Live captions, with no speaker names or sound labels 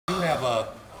have a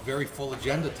very full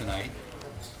agenda tonight,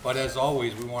 but as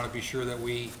always, we want to be sure that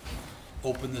we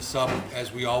open this up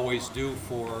as we always do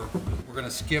for, we're going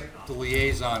to skip the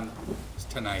liaison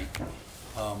tonight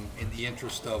in the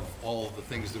interest of all of the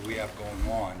things that we have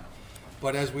going on.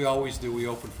 But as we always do, we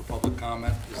open for public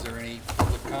comment. Is there any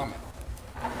public comment?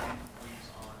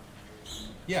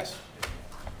 Yes.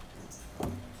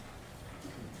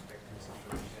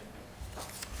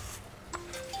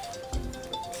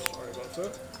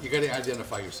 You got to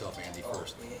identify yourself, Andy,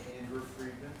 first. Andrew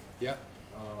Friedman. Yeah.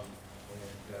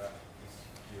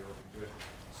 Good.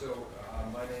 So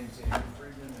my name is Andrew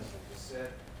Friedman, as I just said,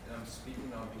 and I'm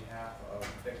speaking on behalf of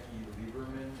Becky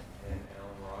Lieberman and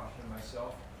Alan Rosh and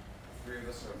myself. The three of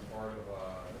us are part of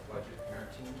the budget parent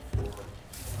team for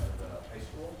the high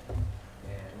school.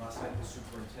 And last night the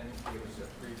superintendent gave us a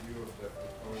preview of the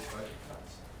proposed budget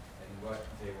cuts and what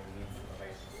they will mean for the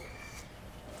high school.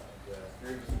 The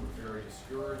three of us were very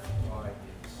discouraged by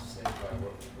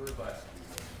what we heard last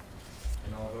week.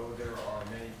 And although there are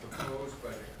many proposed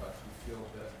budget cuts, we feel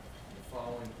that the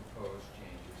following proposed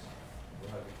changes will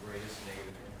have the greatest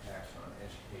negative impacts on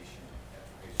education at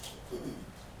the high school.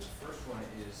 The first one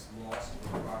is loss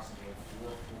of approximately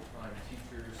 4 full-time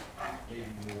teachers,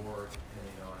 maybe more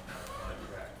depending on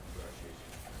contract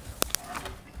negotiations.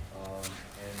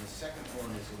 And the second one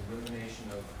is elimination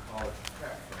of college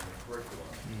prep from the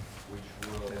curriculum, which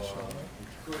will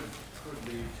could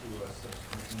lead to a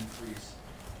subsequent increase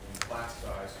in class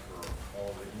size for all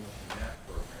the English and math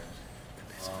programs,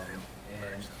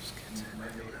 and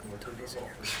might make it more difficult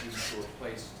for students who are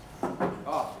placed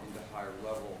up into higher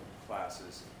level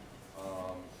classes,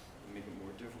 make it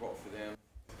more difficult for them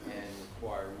and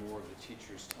require more of the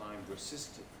teacher's time to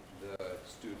assist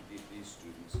these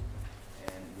students,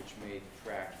 and which may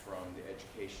detract from the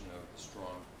education of the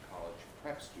strong college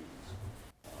prep students,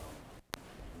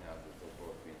 now that they'll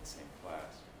both be in the same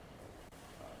class.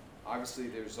 Obviously,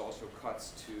 there's also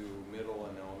cuts to middle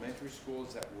and elementary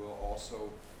schools that will also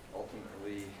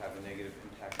ultimately have a negative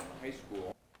impact on the high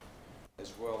school,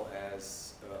 as well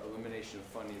as elimination of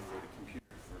funding for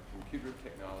computer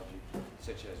technology,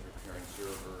 such as repairing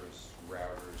servers,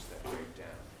 routers that break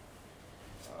down.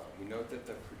 We note that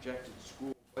the projected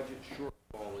school budget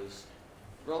shortfall is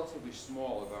relatively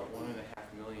small, about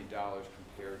 $1.5 million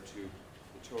compared to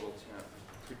the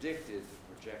projected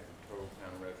total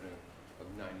town revenue of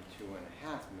 $92.5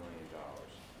 million.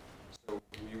 So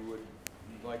we would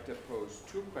like to pose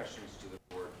 2 questions to the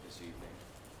board this evening.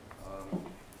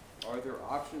 Are there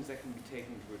options that can be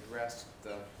taken to address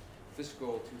the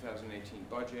fiscal 2018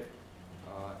 budget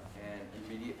and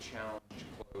immediate challenge to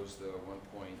close the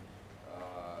 $1.5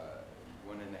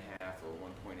 or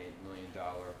 $1.8 million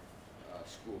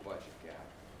school budget gap?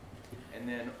 And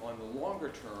then on the longer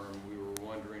term, we were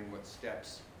wondering what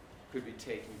steps could be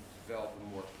taken to develop a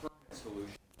more permanent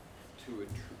solution to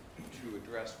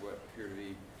address what appear to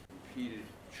be repeated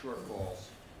shortfalls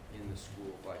in the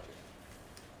school budget.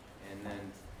 And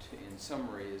then, in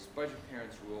summary, as budget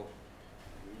parents,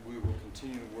 we will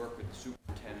continue to work with the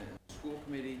superintendent and the school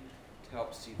committee to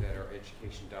help see that our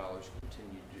education dollars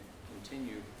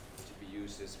continue to be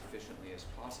used as efficiently as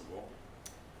possible.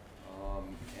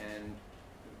 And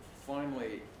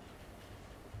finally,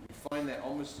 we find that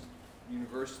almost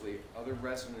universally, other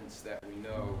residents that we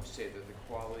know say that the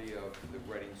quality of the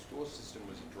Reading school system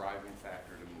was a driving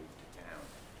factor to move to town.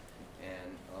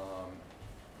 And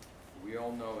we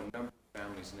all know a number of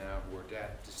families now who are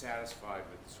dissatisfied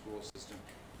with the school system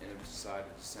and have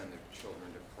decided to send their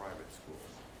children to private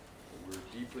schools. We're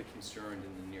deeply concerned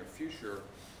in the near future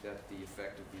that the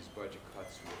effect of these budget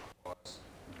cuts will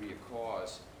be a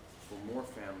cause for more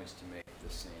families to make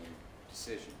the same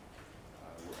decision.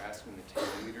 We're asking the town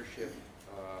leadership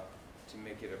to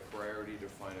make it a priority to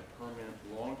find a permanent,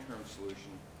 long-term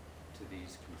solution to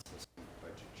these consistent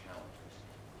budget challenges.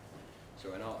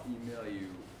 So, and I'll email you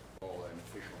all an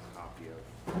official copy of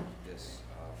this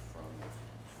from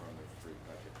the free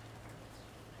budget.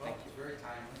 Well, it's very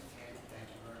timely, and thank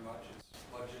you very much.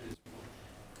 Budget is the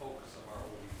focus of our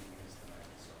whole meetings tonight.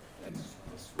 So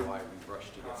that's why we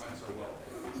rushed to get some. Comments are welcome.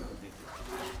 Thank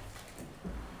you.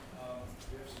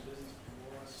 We have some business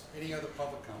before us. Any other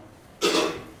public comment?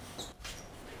 Tomorrow.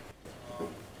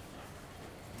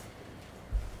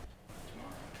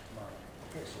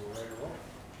 Okay, so we're ready to roll.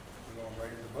 We're going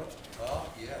right into the budget.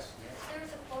 Yes.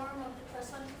 There's a forum of the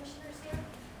trust fund commissioners here.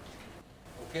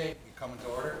 Okay, you coming to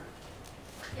order?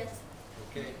 Yes.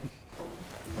 Okay.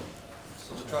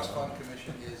 So the trust fund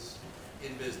commission is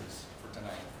in business for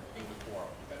tonight with the quorum.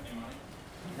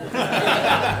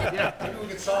 Yeah, maybe we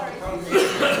could solve the problem.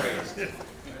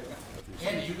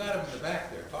 Andy, you got him in the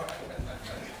back there. Talk to him.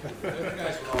 The other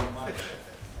guys were all in my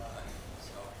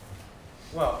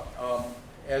Well,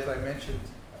 as I mentioned,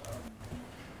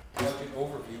 budget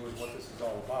overview is what this is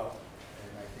all about,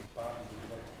 and I think Bob, would you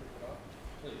like to pick it up?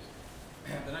 Please.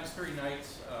 The next 3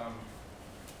 nights,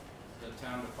 the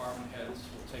town department heads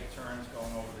will take turns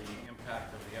going over the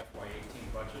impact of the FY18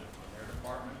 budget on their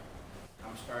department.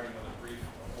 I'm starting with a brief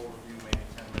overview, maybe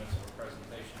 10 minutes of a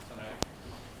presentation tonight.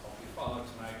 I'll be followed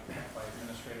tonight by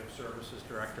Administrative Services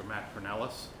Director Matt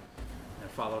Cornelis. And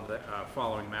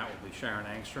following Matt will be Sharon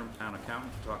Angstrom, Town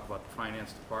Accountant, to talk about the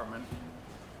Finance Department.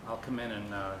 I'll come in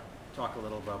and talk a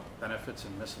little about benefits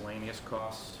and miscellaneous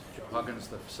costs. Joe Huggins,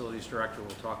 the Facilities Director,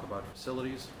 will talk about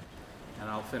facilities.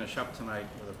 And I'll finish up tonight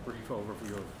with a brief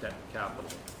overview of debt and capital.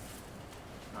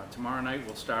 Tomorrow night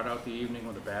we'll start out the evening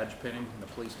with a badge pinning in the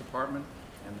Police Department,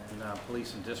 and then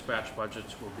police and dispatch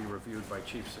budgets will be reviewed by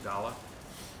Chief Segala.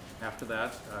 After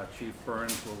that, Chief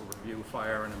Burns will review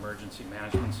fire and emergency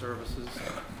management services,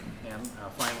 and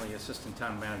finally Assistant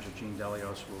Town Manager Gene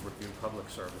Delios will review public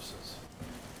services.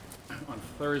 On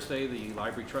Thursday, the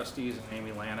library trustees and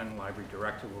Amy Lannon, library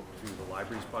director, will review the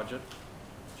library's budget.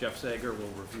 Jeff Zager will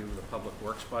review the public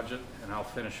works budget, and I'll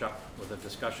finish up with a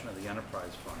discussion of the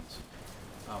enterprise funds.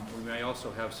 We may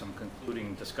also have some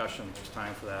concluding discussion. There's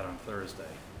time for that on Thursday.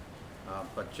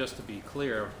 But just to be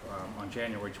clear, on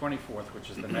January 24th, which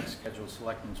is the next scheduled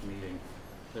Selectmen's meeting,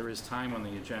 there is time on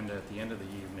the agenda at the end of the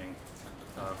evening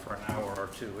for an hour or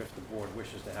two if the board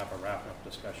wishes to have a wrap-up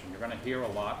discussion. You're going to hear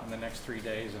a lot in the next 3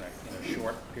 days in a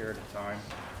short period of time.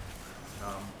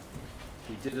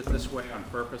 We did it this way on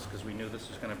purpose because we knew this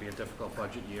was going to be a difficult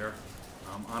budget year.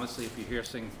 Honestly, if you hear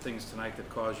things tonight that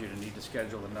cause you to need to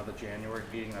schedule another January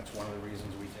meeting, that's one of the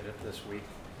reasons we did it this week.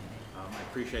 I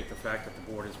appreciate the fact that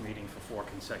the board is meeting for 4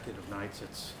 consecutive nights. It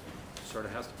sort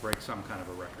of has to break some kind of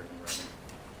a record in Reading.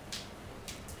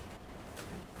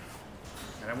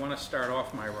 And I want to start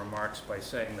off my remarks by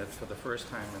saying that for the first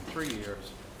time in 3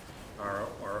 years,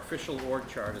 our official org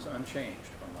chart is unchanged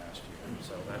from last year.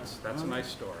 So that's a nice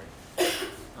story.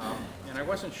 And I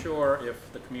wasn't sure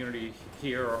if the community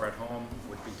here or at home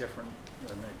would be different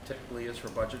than it typically is for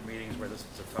budget meetings where this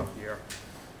is a tough year.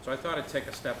 So I thought I'd take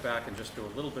a step back and just do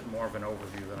a little bit more of an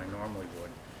overview than I normally would,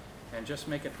 and just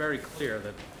make it very clear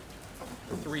that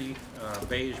the 3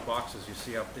 beige boxes you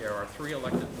see up there are 3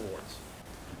 elected boards.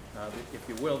 If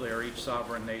you will, they are each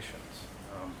sovereign nations.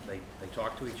 They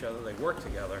talk to each other, they work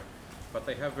together, but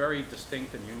they have very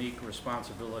distinct and unique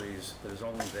responsibilities that is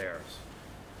only theirs.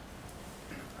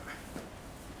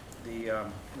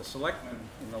 The selectmen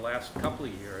in the last couple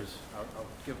of years, I'll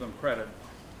give them credit,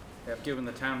 have given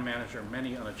the town manager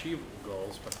many unachievable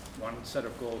goals, but one set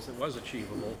of goals that was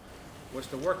achievable was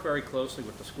to work very closely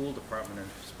with the school department, and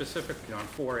specifically on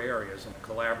 4 areas in a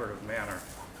collaborative manner,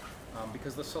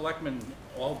 because the selectmen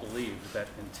all believed that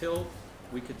until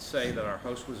we could say that our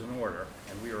house was in order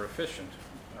and we were efficient,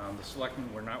 the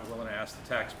selectmen were not willing to ask the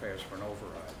taxpayers for an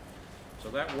override. So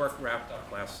that work wrapped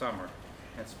up last summer.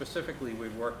 And specifically, we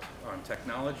worked on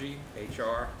technology,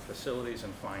 HR, facilities,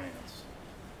 and finance.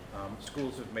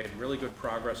 Schools have made really good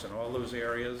progress in all those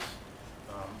areas.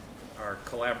 Our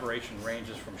collaboration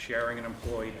ranges from sharing an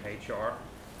employee in HR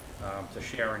to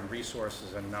sharing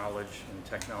resources and knowledge in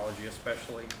technology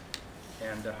especially.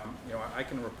 And I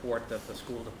can report that the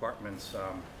school department's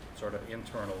sort of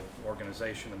internal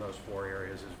organization in those 4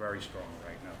 areas is very strong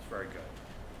right now. It's very good.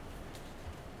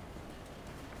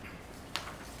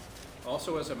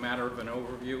 Also, as a matter of an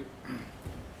overview,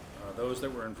 those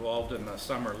that were involved in the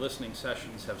summer listening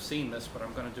sessions have seen this, but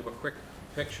I'm going to do a quick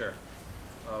picture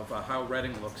of how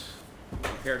Reading looks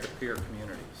compared to peer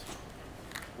communities.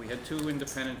 We had 2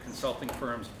 independent consulting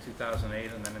firms in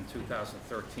 2008 and then in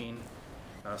 2013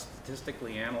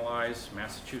 statistically analyze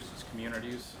Massachusetts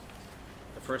communities.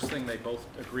 The first thing they both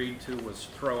agreed to was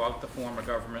throw out the form of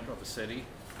government of a city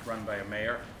run by a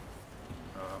mayor.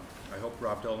 I hope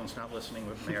Rob Dolan's not listening,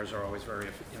 but mayors are always very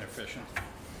inefficient,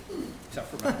 except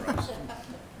for Matt Rose.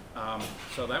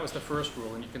 So that was the first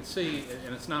rule, and you can see,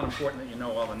 and it's not important that you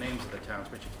know all the names of the towns,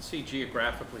 but you can see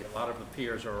geographically a lot of the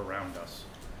peers are around us.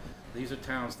 These are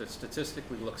towns that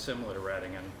statistically look similar to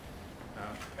Reading, and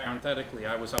parenthetically,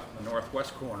 I was up in the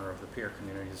northwest corner of the peer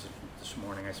communities this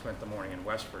morning. I spent the morning in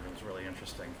Westford. It was really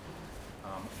interesting.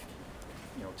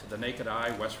 To the naked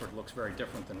eye, Westford looks very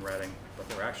different than Reading, but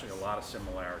there are actually a lot of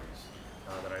similarities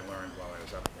that I learned while I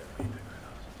was up there.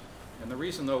 And the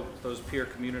reason those peer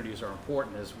communities are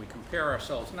important is we compare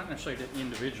ourselves not necessarily to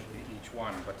individually each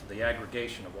one, but to the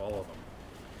aggregation of all of them.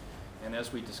 And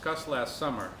as we discussed last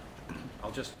summer,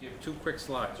 I'll just give 2 quick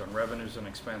slides on revenues and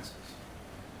expenses.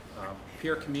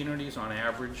 Peer communities, on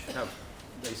average,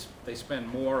 they spend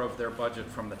more of their budget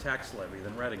from the tax levy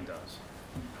than Reading does.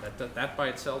 That by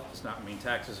itself does not mean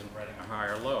taxes in Reading are high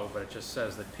or low, but it just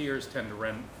says that peers tend to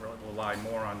rely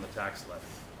more on the tax levy.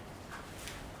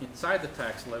 Inside the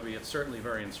tax levy, it's certainly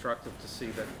very instructive to see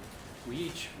that we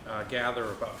each gather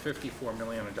about $54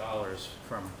 million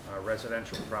from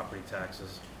residential property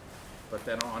taxes, but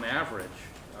then on average,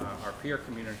 our peer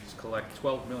communities collect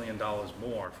 $12 million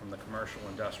more from the commercial,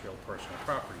 industrial, personal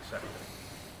property sector.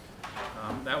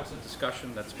 That was a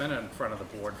discussion that's been in front of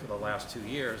the board for the last 2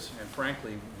 years, and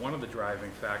frankly, one of the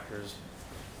driving factors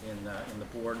in the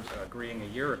board agreeing a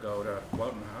year ago to go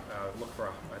out and look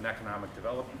for an economic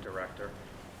development director,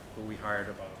 who we hired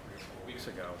about 3 or 4 weeks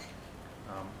ago,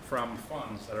 from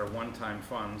funds that are one-time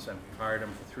funds, and we've hired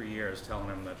him for 3 years, telling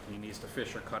him that he needs to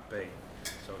fish or cut bait.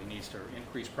 So he needs to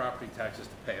increase property taxes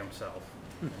to pay himself,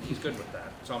 and he's good with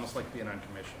that. It's almost like being on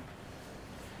commission.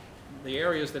 The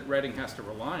areas that Reading has to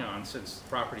rely on, since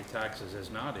property taxes is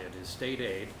not it, is state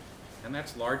aid, and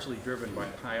that's largely driven by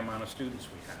the high amount of students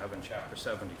we have in Chapter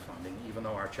 70 funding, even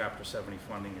though our Chapter 70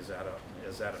 funding is at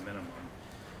a minimum.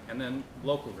 And then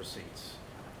local receipts,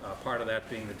 part of that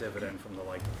being the dividend from the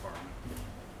Light Department.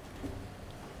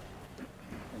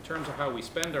 In terms of how we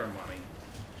spend our money,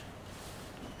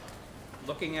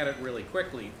 looking at it really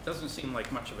quickly, it doesn't seem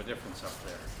like much of a difference up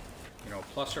there. You know,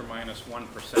 plus or minus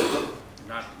 1%,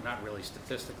 not really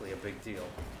statistically a big deal.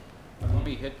 Let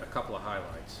me hit a couple of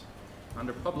highlights.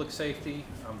 Under public safety,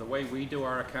 the way we do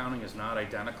our accounting is not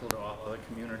identical to all other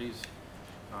communities.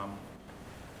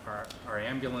 Our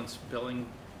ambulance billing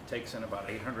takes in about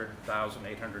 $800,000,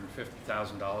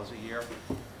 $850,000 a year.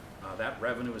 That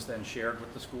revenue is then shared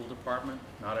with the school department.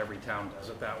 Not every town does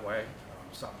it that way.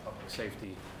 Some public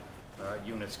safety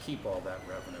units keep all that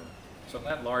revenue. So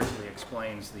that largely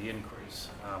explains the increase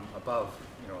above,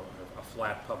 you know, a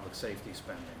flat public safety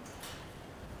spending.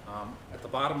 At the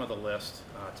bottom of the list,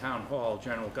 town hall,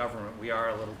 general government, we are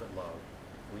a little bit low.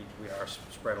 We are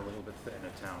spread a little bit thin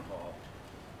at town hall.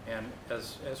 And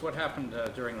as what happened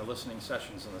during the listening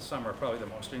sessions in the summer, probably the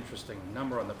most interesting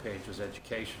number on the page was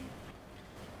education.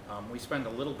 We spend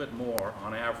a little bit more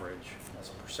on average as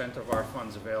a percent of our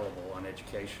funds available on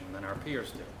education than our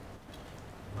peers do.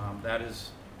 That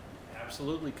is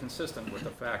absolutely consistent with the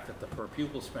fact that the per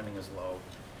pupil spending is low,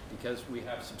 because we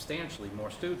have substantially more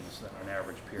students than an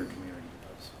average peer community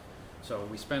does. So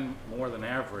we spend more than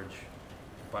average,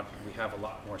 but we have a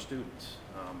lot more students.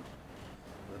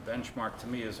 The benchmark to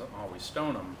me is always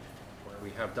Stoneham, where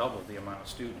we have double the amount of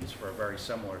students for a very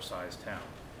similar sized town.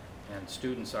 And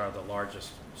students are the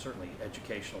largest, certainly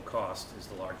educational cost is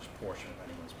the largest portion of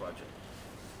anyone's budget.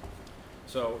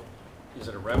 So is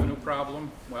it a revenue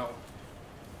problem? Well,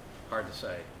 hard to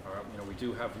say. You know, we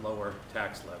do have lower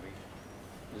tax levy.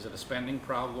 Is it a spending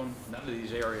problem? None of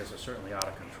these areas are certainly out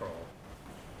of control.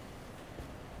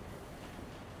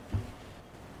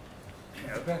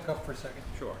 Can I back up for a second?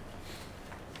 Sure.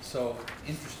 So,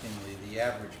 interestingly, the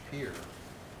average peer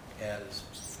has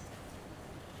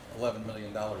 $11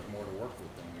 million more to work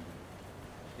with than we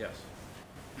do. Yes.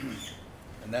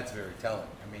 And that's very telling.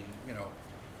 I mean, you know,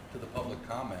 to the public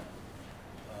comment,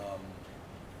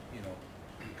 you know,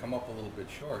 we come up a little bit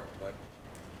short, but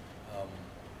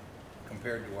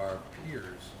compared to our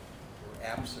peers, we're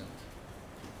absent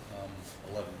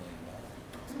 $11 million.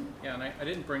 Yeah, and I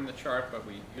didn't bring the chart, but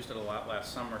we used it a lot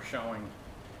last summer, showing,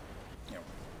 you know,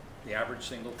 the average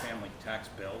single-family tax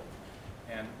bill,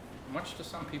 and much to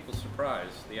some people's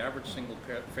surprise, the average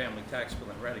single-family tax bill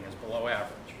in Reading is below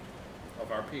average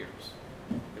of our peers.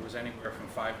 It was anywhere from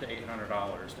 $500 to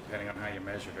 $800, depending on how you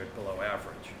measured it, below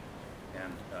average.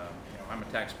 And you know, I'm a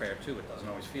taxpayer too. It doesn't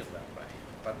always feel that way,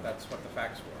 but that's what the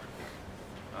facts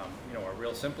were. You know, a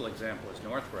real simple example is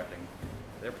North Reading.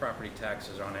 Their property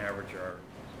taxes on average are,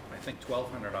 I think,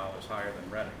 $1,200 higher than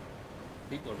Reading.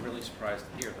 People are really surprised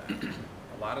to hear that.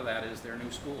 A lot of that is their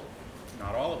new school.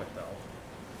 Not all of it,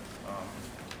 though.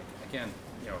 Again,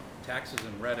 you know, taxes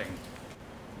in Reading,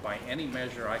 by any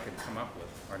measure I could come up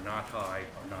with, are not high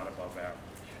or not above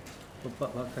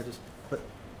average. But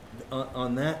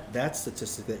on that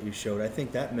statistic that you showed, I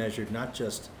think that measured not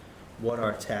just what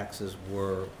our taxes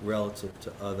were relative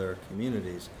to other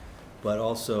communities, but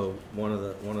also one of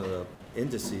the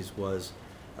indices was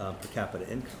per capita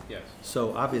income. Yes.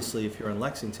 So obviously, if you're in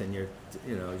Lexington, your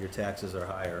taxes are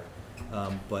higher,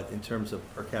 but in terms of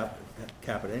per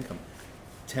capita income,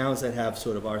 towns that have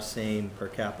sort of our same per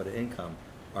capita income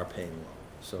are paying low.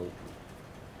 So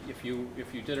if you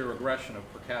did a regression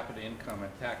of per capita income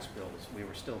and tax bills, we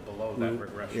were still below that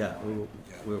regression. Yeah, line.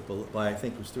 we were below, well, I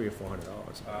think it was $300 or $400.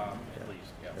 At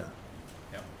least, yeah. Yeah.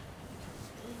 Yeah.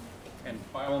 And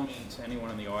by all means,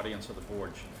 anyone in the audience or the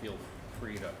board should feel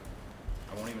free to,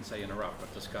 I won't even say interrupt,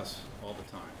 but discuss all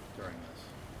the time during this.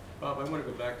 Bob, I want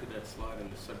to go back to that slide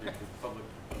on the subject of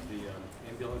the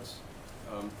ambulance.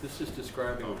 This is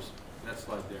describing that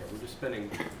slide there. We're just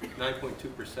spending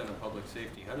 9.2% on public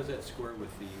safety. How does that square with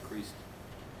the increased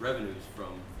revenues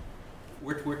from?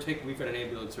 We've got an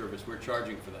ambulance service. We're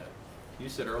charging for that. You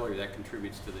said earlier that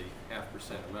contributes to the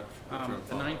 0.5%. I'm not sure. I'm The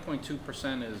following.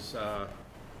 9.2% is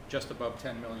just above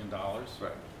 $10 million.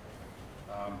 Right.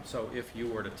 So if you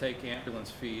were to take ambulance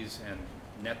fees and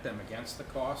net them against the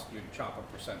cost, you'd chop a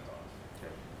percent off.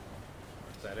 Okay.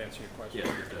 Does that answer your question? Yes,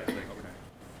 it does. Thank you. Okay.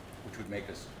 Which would make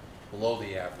us below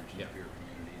the average in the Yeah. peer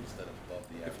community instead of above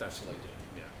the average. If that's what we slightly.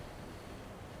 do,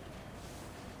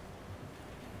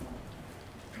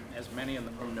 yeah. As many in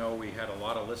the room know, we had a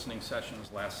lot of listening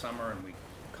sessions last summer, and we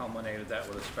culminated that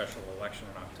with a special election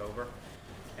in October.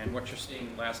 And what you're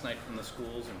seeing last night from the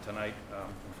schools and tonight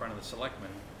in front of the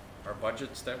selectmen are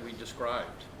budgets that we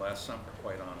described last summer,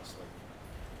 quite honestly.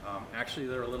 Actually,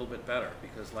 they're a little bit better,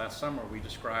 because last summer we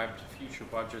described future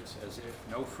budgets as if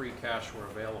no free cash were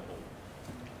available,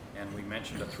 and we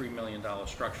mentioned a $3 million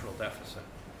structural deficit.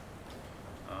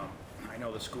 I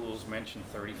know the schools mentioned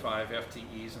 35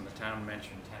 FTEs, and the town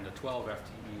mentioned 10 to 12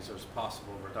 FTEs as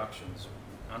possible reductions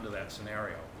under that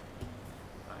scenario.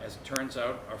 As it turns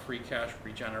out, our free cash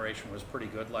regeneration was pretty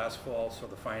good last fall, so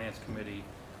the Finance Committee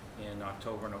in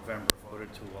October, November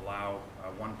voted to allow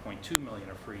 1.2 million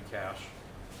of free cash,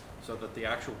 so that the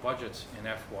actual budgets in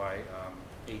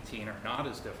FY18 are not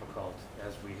as difficult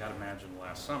as we had imagined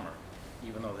last summer,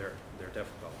 even though they're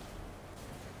difficult.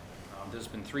 There's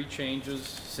been 3 changes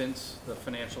since the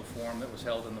financial forum that was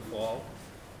held in the fall.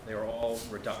 They were all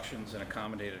reductions in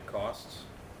accommodated costs.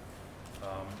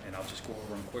 And I'll just go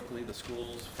over them quickly. The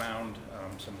schools found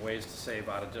some ways to save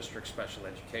out-of-district special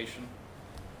education.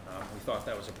 We thought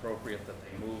that was appropriate that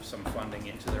they move some funding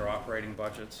into their operating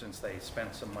budget, since they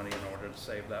spent some money in order to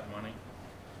save that money.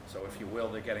 So if you will,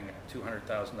 they're getting a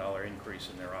 $200,000 increase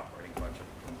in their operating budget.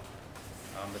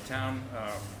 The town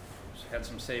had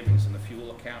some savings in the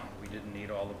fuel account. We didn't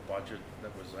need all the budget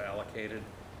that was allocated,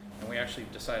 and we actually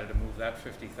decided to move that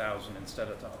 $50,000 instead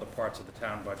of to other parts of the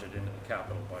town budget into the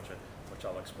capital budget, which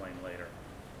I'll explain later.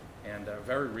 And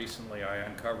very recently I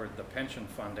uncovered the pension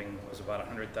funding was about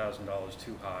 $100,000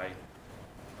 too high,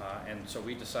 and so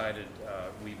we decided,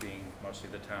 we being mostly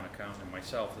the town accountant and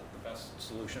myself, that the best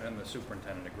solution, and the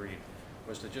superintendent agreed,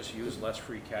 was to just use less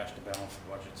free cash to balance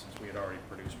the budget, since we had already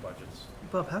produced budgets.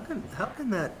 Bob, how can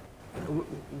that,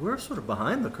 we're sort of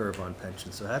behind the curve on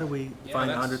pensions, so how do we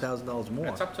find $100,000 more?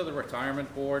 That's up to the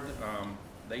retirement board.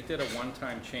 They did a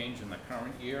one-time change in the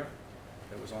current year.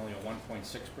 It was only a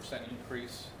 1.6%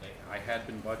 increase. I had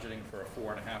been budgeting for a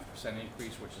 4.5%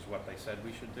 increase, which is what they said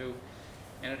we should do.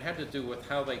 And it had to do with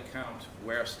how they count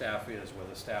where staff is,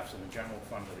 whether staff's in the general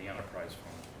fund or the enterprise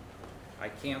fund. I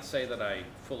can't say that I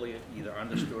fully either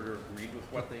understood or agreed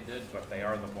with what they did, but they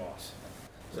are the boss.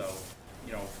 So,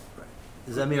 you know.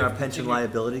 Does that mean our pension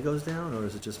liability goes down, or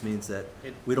does it just means that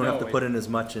we don't have to put in as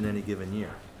much in any given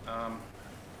year?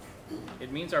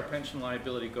 It means our pension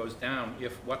liability goes down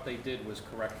if what they did was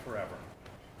correct forever,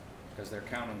 because they're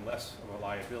counting less of a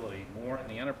liability, more in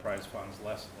the enterprise funds,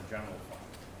 less in the general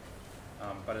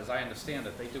fund. But as I understand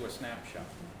it, they do a snapshot,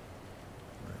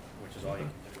 which is all you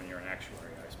can do when you're an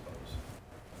actuary, I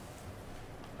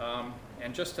suppose.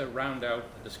 And just to round out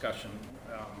the discussion,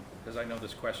 because I know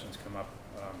this question's come up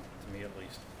to me at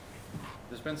least,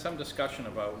 there's been some discussion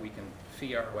about we can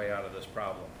fee our way out of this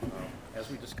problem. As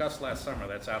we discussed last summer,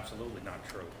 that's absolutely not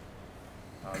true.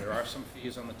 There are some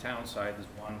fees on the town side. There's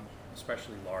one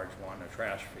especially large one, a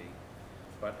trash fee.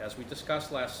 But as we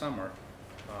discussed last summer,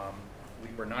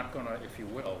 we were not going to, if you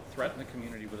will, threaten the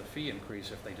community with a fee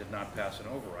increase if they did not pass an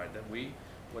override, that we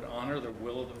would honor the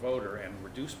will of the voter and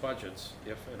reduce budgets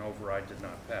if an override did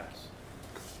not pass.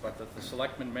 But that the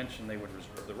selectmen mentioned they would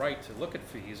reserve the right to look at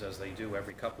fees, as they do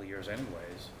every couple of years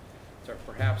anyways, to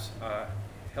perhaps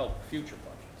help future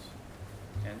budgets.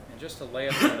 And just to lay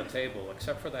it on the table,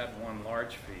 except for that one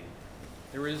large fee,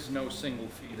 there is no single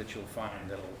fee that you'll find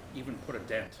that'll even put a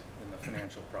dent in the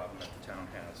financial problem that the town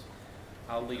has.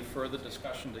 I'll leave further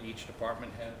discussion to each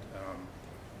department head.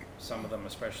 Some of them,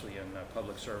 especially in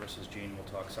public services, Gene will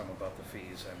talk some about the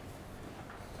fees. And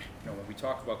you know, when we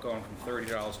talk about going from $30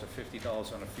 to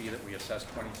 $50 on a fee that we assess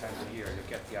 20 times a year, you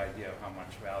get the idea of how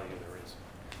much value there is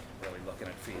really looking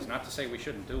at fees. Not to say we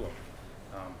shouldn't do them,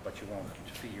 but you won't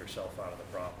fee yourself out of the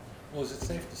problem. Well, is it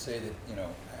safe to say that, you know,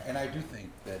 and I do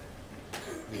think that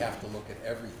we have to look at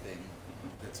everything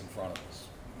that's in front of us,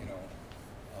 you know.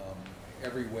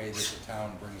 Every way that the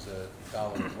town brings a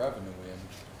dollar of revenue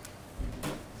in,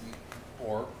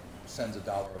 or sends a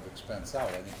dollar of expense out,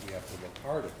 I think we have to look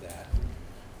hard at that.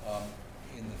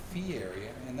 in the fee area,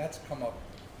 and that's come up,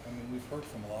 I mean, we've heard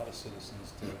from a lot of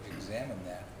citizens to examine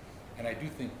that, and I do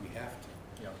think we have to.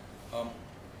 Yeah.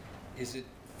 Is it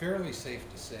fairly safe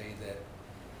to say that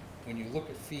when you look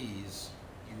at fees,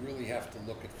 you really have to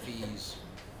look at fees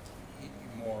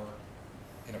more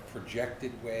in a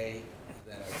projected way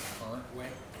than a current way?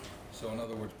 So in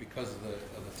other words, because of the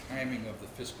timing of the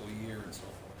fiscal year and so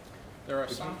forth. There are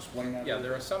Could you some, explain that a yeah, little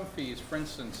there are some fees, for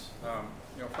instance,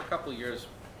 you know, for a couple of years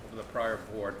over the prior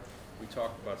board, we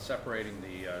talked about separating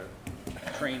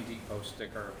the train depot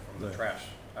sticker from the Right. trash,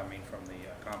 from the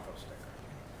compost sticker.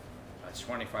 It's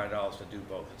 $25 to do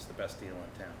both. It's the best deal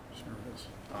in town. Sure it is.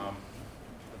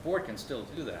 The board can still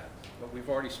do that, but we've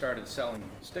already started selling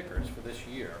stickers for this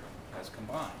year as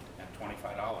combined at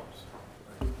 $25.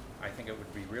 I think it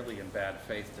would be really in bad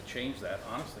faith to change that,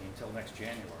 honestly, until next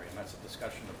January, and that's a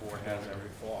discussion the board has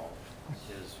every fall,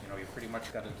 is, you know, you pretty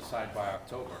much got to decide by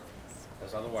October,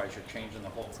 because otherwise you're changing the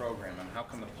whole program, and how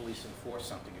can the police enforce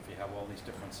something if you have all these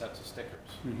different sets of stickers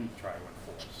to try to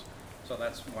enforce? So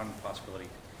that's one possibility.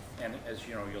 And as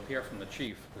you know, you'll hear from the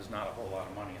chief, there's not a whole lot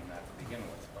of money in that to begin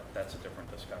with, but that's a different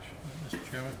discussion. Mr.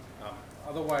 Chairman?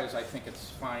 Otherwise, I think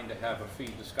it's fine to have a fee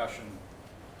discussion,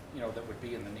 you know, that would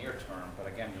be in the near term, but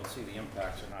again, you'll see the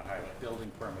impacts are not high, like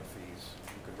building permit fees,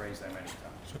 you could raise them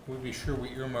anytime. So can we be sure we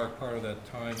earmark part of that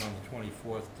time on the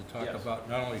 24th to talk Yes. about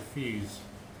not only fees,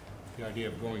 the idea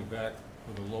of going back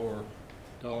with a lower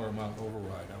dollar amount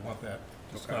override? I want that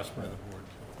discussed by the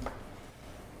board.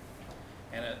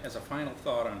 And as a final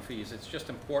thought on fees, it's just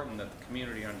important that the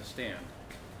community understand,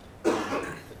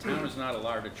 the town is not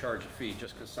allowed to charge a fee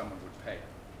just because someone would pay it.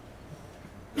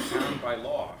 The town, by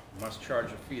law, must charge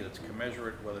a fee that's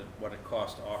commensurate with what it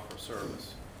costs to offer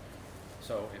service.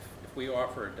 So if we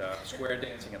offered square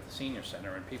dancing at the senior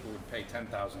center and people would pay $10,000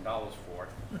 for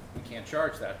it, we can't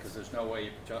charge that because there's no way you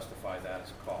can justify that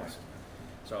as a cost.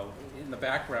 So in the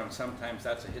background, sometimes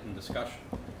that's a hidden discussion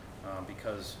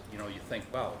because, you know, you think,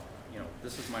 well, you know,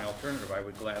 this is my alternative, I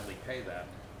would gladly pay that.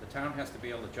 The town has to be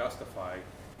able to justify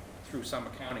through some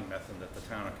accounting method that the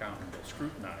town accountant will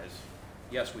scrutinize.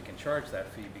 Yes, we can charge that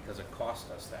fee because it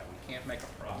cost us that. We can't make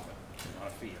a profit on a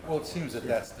fee. Well, it seems that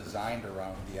that's designed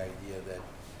around the idea that,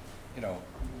 you know,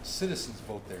 citizens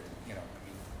vote their, you know,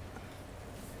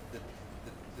 I mean,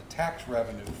 the tax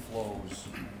revenue flows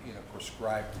in a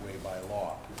prescribed way by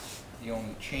law. The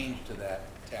only change to that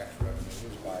tax revenue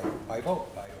is by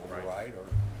vote, by override or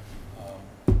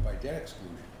by debt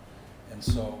exclusion. And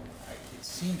so it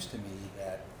seems to me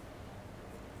that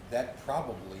that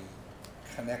probably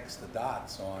connects the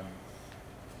dots on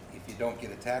if you don't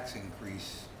get a tax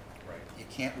increase, Right. you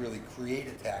can't really create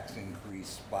a tax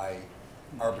increase by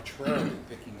arbitrarily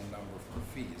picking a number for a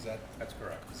fee. That's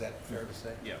correct. Is that fair to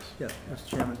say? Yes. Yeah, Mr.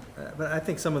 Chairman, but I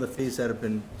think some of the fees that have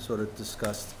been sort of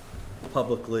discussed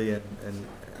publicly and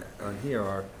on here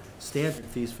are standard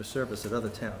fees for service that other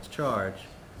towns charge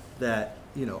that,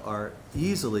 you know, are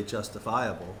easily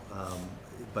justifiable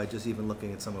by just even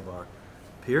looking at some of our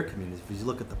peer communities. If you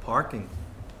look at the parking,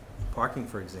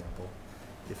 for example,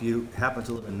 if you happen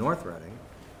to live in North Reading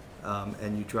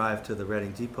and you drive to the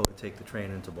Reading Depot to take the train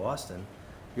into Boston,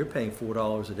 you're paying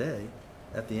 $4 a day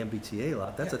at the MBTA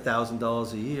lot. That's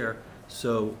 $1,000 a year.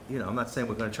 So, you know, I'm not saying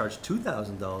we're going to charge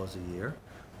 $2,000 a year,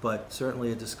 but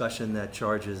certainly a discussion that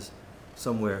charges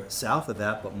somewhere south of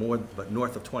that, but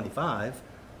north of 25,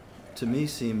 to me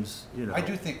seems, you know, I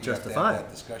do think we have to have justifiable.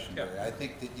 that discussion, Yeah. Barry. I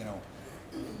think that, you know,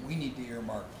 we need to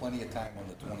earmark plenty of time on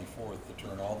the 24th to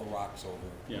turn all the rocks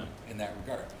over in that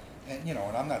regard. And, you know,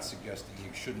 and I'm not suggesting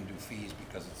you shouldn't do fees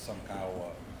because it's some kind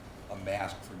of a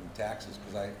mask for new taxes,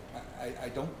 because I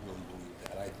don't really believe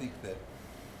that.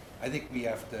 I think we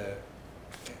have to,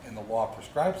 and the law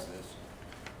prescribes this,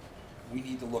 we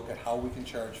need to look at how we can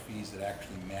charge fees that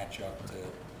actually match up to,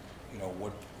 you know,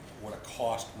 what a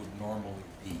cost would normally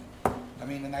be. I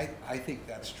mean, and I think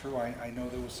that's true. I know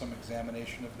there was some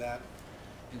examination of that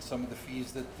in some of the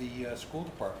fees that the school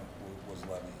department was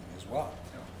levying as well.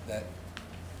 That,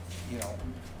 you know,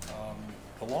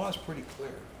 the law is pretty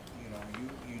clear. You know,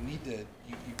 you need to,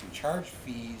 you can charge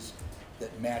fees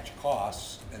that match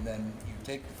costs, and then you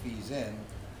take the fees in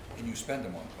and you spend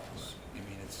them on costs. I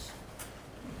mean, it's,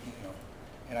 you know,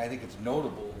 and I think it's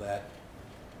notable that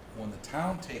when the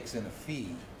town takes in a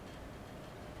fee,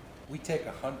 we take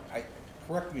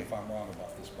correct me if I'm wrong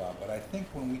about this, Bob, but I think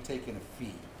when we take in a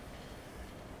fee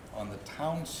on the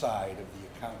town side of the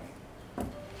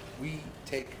accounting, we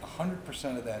take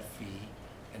 100% of that fee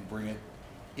and bring it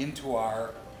into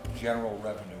our general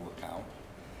revenue account.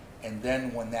 And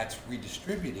then when that's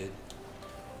redistributed,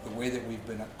 the way that we've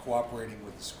been cooperating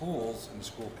with the schools and the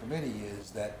school committee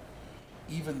is that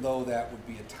even though that would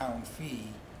be a town fee,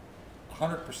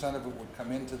 100% of it would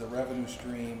come into the revenue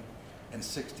stream, and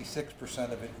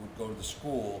 66% of it would go to the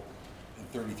school,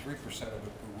 and 33% of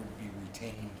it would be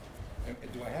retained.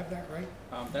 Do I have that right?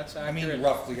 That's I accurate. mean,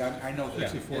 roughly, I know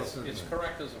that. It's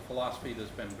correct as a philosophy. There's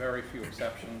been very few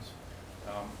exceptions.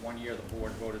 One year, the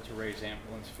board voted to raise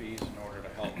ambulance fees in order to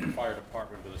help the fire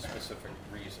department with a specific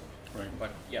reason. Right. But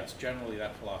yes, generally,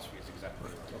 that philosophy is exactly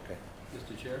right. Okay,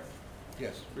 Mr. Chair?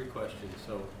 yes. 3 questions.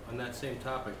 So on that same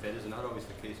topic, that is not always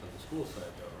the case on the school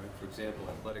side though, right? For example,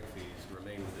 athletic fees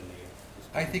remain within the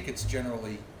school. I think it's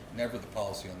generally never the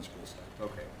policy on the school side.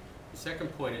 Okay. The second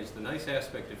point is, the nice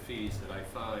aspect of fees that I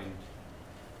find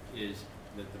is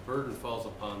that the burden falls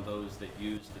upon those that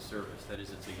use the service. That is,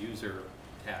 it's a user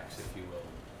tax, if you will.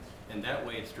 And that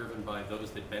way it's driven by those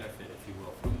that benefit, if you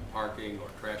will, from parking or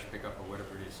trash pickup or whatever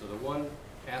it is. So the one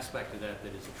aspect of that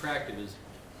that is attractive is,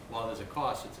 while there's a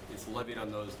cost, it's levied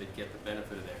on those that get the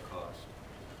benefit of that cost.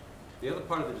 The other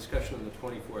part of the discussion on the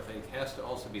 24th, I think, has to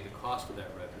also be the cost of that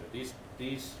revenue.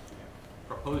 These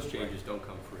proposed changes don't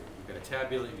come free. You've got to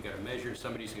tabulate, you've got to measure,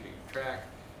 somebody's going to track,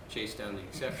 chase down the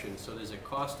exceptions. So there's a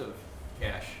cost of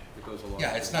cash that goes along.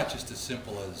 Yeah, with it's it. not just as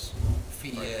simple as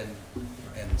fee in,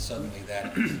 and suddenly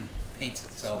that paints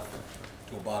itself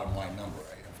to a bottom line number.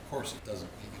 Of course it doesn't,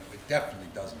 it definitely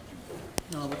doesn't do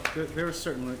that. No, but there's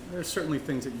certainly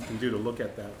things that you can do to look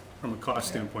at that from a cost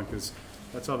standpoint, because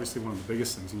that's obviously one of the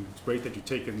biggest things. And it's great that you're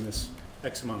taking this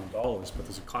X amount of dollars, but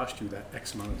does it cost you that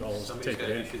X amount of dollars to Somebody's take got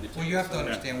it to in? issue the ticket. Well, you have to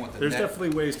understand what the There's net, definitely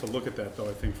ways to look at that, though,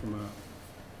 I think, from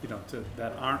a,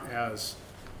 that aren't as,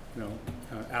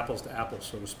 apples to apples,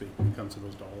 so to speak, when it comes to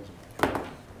those dollars.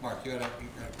 Mark, you had a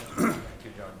Thank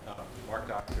you, John. Mark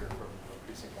Doctor from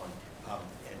Precinct 1,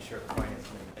 and Chair of the Finance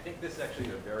Committee. I think this is actually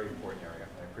a very important area.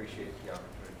 I appreciate the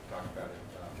opportunity to talk about it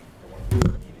for one of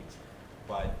the meetings.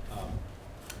 But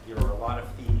there are a lot of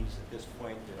fees at this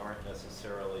point that aren't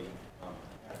necessarily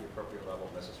at the appropriate level,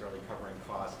 necessarily covering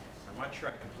costs. I'm not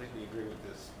sure I completely agree with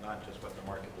this, not just what the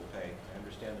market will pay. I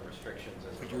understand the restrictions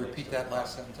as it Could you relates repeat to that the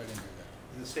last cost. sentence? I didn't hear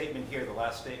that. The statement here, the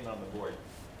last statement on the board,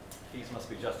 fees must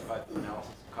be justified through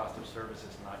analysis of cost of services,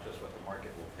 not just what the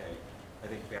market will pay. I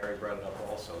think Barry brought it up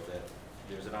also that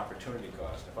there's an opportunity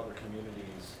cost. If other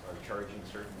communities are charging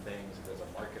certain things, if there's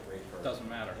a market rate for Doesn't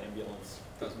matter. ambulance.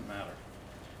 Doesn't matter.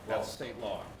 Well, That's state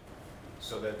law.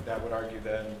 So that would argue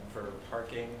then for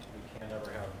parking, we can't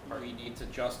ever have We parking. need to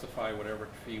justify whatever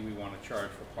fee we want to charge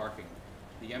for parking.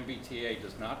 The MBTA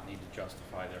does not need to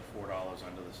justify their $4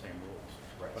 under the same rules.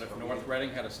 Right, But if so North Reading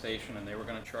had a station and they were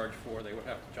going to charge $4, they would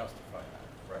have to justify that.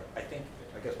 Right.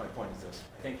 I guess my point is this.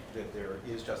 I think that there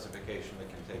is justification that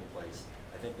can take place.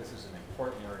 I think this is an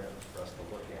important area for us to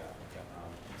look at.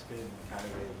 It's been kind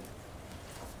of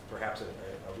perhaps a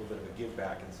little bit of a give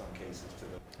back in some cases to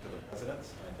the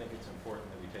residents. And I think it's important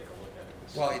that we take a look at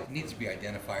it. Well, it needs to be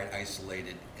identified,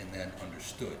 isolated, and then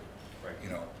understood. Right.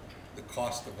 The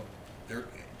cost of,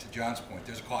 to John's point,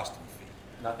 there's a cost of a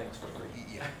fee. Nothing's for free.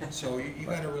 Yeah, so you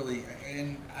gotta really,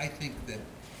 and I think that,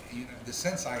 the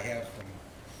sense I have from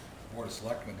Board of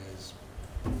Selectmen is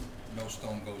no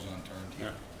stone goes unturned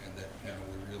here. And that,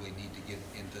 we really need to get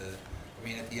into,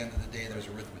 at the end of the day, there's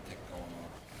arithmetic going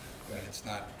on. And it's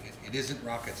not, it isn't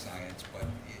rocket science, but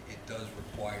it does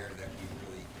require that we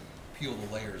really peel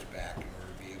the layers back in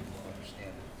order to be able to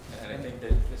understand it. And I think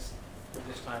that this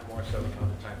time more so than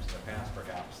other times in the past,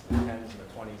 perhaps, the 10s and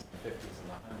the 20s, the 50s and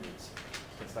the 100s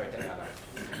can start to add up.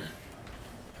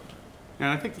 And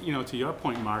I think, to your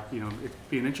point, Mark, it'd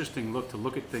be an interesting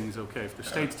look at things, okay, if the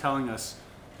state's telling us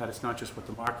that it's not just what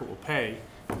the market will pay,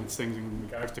 it's things in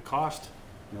regards to cost,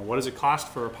 what does it cost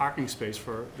for a parking space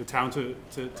for the town to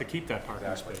keep that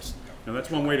parking space? That's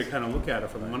one way to kind of look at it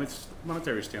from a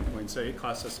monetary standpoint and say it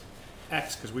costs us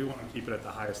X because we want to keep it at the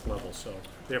highest level, so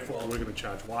therefore we're going to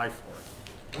charge Y for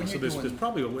it. When So you're there's doing-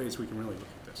 probably ways we can really look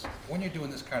at this. When you're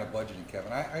doing this kind of budgeting,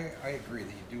 Kevin, I agree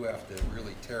that you do have to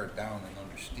really tear it down and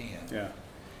understand. Yeah.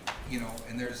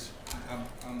 And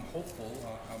I'm hopeful,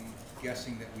 I'm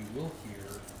guessing that we will hear,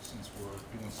 since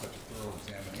we're doing such a thorough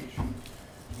examination,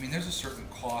 there's a certain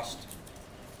cost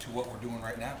to what we're doing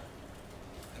right now.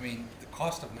 The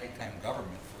cost of nighttime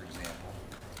government, for example,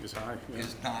 It's high. Yeah.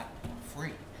 is not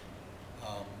free.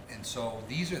 And so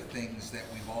these are things that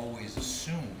we've always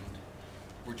assumed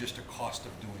were just a cost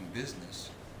of doing business,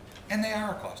 and they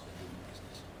are a cost of doing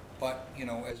business. But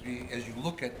as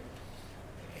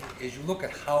you look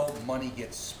at how money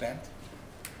gets spent,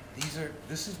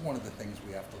 this is one of the things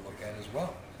we have to look at as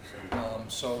well.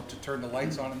 So to turn the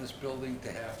lights on in this building,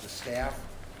 to have the staff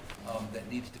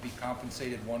that needs to be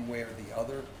compensated one way or the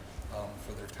other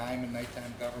for their time in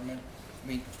nighttime government.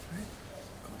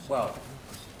 Well,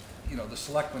 you know, the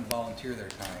selectmen volunteer their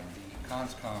time, the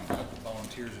conscom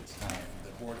volunteers its time,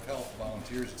 the board of health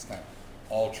volunteers its time,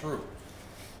 all true.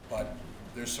 But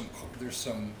there's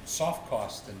some soft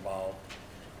costs involved,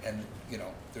 and, you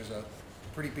know, there's a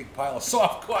pretty big pile of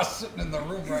soft costs sitting in the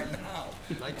room right now.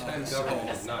 Nighttime government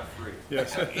is not free.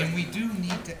 Yes. And we do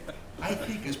need to, I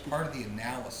think as part of the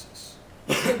analysis,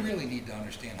 we really need to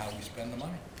understand how we spend the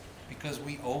money, because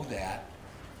we owe that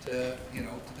to, you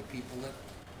know, to the people that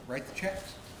write the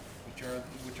checks, which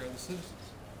are the citizens.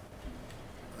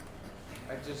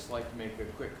 I'd just like to make a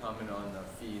quick comment on the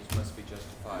fees must be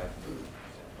justified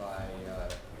by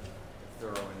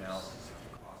thorough analysis of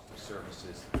the cost of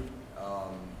services.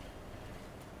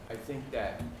 I think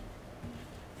that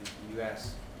you could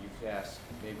ask,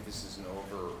 maybe this is an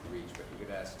overreach, but you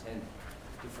could ask 10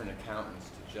 different accountants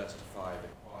to justify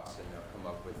the cost, and they'll come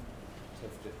up with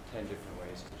 10 different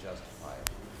ways to justify it.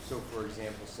 So, for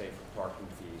example, say for parking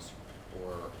fees,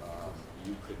 or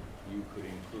you could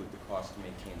include the cost to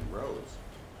maintain the roads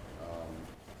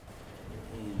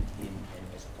in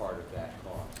as part of that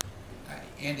cost.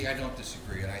 Andy, I don't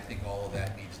disagree, and I think all of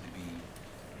that needs to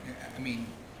be, I mean,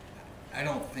 I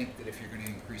don't think that if you're going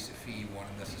to increase a fee, you want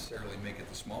to necessarily make it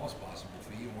the smallest possible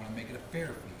fee. You want to make it a fair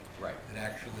fee. Right. That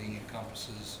actually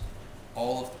encompasses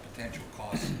all of the potential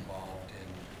costs involved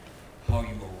in how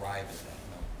you arrive at that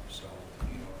number. So,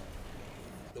 you know,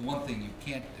 the one thing you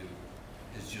can't do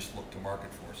is just look to market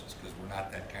forces, because we're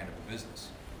not that kind of a business.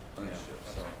 Understood.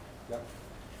 So, Yep.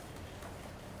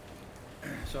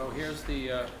 So here's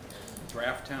the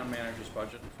draft town manager's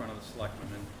budget in front of the selectmen.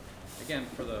 And again,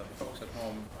 for the folks at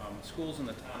home, schools in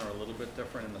the town are a little bit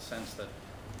different in the sense that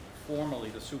formally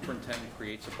the superintendent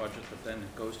creates a budget that then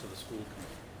goes to the school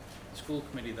committee. The school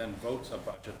committee then votes a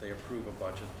budget, they approve a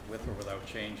budget with or without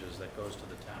changes that goes to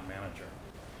the town manager.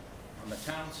 On the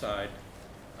town side,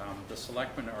 the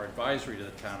selectmen are advisory to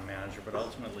the town manager, but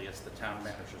ultimately it's the town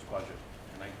manager's budget.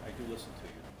 And I do listen to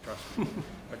you, trust me.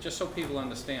 But just so people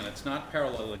understand, it's not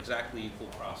parallel, exactly equal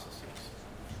processes.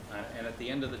 And at the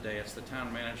end of the day, it's the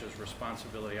town manager's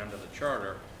responsibility under the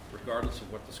charter, regardless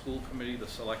of what the school committee, the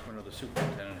selectmen, or the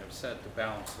superintendent have said, to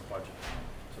balance the budget.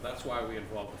 So that's why we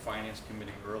involve the finance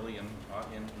committee early in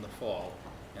the fall,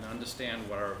 and understand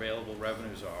what our available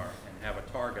revenues are and have a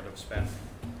target of spending.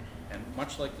 And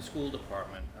much like the school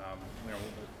department, you know,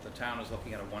 the town is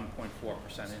looking at a 1.4%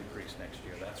 increase next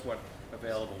year. That's what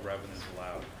available revenues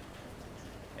allowed.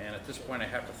 And at this point, I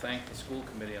have to thank the school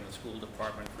committee and the school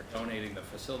department for donating the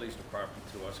facilities department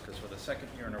to us, because for the second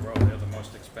year in a row, they're the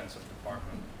most expensive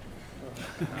department.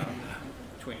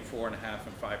 Between 4.5%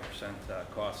 and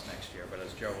 5% costs next year, but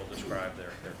as Joe will describe,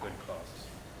 they're good costs.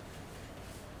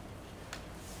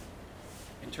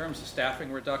 In terms of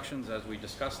staffing reductions, as we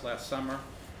discussed last summer,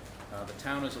 the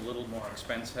town is a little more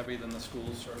expense heavy than the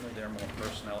schools. Certainly they're more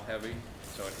personnel heavy,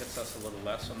 so it hits us a little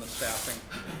less on the staffing.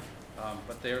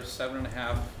 But there's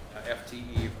 7.5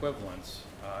 FTE equivalents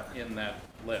in that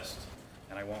list,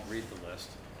 and I won't read the list.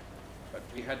 But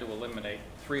we had to eliminate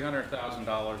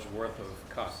 $300,000 worth of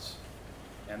cuts.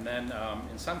 And then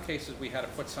in some cases we had to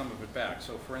put some of it back.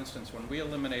 So for instance, when we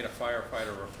eliminate a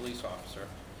firefighter or a police officer,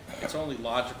 it's only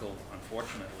logical,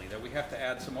 unfortunately, that we have to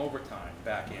add some overtime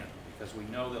back in, because we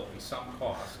know there'll be some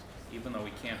cost, even though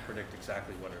we can't predict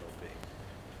exactly what it'll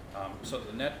be. So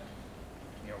the net,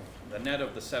 you know, the net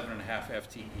of the 7.5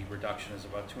 FTE reduction is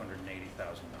about $280,000.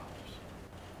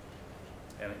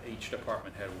 And each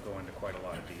department head will go into quite a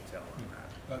lot of detail on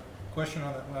that. Question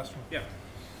on that last one? Yeah.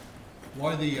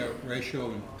 Why the ratio,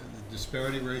 the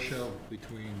disparity ratio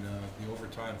between the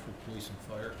overtime for police and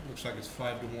fire? Looks like it's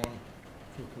 5 to 1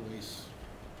 for police,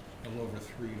 a little over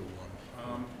 3 to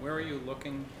 1. Where are you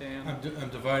looking, Dan? I'm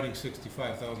dividing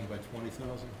 65,000 by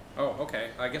 20,000. Oh, okay.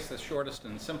 I guess the shortest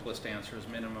and simplest answer is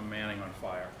minimum manning on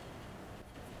fire.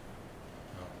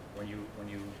 When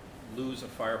you lose a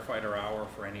firefighter hour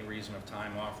for any reason of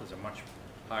time off, there's a much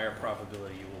higher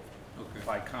probability you will,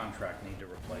 by contract, need to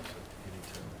replace it.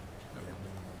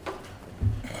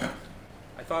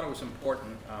 I thought it was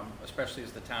important, especially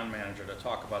as the town manager, to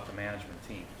talk about the management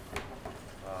team.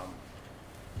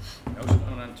 No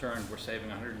stone unturned, we're saving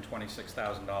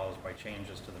 $126,000 by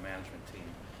changes to the management team.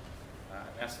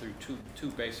 That's through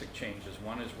two basic changes.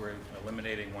 One is we're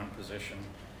eliminating one position,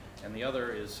 and the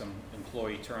other is some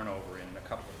employee turnover in a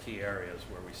couple of key areas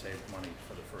where we saved money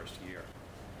for the first year.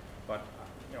 But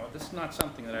you know, this is not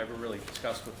something that I ever really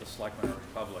discussed with the selectmen or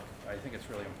the public. I think it's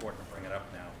really important to bring it up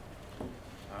now.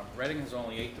 Reading has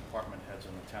only 8 department heads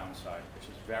on the town side, which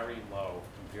is very low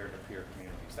compared to peer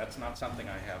communities. That's not something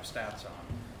I have stats on,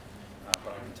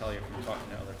 but I can tell you from talking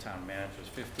to other town managers,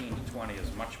 15 to 20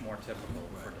 is much more typical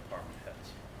for department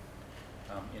heads.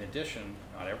 In addition,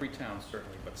 not every town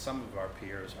certainly, but some of our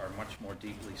peers are much more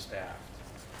deeply staffed.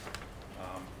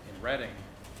 In Reading,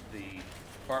 the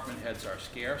department heads are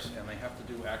scarce and they have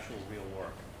to do actual real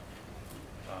work.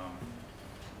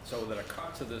 So that a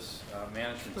cut to this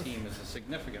management team is a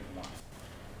significant one.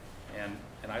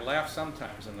 And I laugh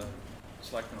sometimes, and the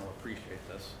selectmen will appreciate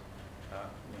this.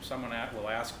 When someone will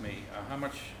ask me, how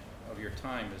much of your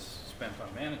time is spent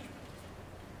on management?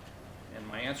 And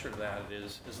my answer to that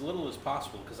is as little as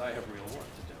possible, because I have real work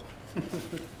to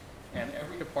do. And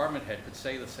every department head could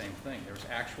say the same thing. There's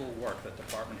actual work that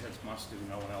department heads must do,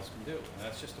 no one else can do. And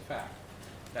that's just a fact.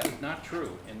 That is not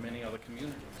true in many other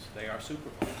communities. They are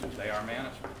supervisors, they are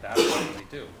management, that's what they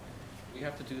do. We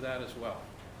have to do that as well.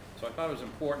 So I thought it was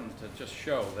important to just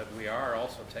show that we are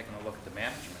also taking a look at the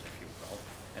management, if you will,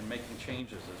 and making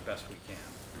changes as best we can.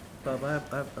 Bob,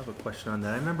 I have a question on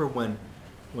that. I remember when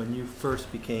you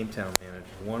first became town manager,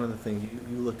 one of the things,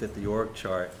 you looked at the org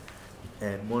chart,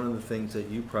 and one of the things that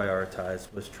you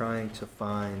prioritized was trying to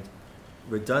find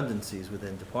redundancies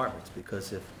within departments,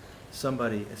 because if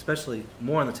somebody, especially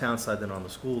more on the town side than on the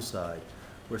school side,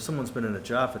 where someone's been in a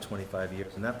job for 25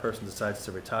 years and that person decides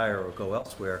to retire or go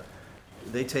elsewhere,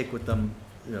 they take with them,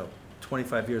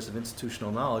 25 years of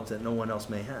institutional knowledge that no one else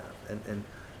may have. And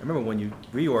I remember when you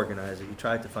reorganized it, you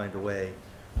tried to find a way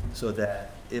so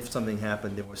that if something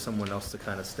happened, there was someone else to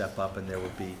kind of step up and there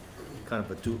would be kind of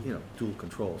a dual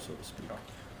control, so to speak.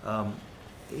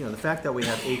 The fact that we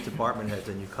have 8 department heads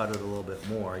and you cut it a little bit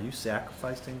more, are you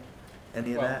sacrificing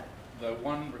any of that? The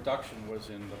one reduction was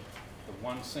in the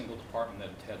one single department that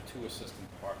had 2 assistant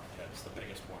department heads, the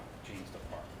biggest one, Gene's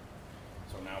department.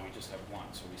 So now we just have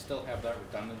 1. So we still have that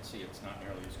redundancy. It's not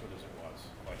nearly as good as it was,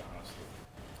 quite honestly.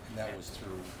 And that was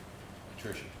through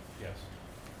attrition. Yes.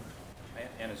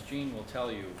 And as Gene will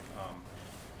tell you,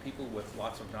 people with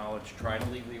lots of knowledge try to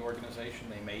leave the organization.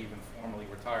 They may even formally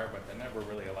retire, but they're never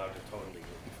really allowed to totally leave.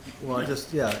 Well,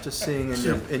 just seeing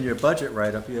in your budget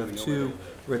write-up, you have 2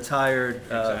 retired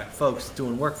folks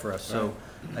doing work for us. So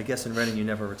I guess in Reading you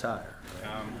never retire.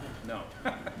 No.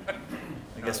 I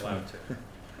guess allowed to.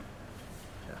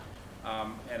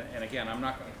 And again, I'm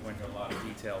not going to go into a lot of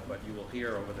detail, but you will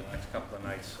hear over the next couple of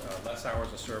nights less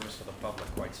hours of service to the public,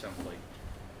 quite simply.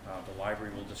 The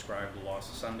library will describe the loss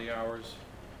of Sunday hours.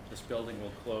 This building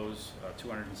will close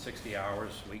 260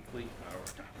 hours weekly,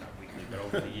 not weekly, but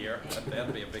over the year.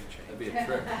 That'd be a big change. That'd be a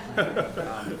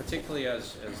trick. Particularly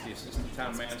as the assistant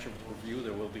town manager will review,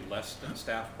 there will be less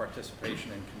staff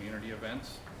participation in community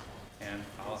events. And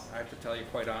I have to tell you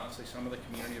quite honestly, some of the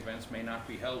community events may not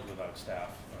be held without staff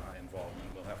involvement.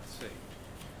 We'll have to see.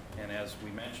 And as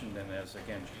we mentioned, and as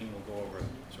again Gene will go over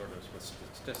sort of with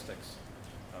statistics,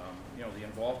 the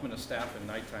involvement of staff in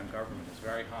nighttime government is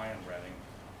very high in Reading.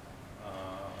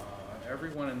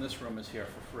 Everyone in this room is here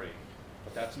for free,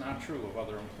 but that's not true of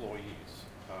other employees.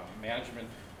 Management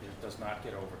does not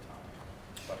get overtime,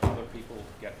 but other people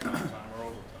get comp time or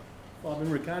overtime. Well, in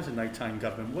regards to nighttime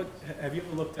government, have you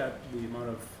ever looked at the amount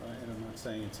of, and I'm not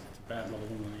saying it's a bad level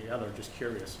one or the other, just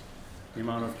curious, the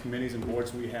amount of committees and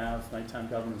boards we have, nighttime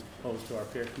government, as opposed to our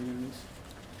peer communities?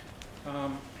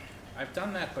 I've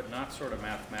done that, but not sort of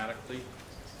mathematically.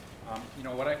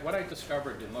 What I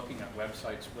discovered in looking at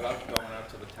websites without going out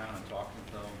to the town and talking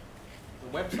to them,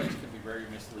 the websites can be very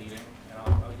misleading. And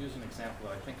I'll use an example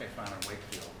that I think I found in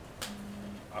Wakefield.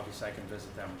 Obviously, I can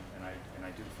visit them, and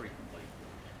I do frequently.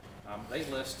 They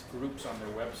list groups on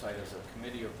their website as a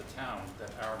committee of the town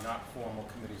that are not formal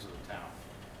committees of the town.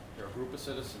 They're a group of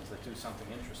citizens that do something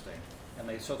interesting,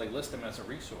 and so they list them as a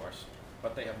resource,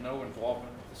 but they have no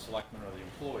involvement with the selectmen or the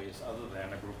employees other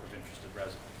than a group of interested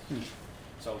residents.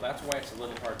 So that's why it's a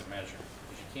little hard to measure,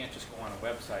 because you can't just go on a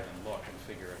website and look and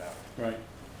figure it out. Right.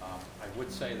 I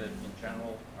would say that in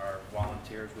general, our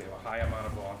volunteers, we have a high amount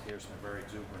of volunteers and they're very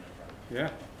exuberant about it. Yeah.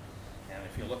 And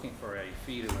if you're looking for a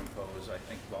fee to impose, I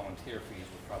think volunteer fees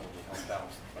would probably help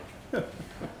balance the budget.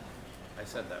 I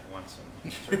said that once,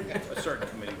 and a certain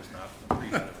committee was not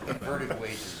appreciative. Converted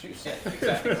wages, you said.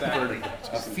 Exactly.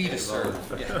 A fee to serve.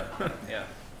 Yeah.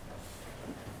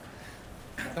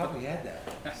 I thought we had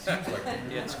that. Seems like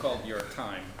It's called your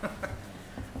time.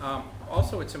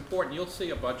 Also, it's important, you'll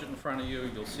see a budget in front of you,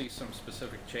 you'll see some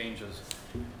specific changes,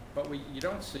 but what you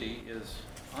don't see is,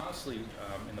 honestly,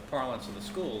 in the parlance of the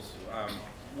schools,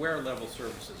 where level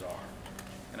services are.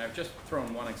 And I've just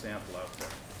thrown one example out there.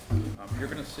 You're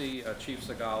going to see Chief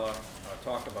Segala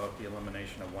talk about the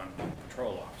elimination of 1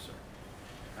 patrol officer.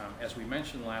 As we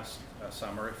mentioned last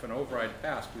summer, if an override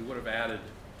passed, we would have added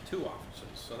 2 officers.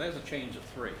 So there's a change of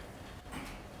 3.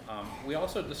 We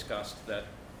also discussed that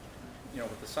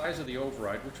with the size of the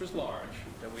override, which was large,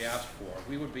 that we asked for,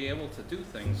 we would be able to do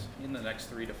things in the next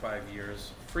 3 to 5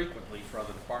 years frequently for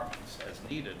other departments as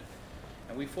needed.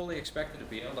 And we fully expected to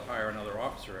be able to hire another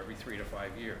officer every 3 to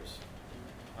 5 years.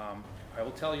 I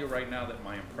will tell you right now that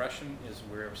my impression is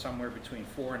we're somewhere between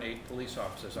 4 and 8 police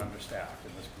officers understaffed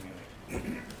in this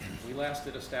community. We last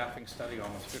did a staffing study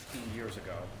almost 15 years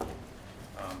ago.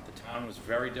 The town was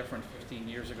very different 15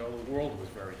 years ago. The world was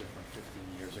very different 15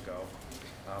 years ago.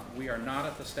 We are not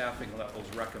at the staffing levels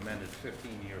recommended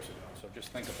 15 years ago, so just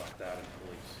think about that in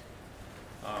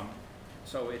police.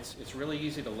 So it's really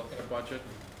easy to look at a budget,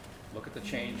 look at the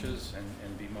changes,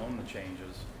 and bemoan the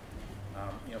changes.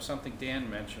 Something Dan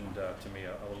mentioned to me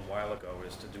a little while ago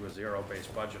is to do a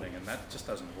zero-based budgeting, and that just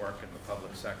doesn't work in the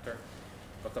public sector.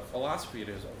 But the philosophy of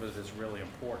it is really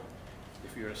important.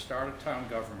 If you were to start a town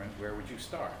government, where would you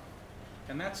start?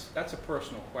 And that's a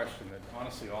personal question that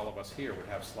honestly all of us here would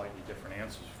have slightly different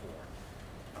answers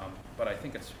for. But I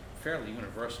think it's fairly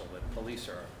universal that police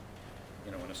are,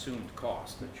 an assumed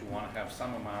cost, that you want to have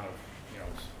some amount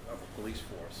of, of a police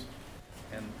force.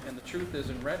 And the truth is,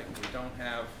 in Reading, we don't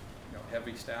have,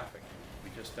 heavy staffing. We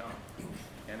just don't.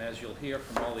 And as you'll hear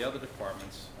from all the other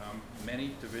departments,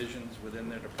 many divisions within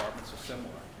their departments are similar.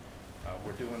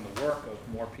 We're doing the work of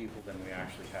more people than we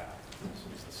actually have.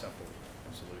 This is the simple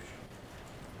solution.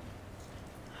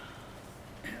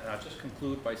 And I'll just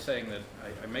conclude by saying that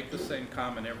I make the same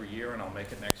comment every year, and I'll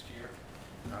make it next year.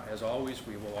 As always,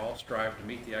 we will all strive to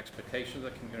meet the expectations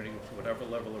of the community with whatever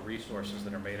level of resources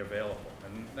that are made available.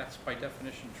 And that's by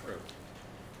definition true.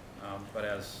 But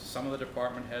as some of the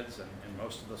department heads and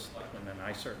most of the selectmen, and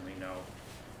I certainly know,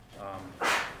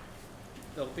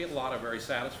 there'll be a lot of very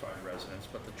satisfied residents,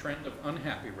 but the trend of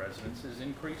unhappy residents is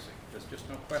increasing. There's just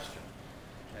no question.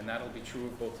 And that'll be true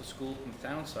of both the school and the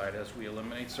town side as we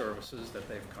eliminate services that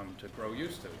they've come to grow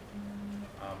used to.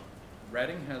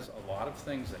 Reading has a lot of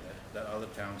things in it that other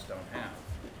towns don't have.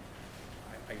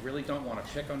 I really don't want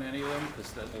to pick on any of them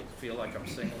because that will feel like I'm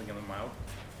singling them out.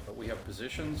 But we have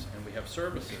positions and we have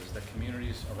services that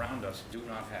communities around us do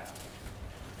not have.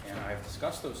 And I've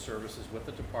discussed those services with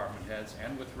the department heads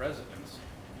and with residents,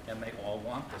 and they all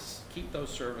want to keep those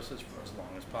services for as long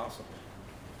as possible.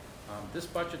 This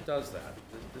budget does that.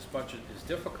 This budget is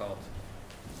difficult,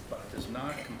 but it does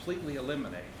not completely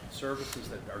eliminate services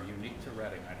that are unique to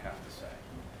Reading, I'd have to say.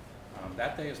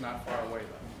 That day is not far away,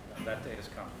 though. That day is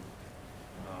coming.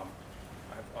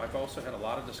 I've also had a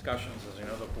lot of discussions, as you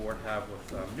know, the board have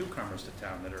with newcomers to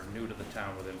town that are new to the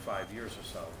town within 5 years or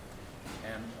so.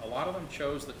 And a lot of them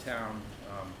chose the town,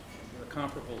 the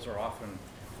comparables are often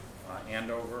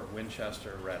Andover,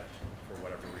 Winchester, Reading, for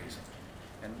whatever reason.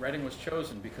 And Reading was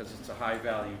chosen because it's a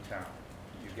high-value town.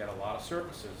 You get a lot of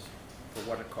services for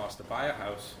what it costs to buy a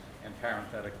house, and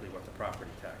parenthetically what the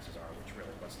property taxes are, which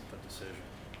really wasn't the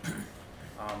decision.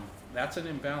 That's an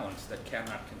imbalance that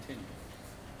cannot continue.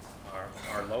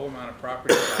 Our low amount of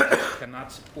property taxes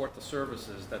cannot support the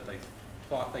services that they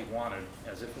thought they wanted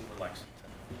as if it were Lexington.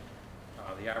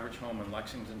 The average home in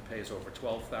Lexington pays over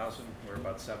 $12,000. We're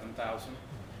about $7,000.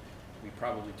 We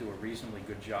probably do a reasonably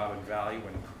good job in value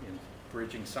in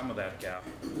bridging some of that gap,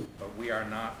 but we are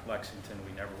not Lexington.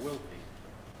 We never will be.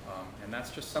 And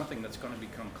that's just something that's going to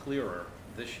become clearer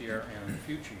this year and in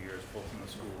future years, both in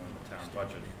the school and the town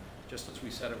budget, just as we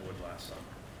said it would last summer.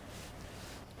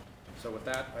 So with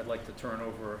that, I'd like to turn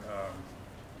over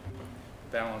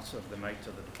the balance of the night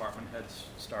to the department heads,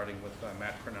 starting with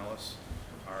Matt Cornelis,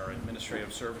 our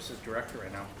Administrative Services Director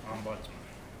and Ombudsman.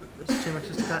 Mr.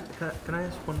 Chairman, can I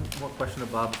ask one more question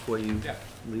of Bob before you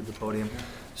leave the podium?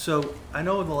 So I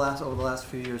know over the last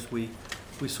few years we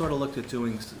sort of looked at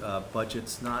doing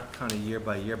budgets, not kind of year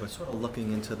by year, but sort of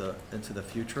looking into the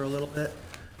future a little bit.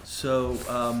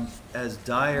 So as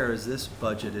dire as this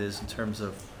budget is in terms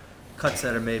of cuts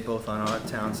that are made both on our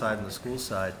town side and the school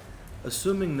side,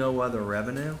 assuming no other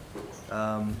revenue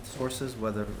sources,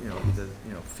 whether either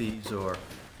fees or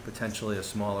potentially a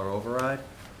smaller override,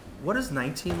 what does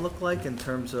 19 look like in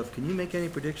terms of? Can you make any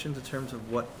predictions in terms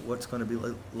of what's going to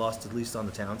be lost, at least on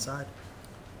the town side?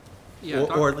 Yeah,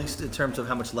 or at least in terms of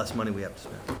how much less money we have to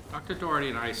spend. Dr. Doherty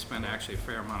and I spent actually a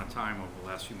fair amount of time over the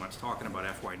last few months talking about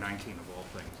FY19 of all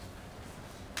things.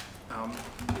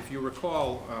 If you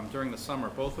recall, during the summer,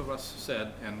 both of us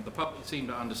said, and the public seemed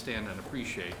to understand and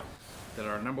appreciate, that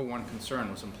our number one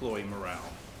concern was employee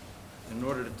morale. In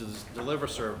order to deliver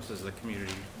services the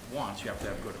community wants, you have to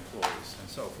have good employees. And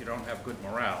so if you don't have good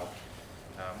morale,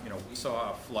 we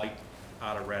saw a flight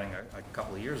out of Reading a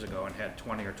couple of years ago and had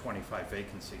 20 or 25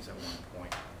 vacancies at one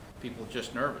point. People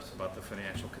just nervous about the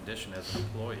financial condition as an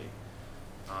employee.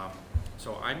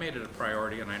 So I made it a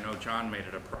priority, and I know John made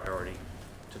it a priority,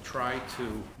 to try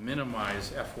to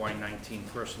minimize FY19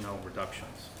 personnel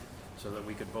reductions so that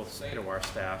we could both say to our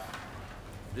staff,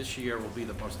 this year will be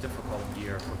the most difficult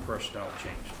year for personnel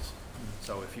changes.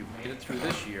 So if you've made it through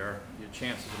this year, your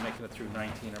chances of making it through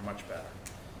 19 are much better.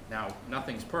 Now,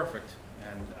 nothing's perfect,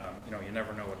 and you know, you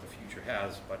never know what the future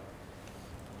has, but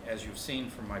as you've seen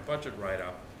from my budget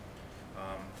write-up,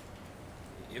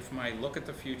 if my look at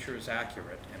the future is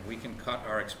accurate and we can cut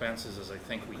our expenses as I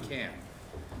think we can,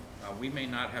 we may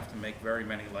not have to make very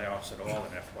many layoffs at all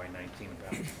in FY19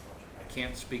 about it. I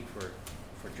can't speak for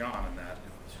John in that,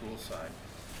 in the school side,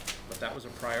 but that was a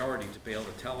priority to be able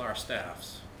to tell our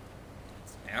staffs,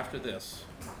 after this,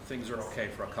 things are okay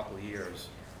for a couple of years,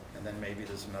 and then maybe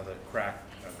there's another crack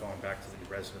going back to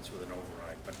the residents with an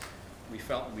override. But we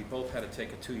felt we both had to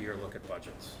take a 2-year look at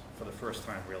budgets for the first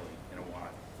time really in a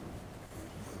while.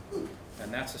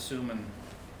 And that's assuming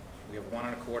we have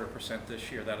 1.25%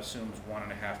 this year. That assumes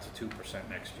 1.5% to 2%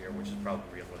 next year, which is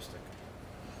probably realistic.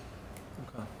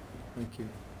 Okay, thank you.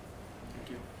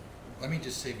 Thank you. Let me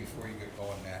just say before you get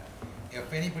going, Matt,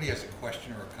 if anybody has a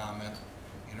question or a comment,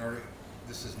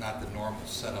 this is not the normal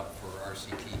setup for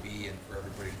RCTV and for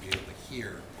everybody to be able to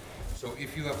hear. So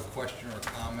if you have a question or a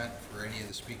comment for any of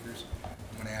the speakers,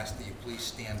 I'm going to ask that you please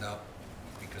stand up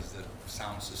because the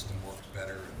sound system works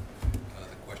better and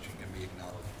the question can be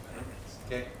acknowledged better.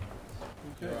 Okay?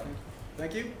 Okay,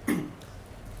 thank you.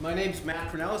 My name's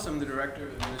Matt Cornelis. I'm the Director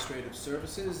of Administrative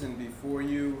Services, and before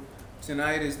you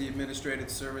tonight is the Administrative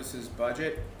Services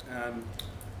budget.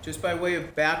 Just by way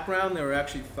of background, there are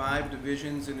actually 5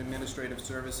 divisions in Administrative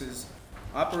Services: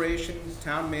 Operations,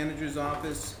 Town Manager's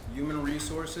Office, Human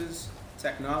Resources,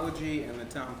 Technology, and the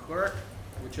Town Clerk,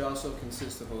 which also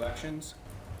consists of elections.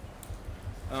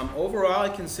 Overall, I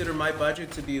consider my budget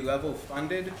to be level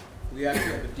funded. We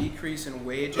actually have a decrease in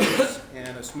wages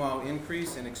and a small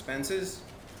increase in expenses.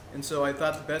 And so I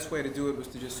thought the best way to do it was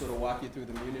to just sort of walk you through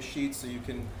the munis sheet so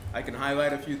I can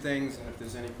highlight a few things, and if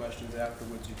there's any questions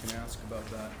afterwards, you can ask about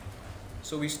that.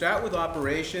 So we start with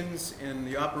operations, and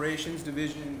the operations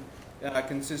division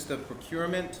consists of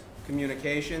procurement,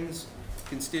 communications,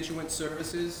 constituent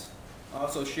services,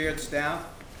 also shared staff,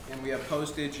 and we have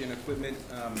postage and equipment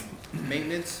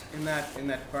maintenance in that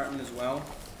department as well,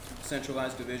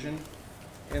 centralized division.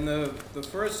 And the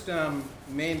first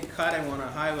main cut I want to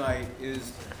highlight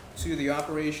is to the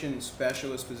operations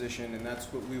specialist position, and that's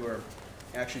what we were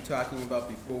actually talking about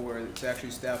before, where it's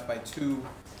actually staffed by 2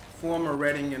 former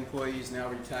Reading employees, now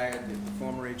retired, the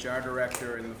former HR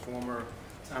director and the former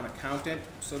town accountant.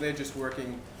 So they're just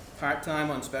working part-time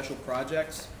on special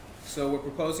projects. So we're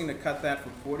proposing to cut that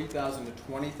from $40,000 to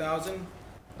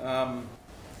 $20,000.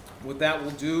 What that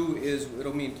will do is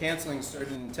it'll mean canceling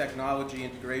certain technology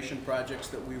integration projects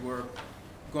that we were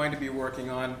going to be working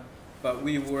on, but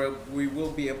we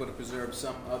will be able to preserve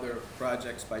some other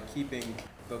projects by keeping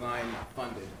the line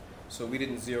funded. So we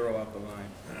didn't zero out the line.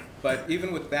 But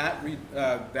even with that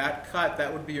that cut,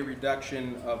 that would be a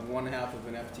reduction of 1/2 of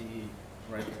an FTE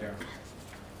right there.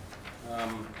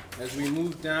 As we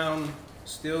move down,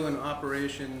 still in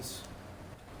operations,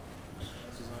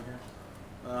 this is on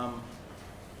here.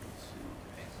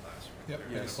 Yep,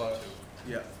 Yes. class.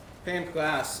 Yeah, pay and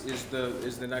class is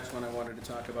the next one I wanted to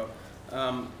talk about.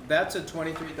 That's a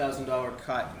 $23,000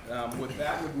 cut. What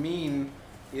that would mean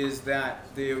is that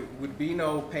there would be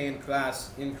no pay and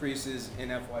class increases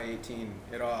in FY18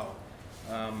 at all.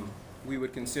 We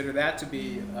would consider that to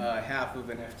be 1/2 of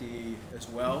an FTE as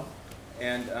well.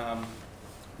 And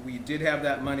we did have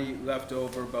that money left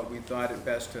over, but we thought it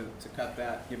best to cut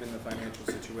that given the financial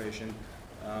situation.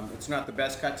 It's not the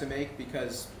best cut to make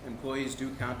because employees do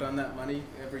count on that money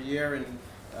every year, and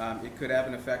it could have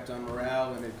an effect on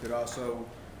morale, and it could also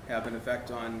have an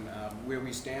effect on where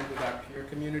we stand with our peer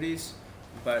communities,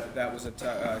 but that was a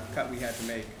cut we had to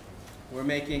make. We're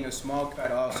making a small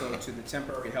cut also to the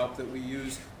temporary help that we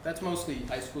use. That's mostly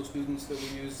high school students that we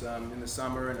use in the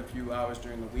summer and a few hours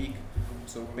during the week,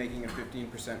 so we're making a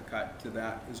 15% cut to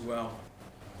that as well.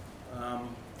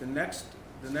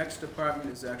 The next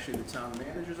department is actually the town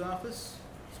manager's office.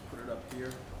 Let's put it up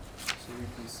here so you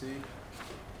can see.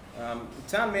 The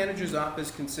town manager's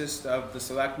office consists of the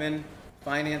Selectmen,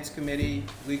 Finance Committee,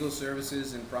 Legal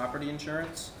Services, and Property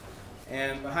Insurance.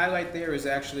 And the highlight there is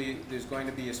actually there's going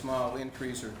to be a small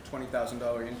increase, or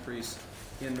 $20,000 increase,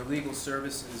 in the legal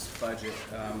services budget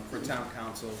for town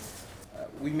council.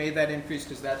 We made that increase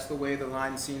because that's the way the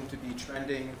line seemed to be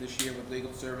trending this year with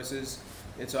legal services.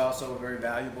 It's also a very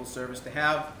valuable service to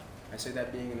have. I say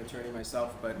that being an attorney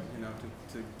myself, but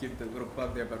to give the little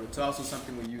plug there, but it's also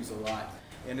something we use a lot.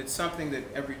 And it's something that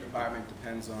every department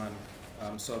depends on.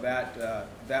 So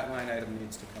that line item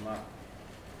needs to come up.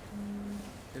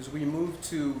 As we move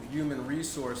to human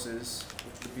resources,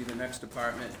 which would be the next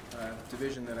department,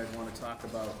 division that I'd want to talk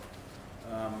about,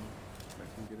 if I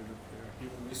can get it up there,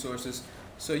 human resources.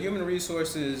 So human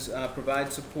resources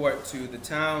provide support to the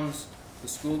towns, the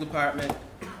school department,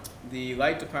 the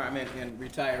light department, and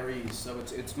retirees. So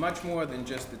it's much more than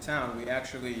just the town. We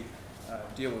actually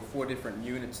deal with 4 different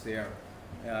units there.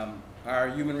 Our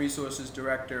Human Resources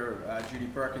Director, Judy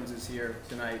Perkins, is here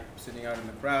tonight, sitting out in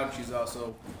the crowd. She's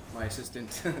also my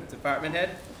assistant department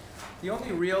head. The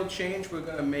only real change we're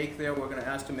going to make there, we're going to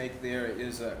ask to make there,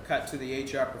 is a cut to the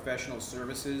HR professional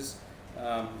services.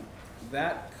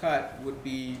 That cut would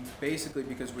be basically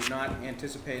because we're not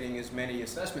anticipating as many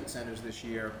assessment centers this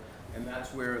year, and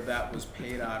that's where that was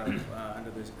paid out of under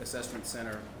the assessment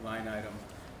center line item.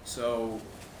 So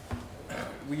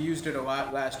we used it a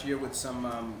lot last year with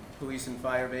some police and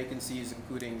fire vacancies,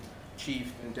 including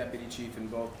chief and deputy chief in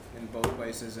both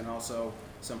places, and also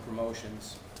some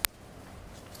promotions.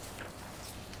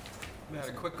 Matt,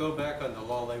 a quick go back on the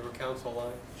Law Labor Council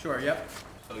line. Sure. Yep.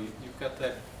 So you've got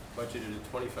that budgeted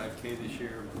at $25K this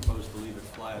year, proposed to leave it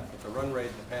flat, but the run rate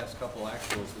in the past couple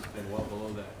actuals has been well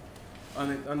below that.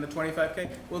 On the 25K?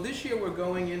 Well, this year we're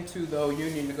going into, though,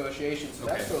 union negotiations, so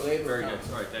that's for labor. Very good.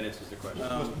 council. All right, that answers the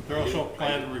question. They're also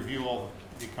planning to review all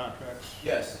the contracts.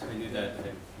 Yes. I knew that.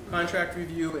 Contract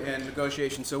review and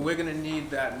negotiation, so we're gonna need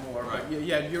that more. Right. But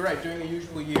yeah, you're right, during the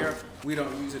usual year, we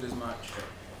don't use it as much.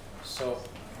 So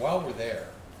while we're there,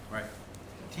 Right.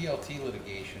 TLT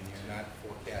litigation, you're not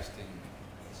forecasting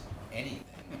anything.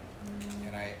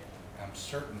 And I'm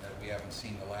certain that we haven't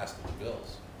seen the last of the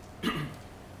bills.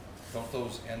 Don't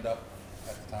those end up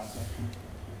at the town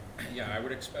center? Yeah, I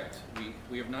would expect.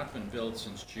 We have not been billed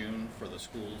since June for the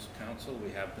schools council.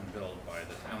 We have been billed by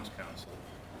the town's council.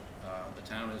 The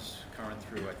town is current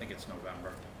through, I think it's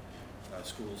November,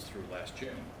 schools through last June.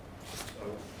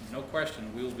 So, no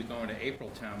question, we will be going to April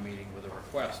town meeting with a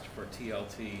request for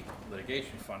TLT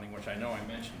litigation funding, which I know I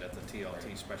mentioned at the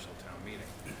TLT special town meeting.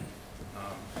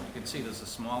 You can see there's a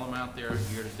small amount there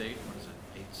year to date. What is it,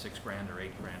 $6 grand or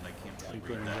 $8 grand? I can't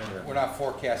really read that. We're not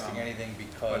forecasting anything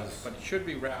because, But it should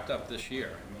be wrapped up this year.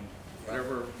 I mean,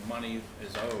 whatever money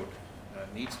is owed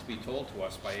needs to be told to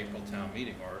us by April town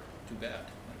meeting, or too bad.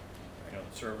 You know,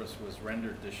 the service was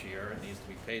rendered this year, it needs to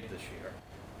be paid this year.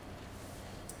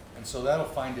 and so that'll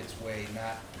find its way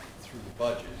not through the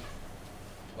budget,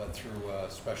 but through a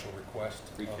special request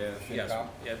of Free cash. the Yes,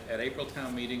 FinCom. at April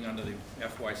town meeting, under the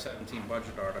FY17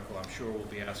 budget article, I'm sure we'll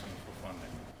be asking for funding.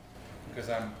 Because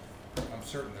I'm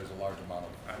certain there's a large amount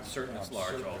of. I'm certain it's I'm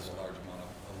large certain also. There's a large amount of,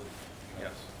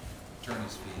 Yes.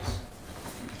 attorney's fees.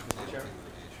 related to Chair?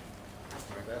 litigation.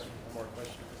 Can I ask one more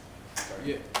question? Sorry.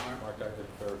 Yeah. Mark, Doctor,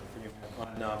 for you.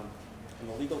 On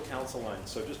the legal counsel line,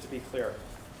 so just to be clear,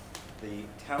 the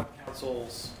town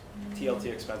council's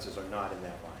TLT expenses are not in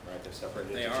that line, right? They're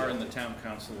separated. They into are in TLT. the town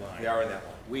council line. They are in that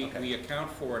line. We Okay.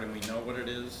 account for it and we know what it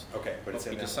is, Okay, but it's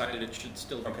in we that line. decided it should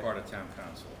still be Okay. part of town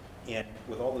council. And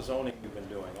with all the zoning you've been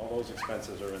doing, all those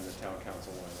expenses are in the town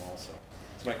council line also.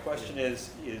 So my question is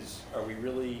are we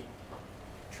really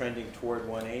trending toward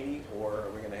 180, or are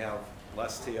we gonna have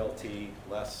less TLT,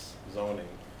 less zoning?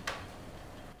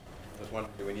 I was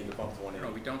wondering, do we need to bump to No,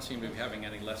 180? we don't seem to be having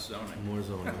any less zoning. More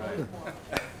zoning.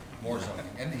 More zoning.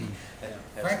 And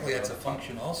frankly, that's a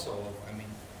function also of, I mean,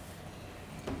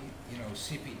 you know,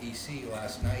 CPDC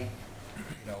last night,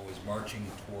 you know, was marching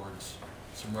towards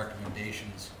some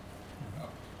recommendations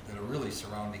that are really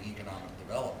surrounding economic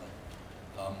development.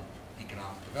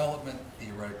 Economic development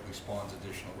theoretically spawns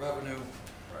additional revenue.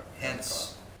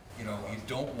 Hence, you know, you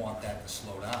don't want that to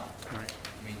slow down. Right.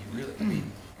 I mean, you really, I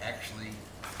mean, actually,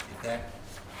 if that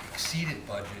exceeded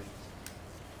budget,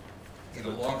 in a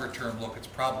longer term look, it's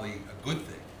probably a good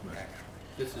thing, actually.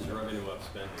 This is revenue up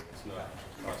spending, it's not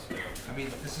cost down. I mean,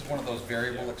 this is one of those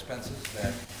variable expenses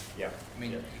that, Yeah. I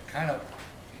mean, you kind of,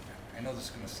 I know this is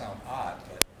gonna sound odd,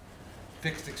 but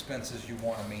fixed expenses you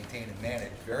wanna maintain and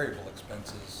manage, variable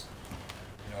expenses,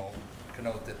 you know,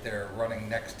 connote that they're running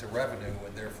next to revenue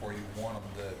and therefore you want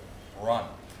them to run,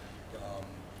 you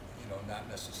know, not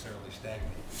necessarily stagnate.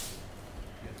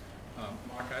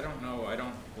 Mark, I don't know, I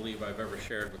don't believe I've ever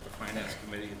shared with the Finance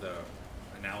Committee the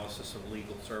analysis of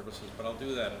legal services, but I'll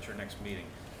do that at your next meeting.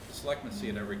 The selectmen see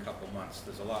it every couple of months.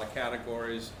 There's a lot of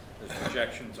categories, there's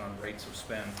projections on rates of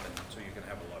spend, and so you can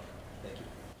have a look. Thank you.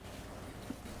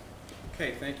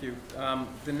 Okay, thank you.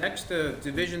 The next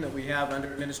division that we have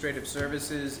under administrative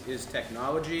services is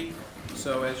technology.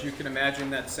 So as you can imagine,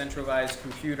 that's centralized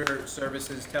computer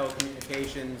services,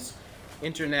 telecommunications,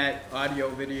 internet, audio,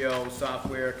 video,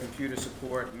 software, computer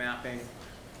support, mapping.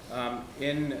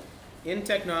 In In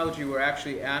technology, we're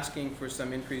actually asking for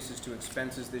some increases to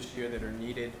expenses this year that are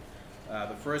needed.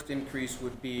 The first increase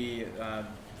would be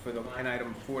for the line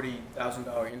item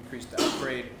 $40,000 increase to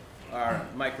upgrade our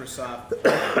Microsoft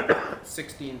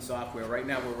 16 software. Right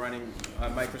now we're running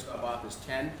Microsoft Office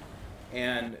 10,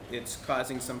 and it's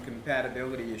causing some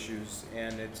compatibility issues,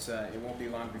 and it won't be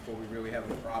long before we really have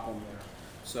a problem there.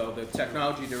 So the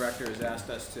technology director has asked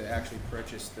us to actually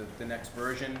purchase the next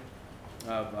version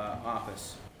of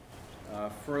Office.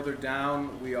 Further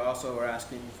down, we also are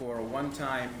asking for a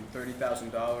one-time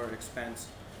 $30,000 expense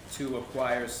to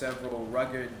acquire several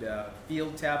rugged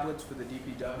field tablets for the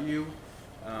DPW.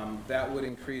 That would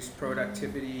increase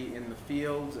productivity in the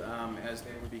field as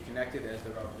they would be connected as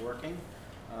they're out working.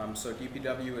 So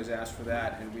DPW has asked for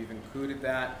that, and we've included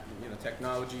that. You know,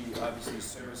 technology obviously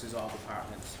services all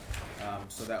departments,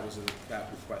 so that was that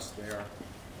request there.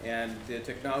 And the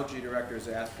technology director is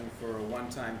asking for a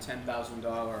one-time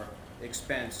 $10,000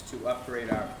 expense to upgrade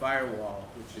our firewall,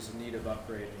 which is in need of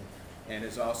upgrading, and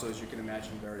is also, as you can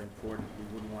imagine, very important.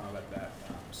 We wouldn't want to let that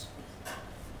lapse.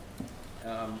 The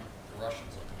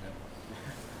Russians will come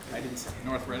in. I didn't say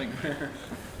North Reading.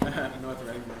 North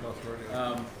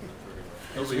Reading.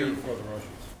 Over here before the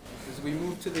Russians. As we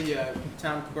move to the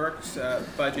town clerk's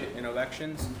budget and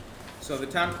elections, so the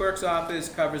town clerk's office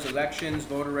covers elections,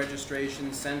 voter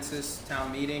registration, census,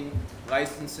 town meeting,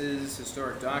 licenses,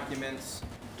 historic documents,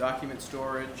 document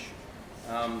storage.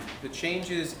 The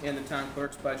changes in the town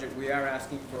clerk's budget, we are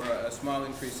asking for a small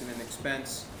increase in an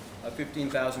expense of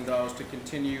 $15,000 to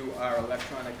continue our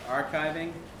electronic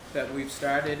archiving that we've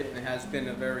started, and it has been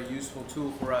a very useful tool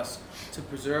for us to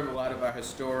preserve a lot of our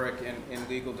historic and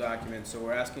legal documents, so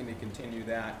we're asking to continue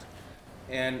that.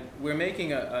 And we're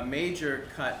making a major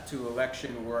cut to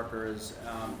election workers,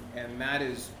 and that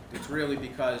is, it's really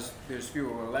because there's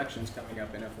fewer elections coming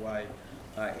up in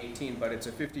FY18, but it's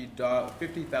a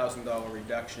 $50,000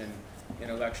 reduction in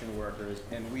election workers,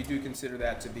 and we do consider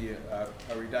that to be a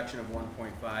reduction of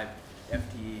 1.5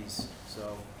 FTEs.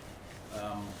 So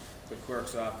the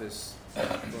clerk's office,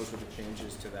 those are the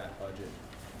changes to that budget.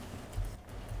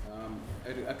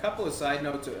 A couple of side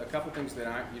notes, a couple things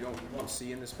that you won't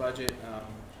see in this budget,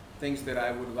 things that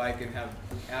I would like and have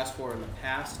asked for in the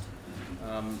past.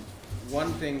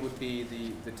 One thing would be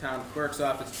the town clerk's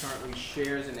office currently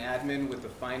shares an admin with the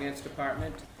finance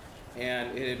department,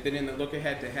 and it had been in the look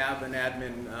ahead to have an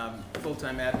admin,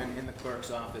 full-time admin in the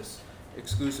clerk's office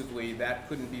exclusively. That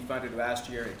couldn't be funded last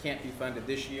year. It can't be funded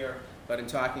this year, but in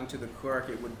talking to the clerk,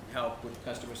 it would help with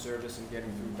customer service and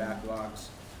getting through backlogs.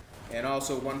 And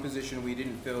also one position we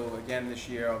didn't fill again this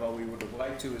year, although we would have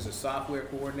liked to, is a software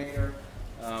coordinator.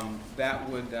 That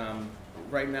would,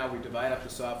 right now we divide up the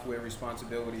software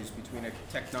responsibilities between a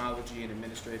technology and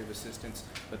administrative assistants,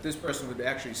 but this person would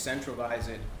actually centralize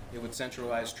it. It would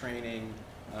centralize training,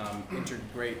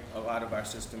 integrate a lot of our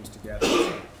systems together.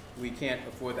 So we can't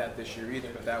afford that this year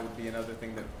either, but that would be another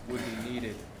thing that would be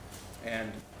needed.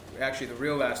 And actually the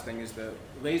real last thing is the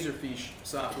Laserfiche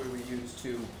software we use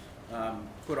to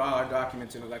put all our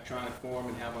documents in electronic form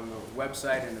and have on the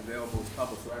website and available as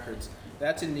public records.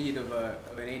 That's in need of an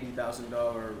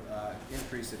 $80,000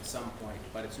 increase at some point,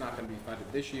 but it's not going to be funded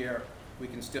this year. We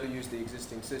can still use the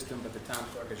existing system, but the town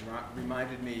clerk has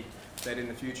reminded me that in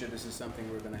the future this is something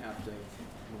we're going to have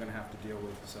to deal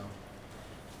with.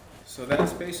 So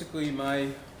that's basically my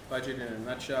budget in a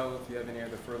nutshell. If you have any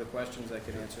other further questions, I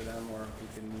can answer them, or we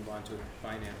can move on to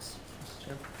finance.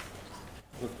 Sure.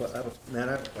 Matt,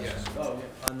 I have a question. Yes. Oh,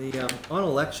 yeah. On the on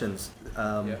elections,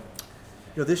 Yeah. you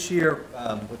know, this year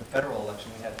with the federal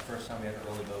election, we had the first time we had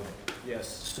early voting. Yes.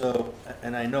 So,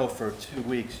 and I know for 2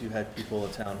 weeks you had people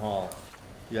at town hall.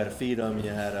 You had to feed them.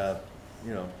 You had to,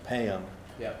 you know, pay them.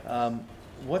 Yeah.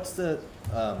 What's the?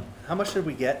 How much did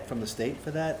we get from the state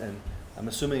for that? And I'm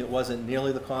assuming it wasn't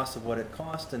nearly the cost of what it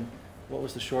cost. And what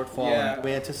was the shortfall? Yeah. And do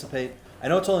we anticipate? I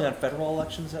know it's only on federal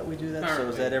elections that we do that. So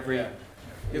is that every? Yeah.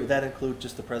 Would that include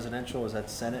just the presidential? Is that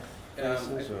Senate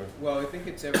races or? Well, I think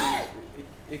it's every.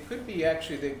 It could be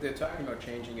actually. They're talking about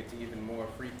changing it to even more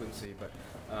frequency, but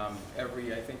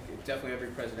every. I think definitely every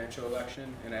presidential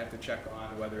election, and I have to check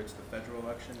on whether it's the federal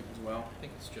election as well. I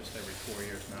think it's just every 4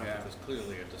 years now, Yeah. because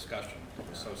clearly a discussion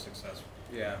was so successful.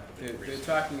 Yeah, they're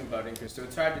talking about increase, so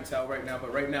it's hard to tell right now.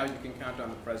 But right now, you can count on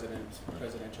the presidential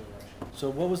election. So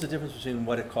what was the difference between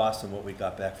what it cost and what we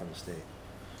got back from the state?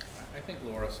 I think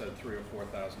Laura said $3,000 or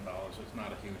 $4,000. It's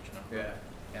not a huge number. Yeah.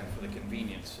 And for the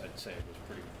convenience, I'd say it was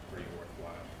pretty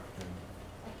worthwhile.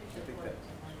 I think that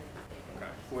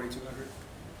Okay. 4,200.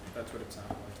 That's what it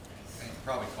sounded like. And it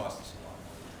probably cost us a lot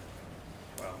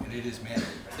more. Well, And it is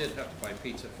mandatory. I did have to buy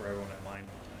pizza for everyone in line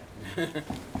tonight.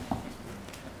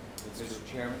 Mr.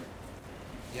 Chairman,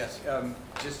 Yes.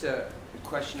 Just a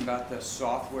question about the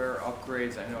software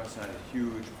upgrades. I know it's not a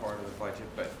huge part of the budget,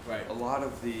 but Right. a lot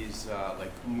of these,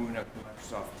 like moving up to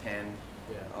Microsoft 10,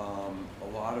 Yeah. a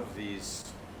lot of these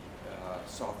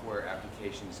software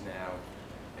applications now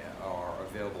are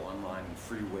available online in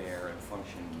freeware and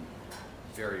function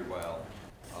very well,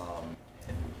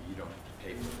 and you don't have to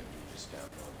pay for them, you just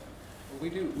download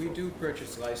them. We do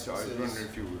purchase So I was licenses. wondering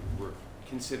if you would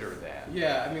consider that.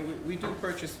 Yeah, I mean, we do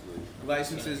purchase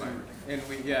licenses and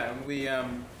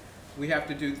we have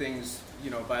to do things, you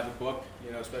know, by the book,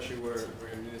 you know, especially we're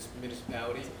a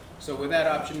municipality. So where that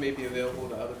option may be available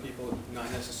to other people, not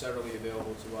necessarily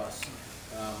available to us.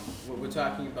 What we're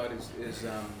talking about is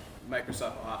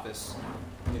Microsoft Office,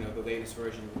 you know, the latest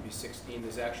version would be 16.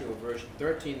 There's actually a version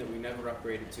 13 that we never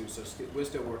upgraded to, so we're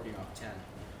still working off 10.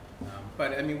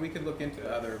 But I mean, we could look into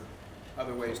other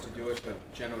ways to do it, but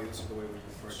generally this is the way we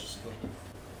can purchase it.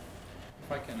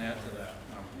 If I can add to that,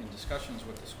 in discussions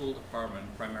with the school department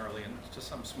primarily, and to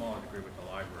some smaller degree with the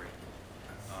library,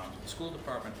 the school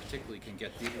department particularly can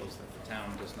get deals that the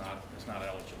town is not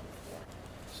eligible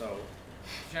for. So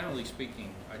generally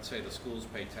speaking, I'd say the schools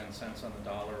pay 10 cents on the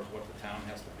dollar of what the town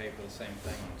has to pay for the same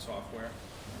thing on software,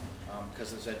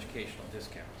 because there's educational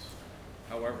discounts.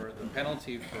 However, the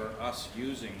penalty for us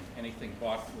using anything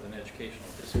bought with an educational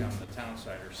discount on the town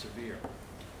side are severe.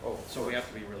 Oh, So we have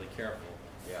to be really careful.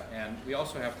 yeah. And we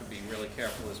also have to be really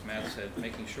careful, as Matt said,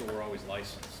 making sure we're always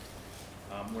licensed.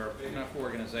 We're a big enough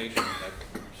organization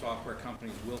that software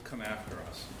companies will come after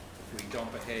us if we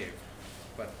don't behave.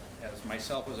 But as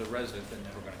myself as a resident, they're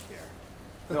never going to care.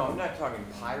 No, I'm not talking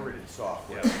pirated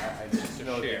software. Yeah. I just To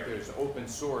know share. that there's open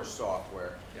source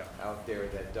software Yeah. out there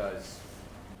that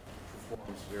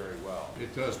performs very well.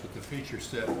 It does, but the feature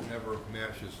set never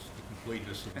matches the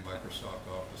completeness of the Microsoft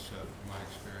Office set, in my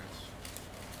experience.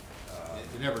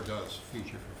 It never does,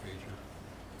 feature for feature.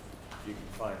 You can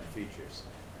find the features.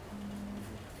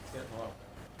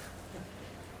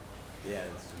 Yeah,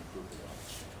 it's improved a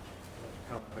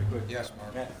lot. If I could. Yes,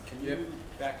 Mark. Matt, can you,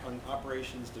 back on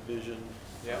operations division,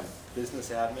 Yeah. business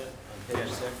admin on page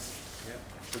Yes. 6? Yeah.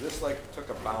 So this like took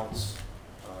a bounce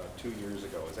 2 years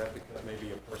ago. Is that because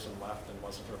maybe a person left and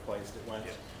wasn't replaced? It went.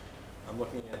 Yes. I'm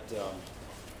looking at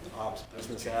ops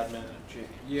business admin.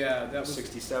 Yeah, that was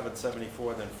 67,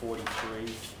 74, then 43,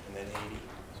 and then 80.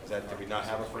 Is that, did we not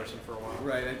have a person for a while?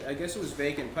 right. I guess it was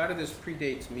vacant. Part of this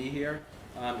predates me here.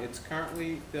 It's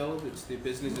currently filled. It's the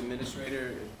business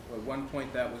administrator. At one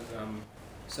point, that was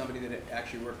somebody that had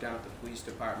actually worked down at the police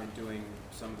department doing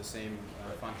some of the same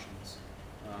functions.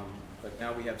 But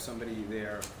now we have somebody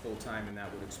there full time, and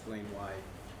that would explain why.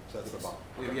 So that's the bump.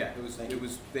 Yeah, it was Thank you. it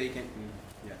was vacant, and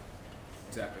yeah,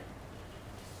 exactly.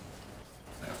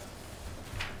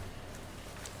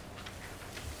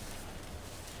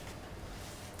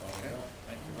 Okay,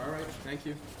 thank you. All right, thank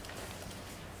you.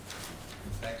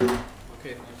 Thank you.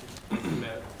 Okay, thank you.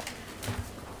 Matt,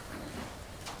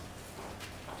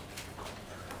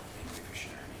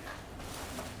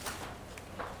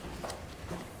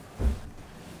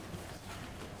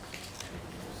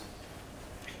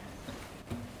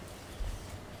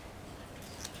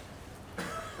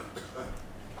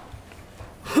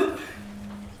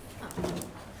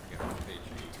 Page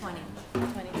 20,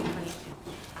 20 to 22.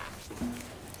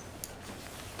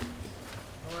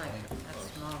 Boy,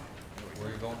 that's small. Where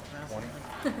are you going? 20?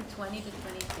 20 to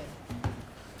 22.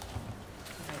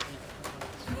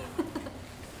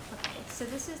 Okay, so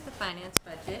this is the finance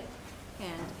budget,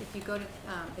 and if you go to,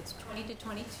 it's 20 to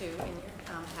 22 in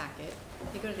your packet.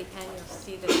 If you go to the end, you'll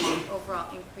see that the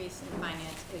overall increase in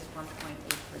finance is 1.8%.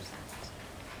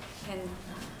 And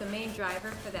the main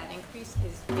driver for that increase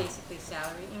is basically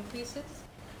salary increases.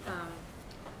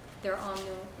 They're all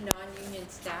non-union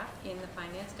staff in the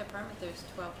finance department. There's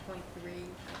 12.3,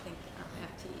 I think,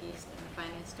 FTEs in the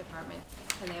finance department,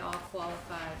 and they all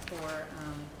qualify for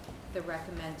the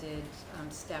recommended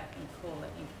step and COLA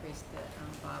increase that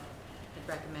Bob had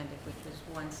recommended, which was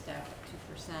one step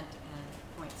at 2%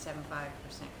 and 0.75%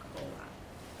 COLA.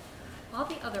 All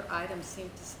the other items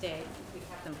seem to stay, we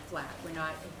have them flat, we're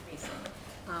not increasing.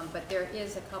 But there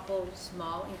is a couple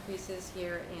small increases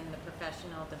here in the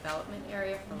professional development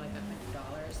area for like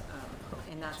 $100,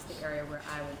 and that's the area where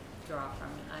I would draw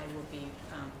from, and I will be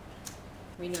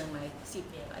renewing my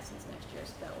CPA license next year,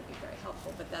 so that will be very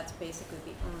helpful. But that's basically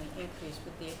the only increase,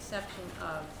 with the exception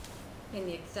of, in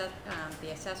the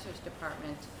assessor's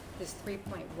department, this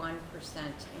 3.1%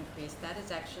 increase. That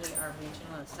is actually our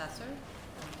regional assessor.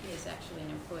 He is actually an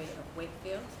employee of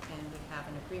Wakefield, and we have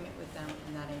an agreement with them,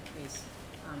 and that increase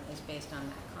is based on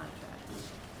that contract.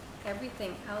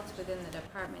 Everything else within the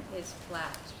department is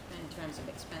flat in terms of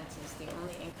expenses. The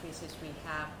only increase increases we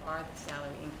have are the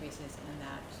salary increases and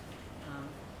that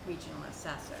regional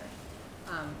assessor.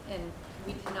 And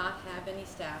we did not have any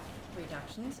staff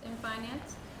reductions in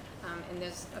finance, and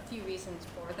there's a few reasons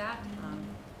for that.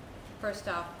 First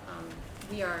off,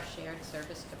 we are a shared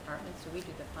service department, so we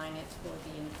do the finance for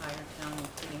the entire town,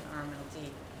 including RMLD.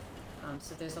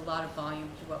 So there's a lot of volume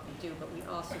to what we do, but we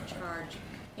also charge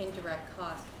indirect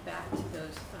costs back to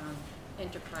those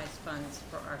enterprise funds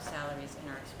for our salaries and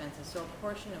our expenses. So a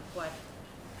portion of what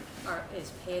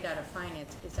is paid out of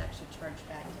finance is actually charged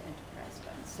back to enterprise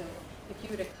funds. So if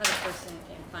you were to cut a person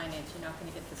in finance, you're not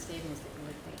going to get the savings that you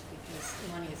would think because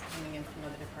money is coming in from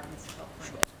other departments to help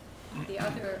fund it. The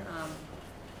other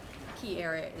key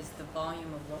area is the volume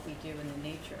of what we do and the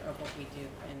nature of what we do,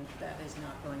 and that is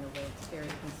not going away. It's very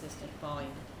consistent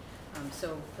volume.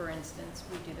 So, for instance,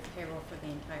 we do the payroll for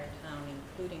the entire town,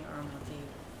 including RMLD,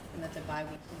 and that's a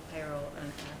bi-weekly payroll. On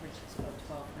average, it's about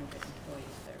 1,200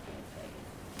 employees that are being paid.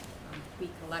 We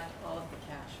collect all of the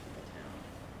cash for the town,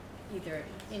 either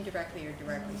indirectly or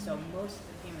directly. So most of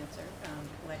the payments are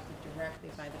collected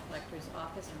directly by the collector's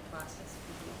office and processed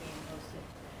before being posted.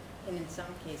 And in some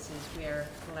cases, we are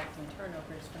collecting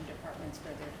turnovers from departments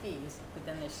for their fees, but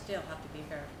then they still have to be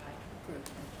verified, approved,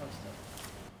 and posted.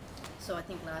 So I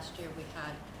think last year we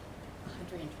had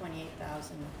 128,000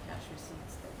 cash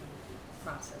receipts that we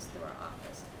processed through our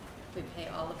office. We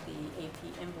pay all of the AP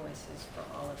invoices for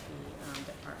all of the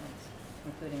departments,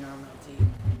 including RMLD,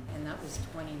 and that was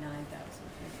 29,000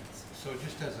 payments. So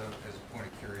just as a point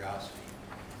of curiosity,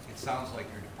 it sounds like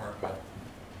your department,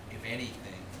 if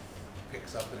anything,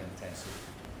 picks up an intensity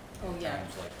in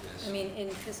times like this. I mean, in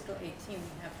fiscal 18, we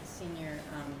have the senior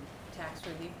tax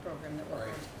relief program that will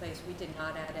go into place. We did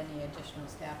not add any additional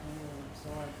staff, and we will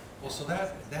absorb. Well, so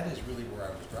that is really where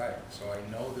I was driving. So I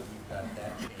know that we've got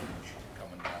that change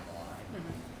coming down the line,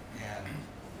 and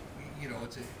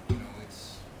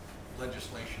it's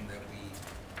legislation that we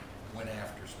went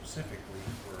after specifically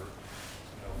for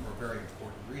a very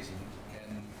important reason,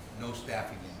 and no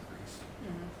staffing increase.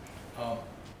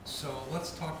 So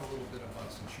let's talk a little bit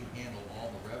about, since you handle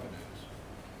all the revenues,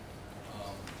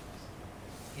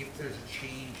 if there's a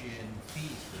change in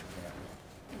fees, for example.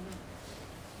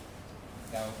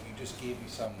 Now, you just gave me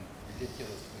some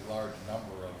ridiculously large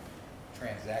number of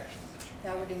transactions that you.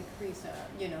 That would increase,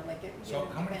 like it. So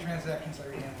how many transactions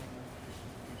are you handling?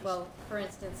 Well, for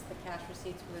instance, the cash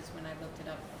receipts was, when I looked it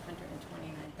up,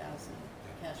 129,000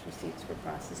 cash receipts were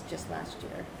processed just last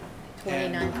year.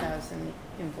 29,000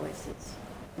 invoices.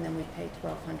 And then we pay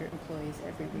 1,200 employees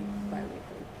every week,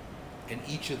 bi-weekly. And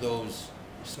each of those,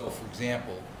 so for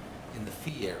example, in the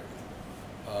fee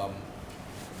area,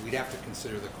 we'd have to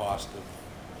consider the cost of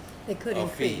They could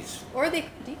increase, fees. or they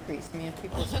could decrease. I mean, if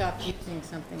people stopped using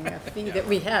something, a fee that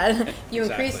we had, if you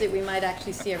increase it, we might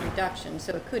actually see a reduction.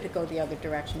 So it could go the other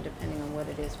direction depending on what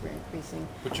it is we're increasing.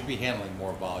 But you'd be handling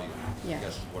more volume, Yeah. I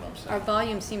guess is what I'm saying. Our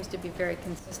volume seems to be very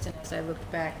consistent as I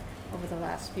look back over the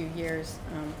last few years.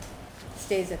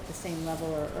 Stays at the same level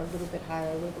or a little bit higher,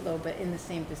 a little bit low, but in the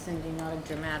same vicinity, not a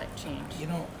dramatic change. You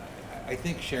know, I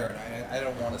think, Sharon, I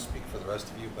don't want to speak for the rest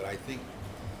of you, but I think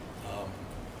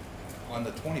on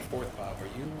the 24th, Bob, are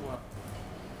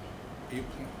you,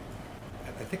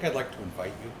 I think I'd like to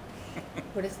invite you.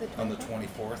 What is the 24th? On the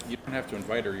 24th. You don't have to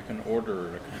invite her, you can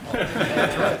order her to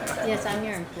come. Yes, I'm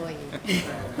your employee.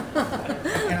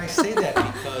 And I say that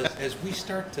because as we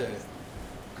start to,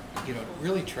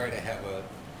 really try to have an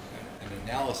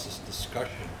analysis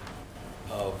discussion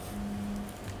of,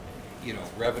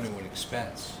 revenue and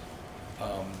expense,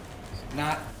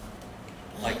 not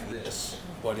like this,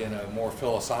 but in a more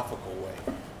philosophical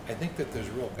way. I think that there's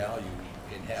real value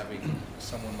in having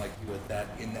someone like you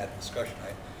in that discussion.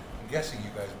 I'm guessing you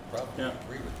guys would probably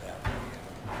agree with that,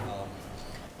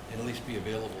 and at least be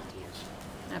available to us.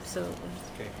 Absolutely.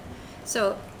 Okay.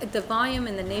 So the volume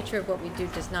and the nature of what we do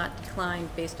does not decline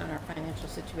based on our financial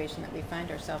situation that we find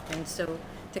ourselves in. So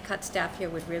to cut staff here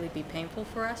would really be painful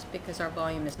for us because our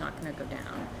volume is not going to go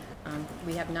down.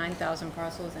 We have 9,000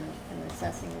 parcels and the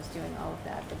assessing is doing all of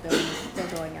that. The billing is still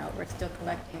going out. We're still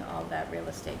collecting all that real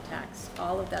estate tax.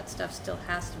 All of that stuff still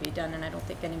has to be done, and I don't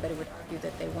think anybody would argue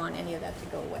that they want any of that to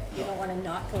go away. You don't want to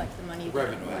not collect the money. You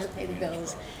don't want to pay the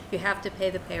bills. You have to pay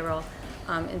the payroll.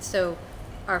 And so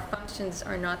our functions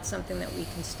are not something that we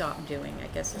can stop doing, I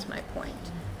guess is my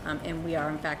point. And we are,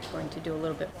 in fact, going to do a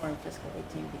little bit more in fiscal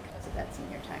 18 because of that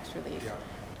senior tax relief.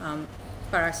 Yeah.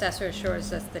 But our assessor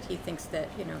assures us that he thinks that,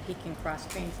 he can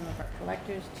cross-train some of our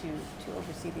collectors to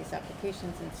oversee these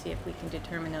applications and see if we can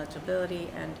determine eligibility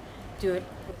and do it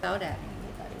without adding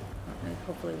anybody. And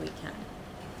hopefully we can.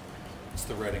 It's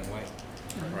the Reading way.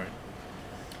 Right.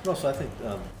 Also, I think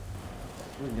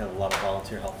We got a lot of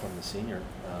volunteer help from the senior.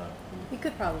 We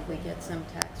could probably get some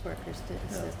tax workers to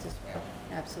assist as well,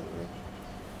 absolutely.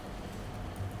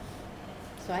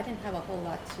 So I didn't have a whole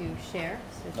lot to share,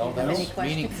 so if No, you have any that's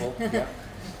questions. meaningful, yeah.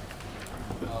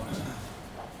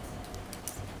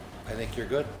 I think you're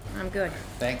good. I'm good,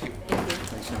 Thank you. thank you.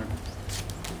 Thanks, Aaron.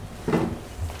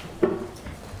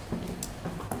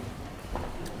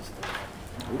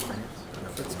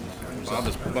 Bob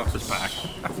is back.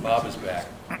 Bob is back.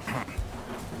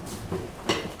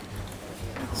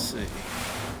 Let's see.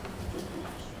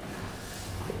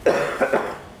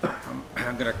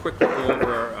 I'm going to quickly go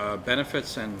over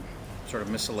benefits and sort of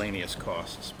miscellaneous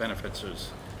costs. Benefits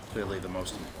is clearly the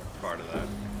most important part of that.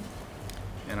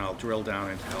 And I'll drill down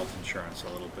into health insurance a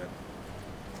little bit.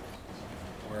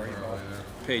 Where are you going there?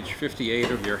 Page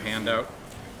 58 of your handout.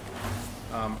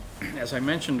 As I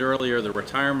mentioned earlier, the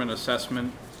retirement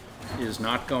assessment is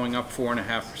not going up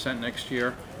 4.5% next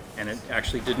year, and it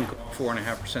actually didn't go up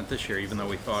 4.5% this year, even though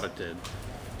we thought it did.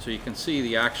 So you can see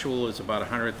the actual is about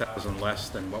 100,000 less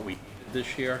than what we did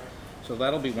this year. So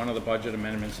that'll be one of the budget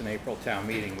amendments in April town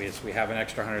meeting. We have an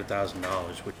extra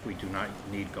 $100,000, which we do not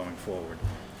need going forward.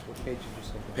 What page did you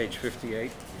say? Page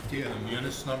 58. Yeah, the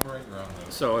munis numbering or on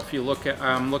the? So if you look at,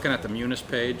 I'm looking at the munis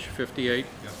page, 58.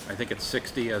 Yep. I think it's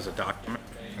 60 as a document.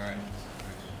 All right.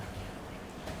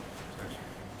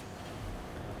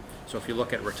 So if you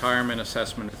look at retirement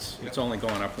assessment, it's only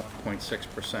going up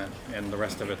 1.6%, and the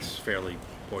rest of it's fairly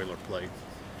boilerplate.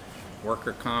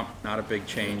 Worker comp, not a big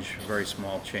change, very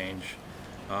small change.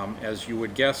 As you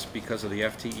would guess, because of the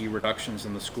FTE reductions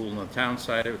in the school and the town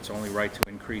side, it's only right to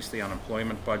increase the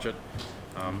unemployment budget.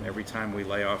 Every time we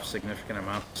lay off significant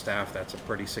amount of staff, that's a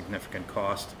pretty significant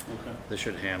cost. Okay. This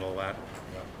should handle that.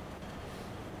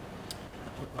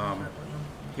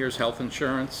 Here's health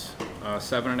insurance.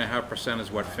 7.5%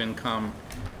 is what FinCom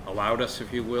allowed us,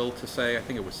 if you will, to say. I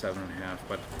think it was 7.5,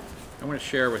 but I want to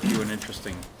share with you an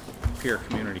interesting peer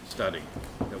community study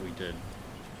that we did.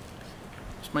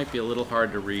 This might be a little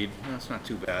hard to read. No, it's not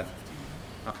too bad.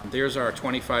 There's our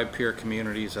 25 peer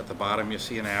communities. At the bottom, you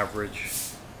see an average.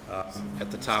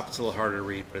 At the top, it's a little harder to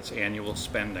read, but it's annual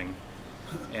spending.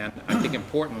 And I think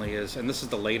importantly is, and this is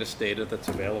the latest data that's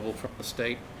available from the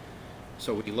state.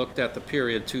 So we looked at the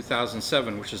period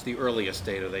 2007, which is the earliest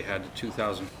data they had, to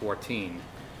 2014.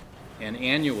 And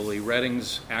annually,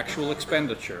 Reading's actual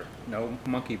expenditure, no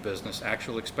monkey business,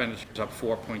 actual expenditure is up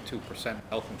 4.2%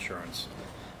 health insurance.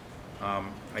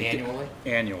 Annually?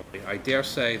 Annually. I dare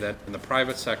say that in the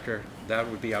private sector, that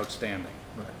would be outstanding.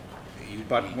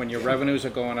 But when your revenues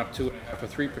are going up 2.5 or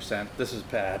 3%, this is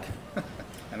bad.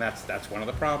 And that's one of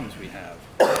the problems we have.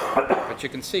 But you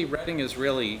can see Reading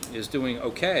is doing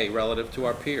okay relative to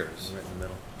our peers. Right in the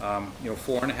middle.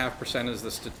 4.5% is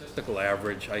the statistical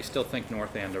average. I still think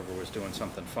North Andover was doing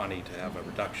something funny to have a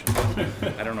reduction.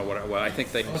 I don't know what. Well, I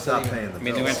think they. Stop paying the I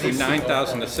mean, they went bills. from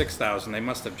 9,000 to 6,000. They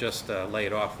must have just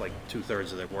laid off like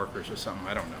 2/3 of their workers or something.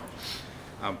 I don't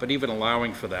know. But even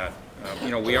allowing for that,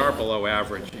 we are below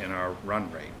average in our run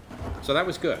rate. So that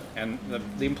was good. And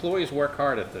the employees work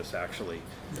hard at this, actually.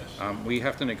 We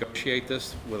have to negotiate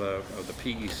this with the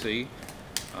PEC.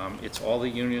 It's all the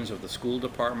unions of the school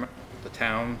department, the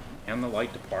town, and the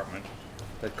light department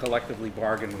that collectively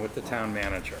bargain with the town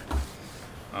manager.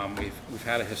 We've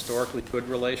had a historically good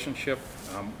relationship.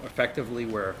 Effectively,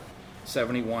 we're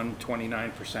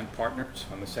 71-29% partners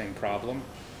on the same problem.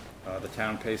 The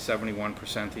town pays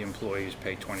 71%, the employees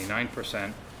pay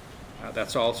 29%.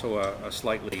 That's also a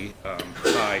slightly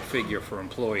high figure for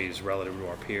employees relative to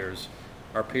our peers.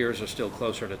 Our peers are still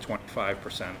closer to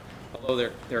 25%,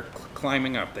 although they're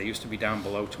climbing up. They used to be down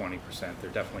below 20%. They're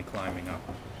definitely climbing up.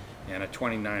 And at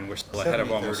 29, we're still ahead of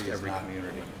almost every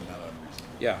community.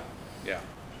 Yeah, yeah.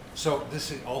 So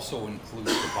this also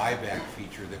includes the buyback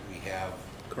feature that we have.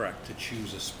 Correct. To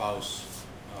choose a spouse's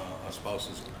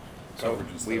So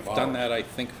coverage instead we've of done ours. that, I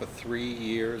think, for 3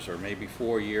 years or maybe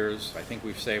 4 years. I think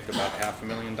we've saved about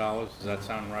 $500,000. Does that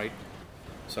sound right?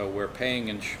 So we're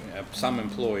paying some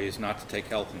employees not to take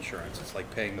health insurance. It's like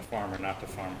paying the farmer not to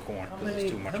farm corn because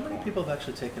it's too much How corn. many people have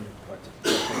actually taken part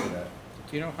in that?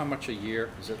 Do you know how much a year?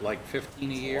 Is it like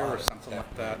 15 a year or something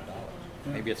like that?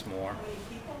 Maybe it's more. How many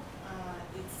people?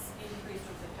 It's increased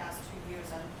over the past 2 years.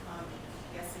 I'm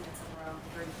guessing it's around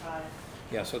 35.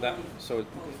 Yeah, so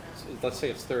let's say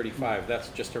it's 35. That's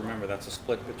just to remember, that's a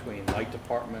split between light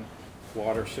department,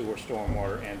 water, sewer,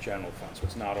 stormwater, and general fund. So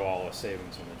it's not all a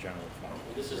savings in the general fund.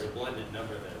 This is a blended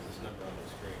number then, this number on the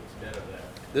screen, it's net of that.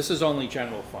 This is only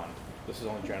general fund. This is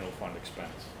only general fund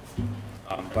expense.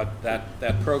 But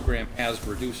that program has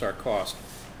reduced our cost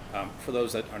For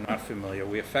those that are not familiar,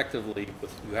 we effectively,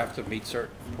 you have to meet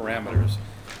certain parameters.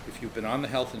 If you've been on the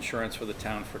health insurance for the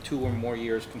town for 2 or more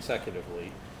years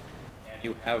consecutively, and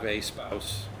you have a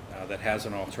spouse that has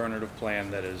an alternative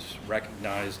plan that is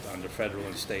recognized under federal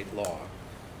and state law,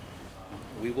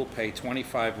 we will pay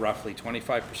roughly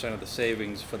 25% of the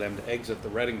savings for them to exit the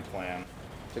Reading plan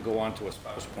to go on to a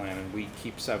spouse plan, and we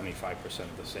keep 75%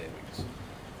 of the savings.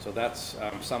 So that's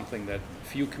something that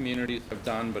few communities have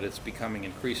done, but it's becoming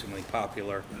increasingly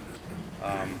popular.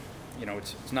 You know,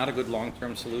 it's not a good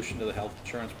long-term solution to the health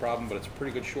insurance problem, but it's a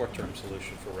pretty good short-term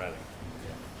solution for Reading.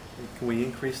 Can we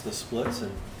increase the splits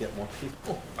and get more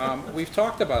people? We've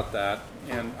talked about that,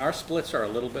 and our splits are a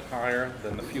little bit higher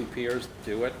than the few peers that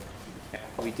do it. And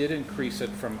we did increase it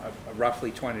from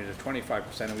roughly 20 to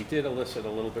 25%, and we did elicit a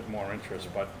little bit more interest,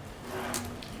 but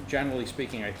generally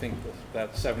speaking, I think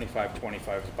that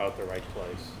 75-25 is about the right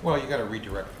place. Well, you gotta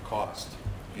redirect the cost,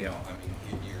 you know, I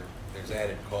mean, there's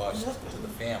added cost to the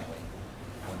family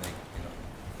when they, you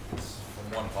know, it's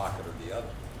from one pocket or the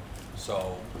other.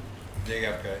 So, they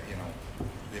have got, you know,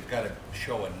 they've gotta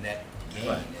show a net gain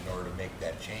in order to make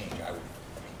that change.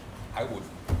 I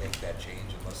wouldn't make that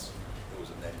change unless there was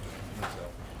a net gain, so.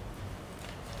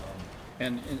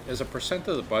 And as a percent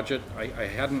of the budget, I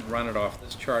hadn't run it off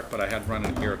this chart, but I had run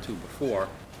it a year or two before.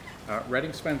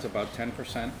 Reading spends about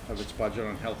 10% of its budget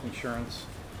on health insurance.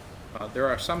 There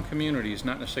are some communities,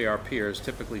 not necessarily our peers,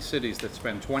 typically cities, that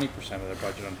spend 20% of their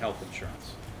budget on health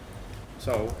insurance.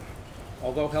 So,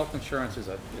 although health insurance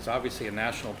is obviously a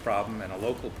national problem and a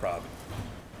local problem,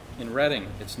 in Reading,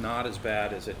 it's not as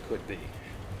bad as it could be.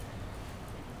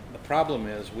 The problem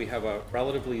is we have a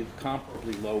relatively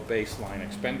comparably low baseline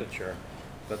expenditure,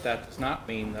 but that does not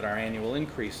mean that our annual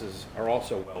increases are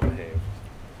also well behaved.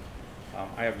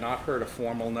 I have not heard a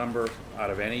formal number out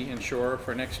of any insurer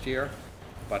for next year,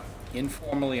 but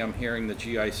informally I'm hearing the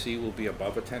GIC will be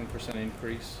above a 10%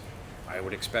 increase. I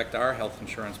would expect our health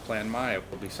insurance plan, Maya,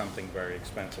 will be something very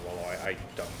expensive, although I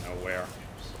don't know where.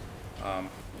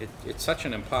 It's such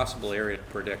an impossible area to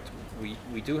predict.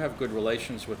 We do have good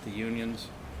relations with the unions.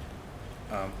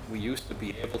 We used to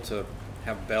be able to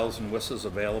have bells and whistles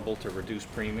available to reduce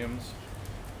premiums.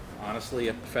 Honestly,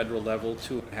 at the federal level,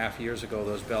 2.5 years ago,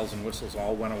 those bells and whistles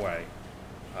all went away.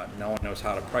 No one knows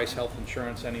how to price health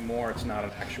insurance anymore. It's not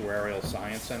an actuarial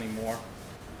science anymore.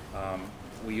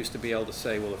 We used to be able to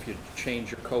say, well, if you change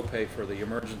your copay for the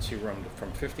emergency room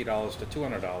from $50 to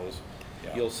 $200,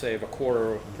 you'll save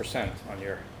 0.25%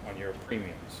 on your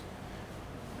premiums.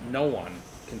 No one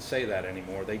can say that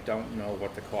anymore. They don't know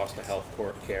what the cost of health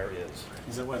care is.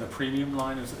 Is that why the premium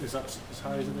line is up as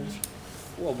high as it is?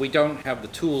 Well, we don't have the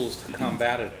tools to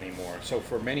combat it anymore. So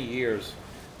for many years,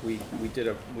 we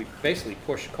basically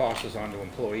pushed costs onto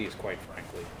employees, quite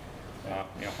frankly.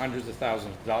 You know, hundreds of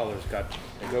thousands of dollars got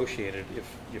negotiated, if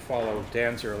you follow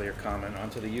Dan's earlier comment,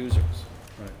 onto the users.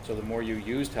 Right. So the more you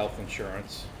used health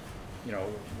insurance, you know,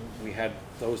 we had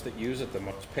those that use it the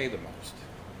most pay the most.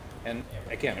 And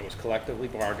again, it was collectively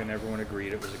bargained. Everyone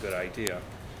agreed it was a good idea.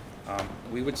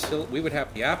 We would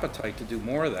have the appetite to do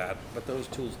more of that, but those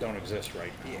tools don't exist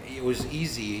right now. It was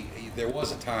easy. There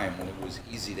was a time when it was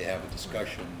easy to have a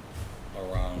discussion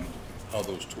around how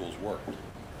those tools worked.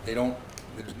 There's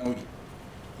no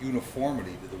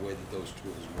uniformity to the way that those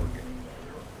tools work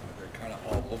anymore. They're kind of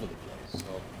all over the place.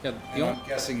 So, yeah, I'm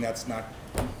guessing that's not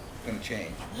going to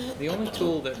change. The only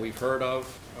tool that we've heard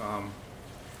of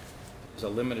is a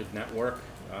limited network.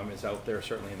 Is out there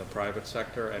certainly in the private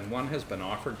sector, and one has been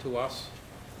offered to us.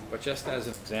 But just as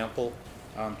an example,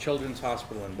 Children's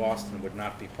Hospital in Boston would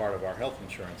not be part of our health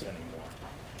insurance anymore.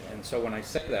 And so when I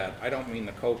say that, I don't mean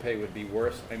the copay would be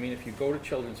worse. I mean if you go to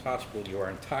Children's Hospital, you are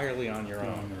entirely on your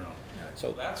own.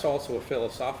 So that's also a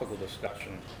philosophical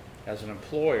discussion. As an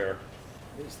employer,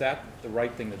 is that the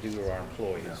right thing to do to our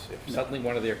employees? If suddenly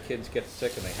one of their kids gets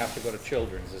sick and they have to go to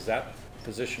Children's, is that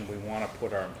position we want to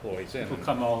put our employees in? People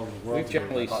come all over the world to go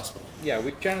to the hospital. Yeah,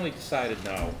 we've generally decided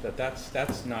no,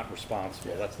 that's not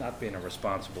responsible. That's not being a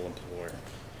responsible employer.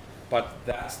 But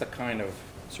that's the kind of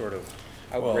sort of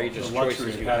outrageous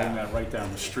choices you have. Having that right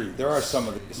down the street. There are some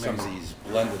of these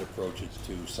blended approaches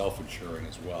to self-insuring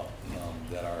as well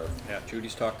that are. Yeah,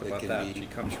 Judy's talked about that. She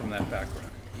comes from that background.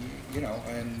 You know,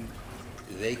 and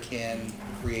they can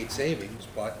create savings,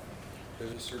 but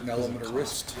there's a certain element of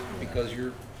risk because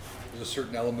there's a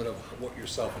certain element of what you're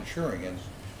self-insuring, and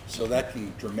so that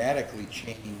can dramatically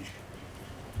change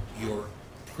your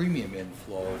premium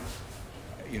inflow.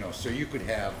 You know, so you could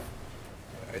have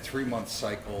a 3-month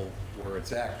cycle where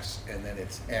it's X, and then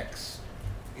it's X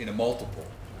in a multiple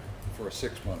for a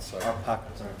 6-month cycle. Our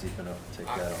pockets aren't deep enough to take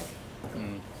that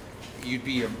on. You'd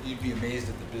be amazed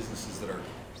at the businesses that are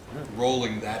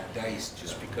rolling that dice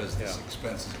just because this Yeah.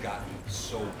 expense has gotten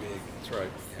so big. That's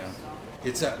right,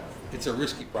 yeah, It's a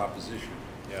risky proposition,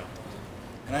 yeah.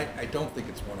 and I don't think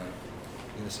it's one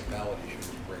a municipality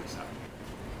should embrace.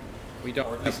 We Or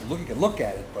don't, at least you can look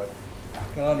at it, but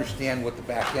I can understand what the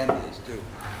back end is too.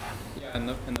 yeah, and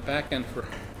the back end for,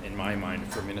 in my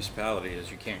mind, for municipality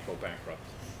is you can't go bankrupt.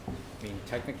 I mean,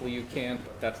 technically you can,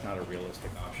 but that's not a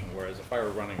realistic option, whereas if I were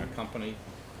running a company,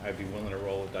 I'd be willing to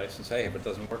roll the dice and say, hey, if it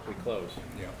doesn't work, we close.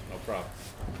 Yeah. No problem.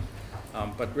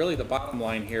 But really, the bottom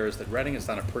line here is that Reading has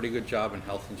done a pretty good job in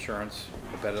health insurance,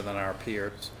 better than our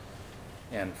peers,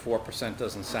 and 4%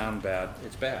 doesn't sound bad.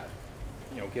 It's bad.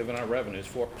 You know, given our revenues,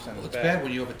 4% Well, is it's bad. bad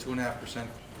when you have a 2.5%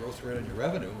 growth rate on your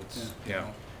revenue. It's, you Yeah.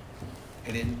 know,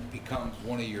 and it becomes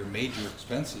one of your major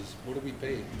expenses. What do we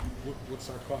pay? What's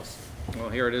our cost? Well,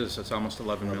 here it is. It's almost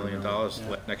 $11 million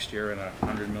Yeah. next year in a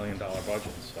 $100 million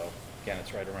budget. So again,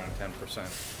 it's right around 10%.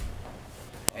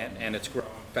 And it's growing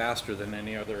faster than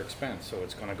any other expense, so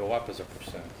it's going to go up as a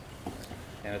percent.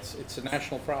 And it's a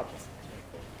national problem.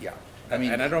 Yeah. I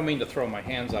mean, And I don't mean to throw my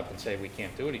hands up and say we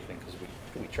can't do anything, because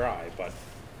we try, but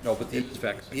no, but the it's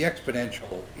vexing.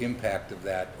 exponential impact of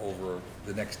that over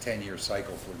the next 10-year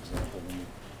cycle, for example, when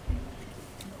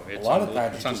you, a lot of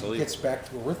times it just gets back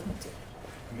to arithmetic.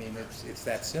 I mean, it's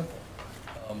that simple.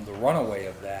 The runaway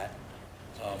of that,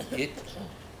 it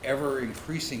ever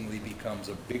increasingly becomes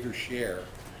a bigger share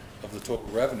of the total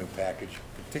revenue package,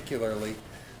 particularly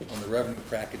when the revenue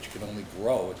package can only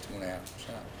grow at 2.5%.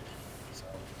 So,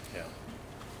 Yeah.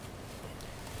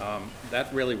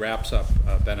 That really wraps up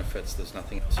benefits. There's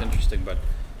nothing else interesting, but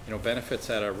you know, benefits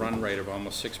at a run rate of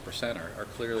almost 6% are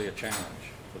clearly a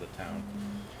challenge for the town.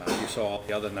 You saw all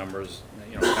the other numbers,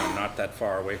 you know, kind of not that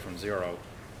far away from zero.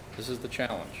 This is the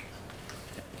challenge.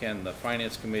 Again, the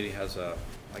Finance Committee has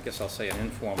I guess I'll say an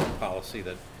informal policy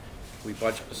that we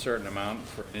budget a certain amount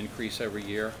for an increase every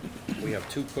year. We have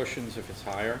two cushions if it's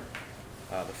higher.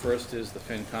 The first is the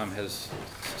FinCom has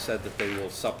said that they will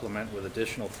supplement with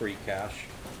additional free cash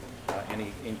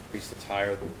any increase that's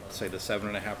higher than, let's say, the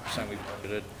 7.5% we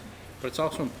budgeted. But it's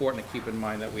also important to keep in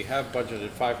mind that we have budgeted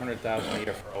 $500,000 a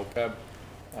year for OPEB,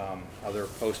 other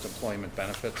post-employment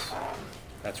benefits.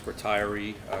 That's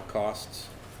retiree costs.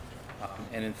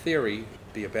 And in theory,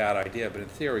 it'd be a bad idea, but in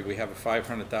theory, we have a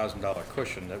 $500,000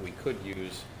 cushion that we could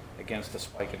use against a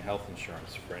spike in health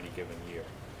insurance for any given year.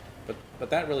 But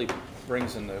that really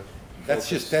brings in the that's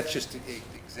just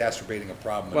exacerbating a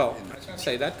problem. Well, I was going to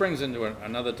say, that brings into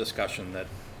another discussion that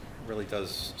really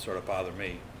does sort of bother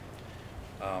me.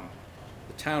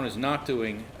 The town is not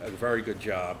doing a very good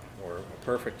job or a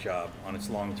perfect job on its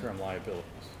long-term liabilities.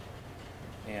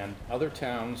 And other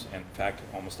towns, and in fact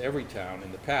almost every town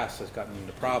in the past, has gotten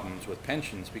into problems with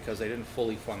pensions because they didn't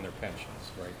fully fund their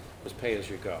pensions. Right. It was pay as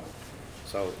you go.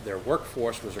 So their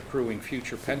workforce was accruing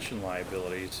future pension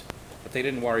liabilities, but they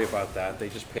didn't worry about that. They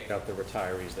just paid out the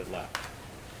retirees that left.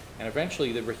 And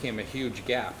eventually there became a huge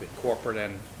gap in corporate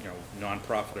and, you know,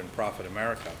 nonprofit and profit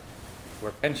America,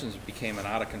 where pensions became an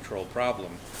out-of-control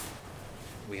problem.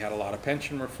 We had a lot of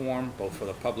pension reform, both for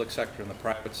the public sector and the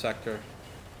private sector.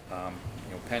 You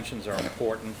know, pensions are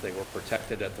important. They were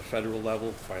protected at the federal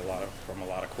level by from a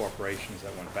lot of corporations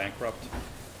that went bankrupt.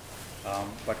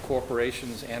 But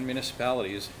corporations and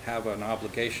municipalities have an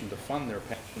obligation to fund their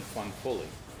pension fund fully.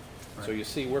 Right. So you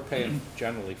see, we're paying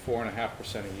generally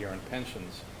 4.5% a year in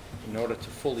pensions in order to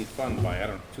fully fund by, I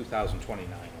don't know, 2029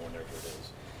 or whatever it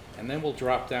is. And then we'll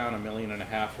drop down $1.5 million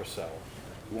or so.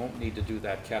 We won't need to do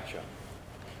that catch-up.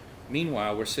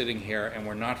 Meanwhile, we're sitting here and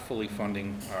we're not fully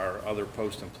funding our other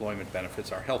post-employment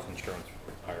benefits, our health insurance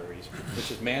for retirees,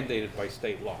 which is mandated by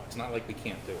state law. It's not like we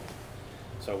can't do it.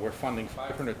 So we're funding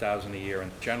 $500,000 a year in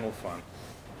the general fund,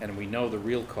 and we know the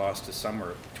real cost is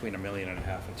somewhere between $1.5 million and $2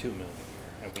 million a year.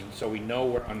 And so we know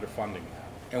we're underfunding that.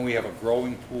 And we have a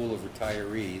growing pool of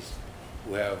retirees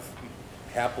who have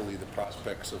happily the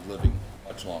prospects of living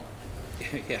much longer.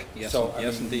 Yeah, yes, so, yes, I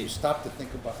mean, indeed. You stop to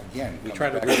think about, again, we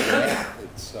try to back to that.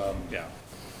 It's, yeah.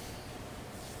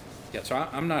 Yeah, so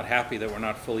I'm not happy that we're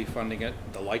not fully funding it.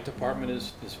 The light department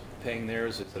is paying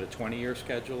theirs. It's at a 20-year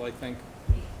schedule, I think.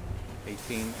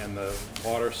 18, and the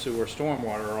water, sewer,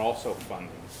 stormwater are also funding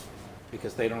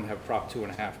because they don't have Prop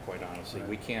 2.5, quite honestly. Right.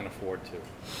 We can't afford to.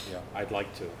 Yeah. I'd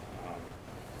like to.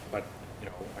 But, you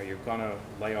know, are you going to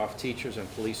lay off teachers and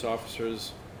police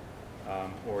officers,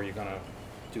 or are you going to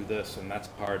do this? And that's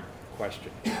a hard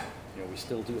question. You know, we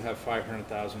still do have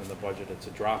 $500,000 in the budget. It's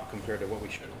a drop compared to what we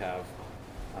should have,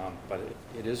 but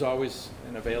it is always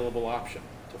an available option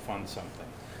to fund something.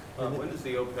 When does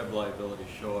the OPEB liability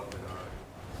show up in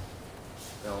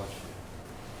our balance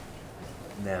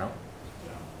sheet? Now?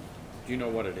 Do you know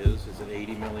what it is? Is it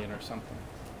 80 million or something?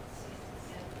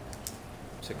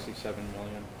 67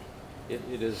 million?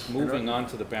 It is moving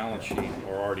onto the balance sheet,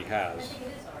 or already has.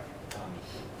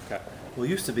 Okay. Well, it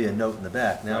used to be a note in the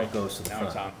back, now it Right. goes to the Now front.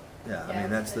 it's on. Yeah, I mean,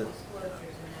 that's the,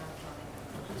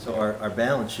 so our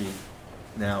balance sheet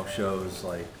now shows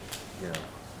like, you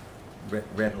know,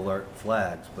 red alert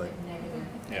flags, but,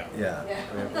 Yeah. yeah,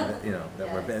 you know,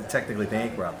 that we're technically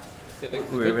bankrupt. Yeah,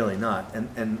 We're really not, and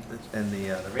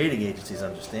the rating agencies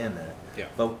understand that. Yeah.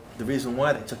 But the reason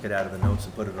why they took it out of the notes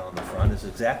and put it on the front is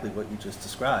exactly what you just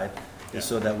described, Yeah. is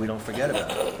so that we don't forget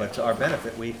about it. But to our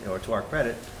benefit, or to our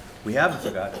credit, we haven't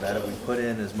forgotten about it. We put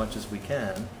in as much as we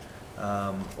can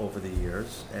over the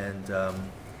years, and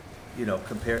you know,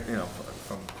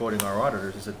 from quoting our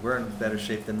auditors, is that we're in better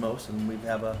shape than most, and we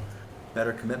have a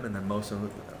better commitment than most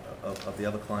of the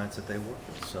other clients that they work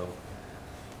with. So,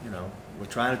 you know, we're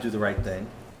trying to do the right thing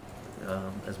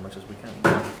as much as we can.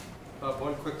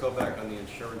 One quick go back on the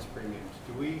insurance premiums.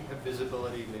 Do we have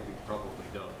visibility, maybe probably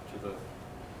don't, to the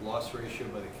loss ratio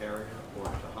by the carrier, or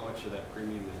to how much of that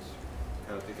premium is,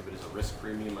 kind of think of it as a risk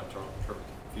premium on top of the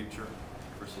future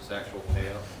versus actual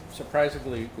payout?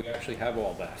 Surprisingly, we actually have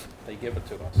all that. They give it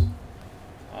to us.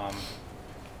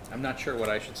 I'm not sure what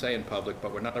I should say in public,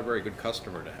 but we're not a very good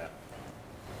customer to have.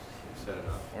 You said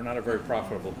enough. We're not a very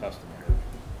profitable customer.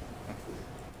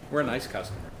 We're a nice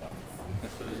customer, though.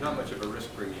 So there's not much of a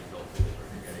risk premium built into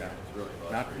what you're getting at. It's really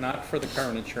loss ratio. Not for the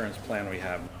current insurance plan we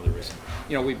have. There isn't.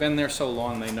 You know, we've been there so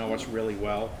long, they know us really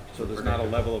well, so there's not a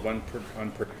level of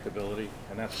unpredictability,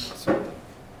 and that's something.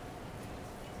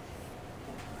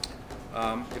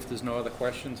 If there's no other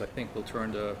questions, I think we'll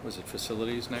turn to, was it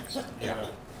facilities next? Yeah.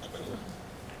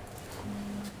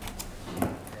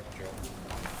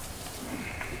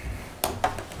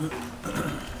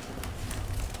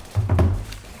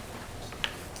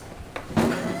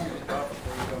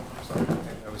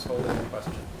 I was holding a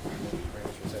question.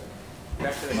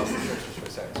 Back to the health insurance just for a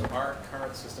second. So our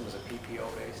current system is a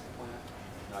PPO-based plan,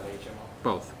 not HMO?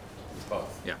 Both, It's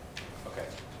both? yeah. Okay.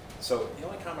 So the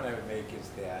only comment I would make is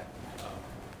that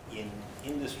in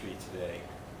industry today,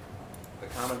 the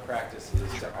common practice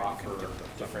is to offer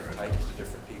different types to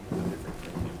different people with different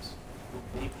premiums.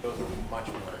 PPOs are much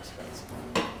more expensive,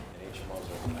 and HMOs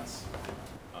are less.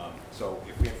 So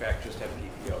if we in fact just have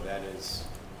PPO, that is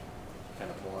kind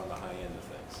of more on the high end of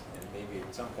things. And maybe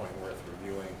at some point worth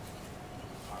reviewing,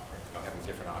 having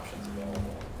different options available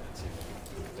and see what we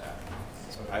can do with that.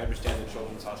 So I understand the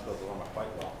Children's Hospital dilemma quite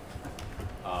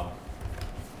well.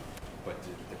 But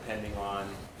depending on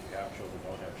if you have children,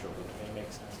 don't have children, it may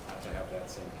make sense not to have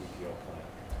that same PPO plan.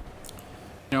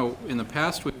 You know, in the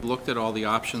past, we've looked at all the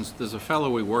options. There's a fellow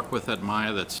we work with at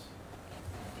Maya that's,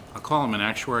 I'll call him an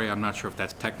actuary. I'm not sure if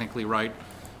that's technically right.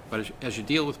 But as you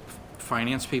deal with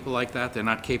finance people like that, they're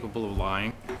not capable of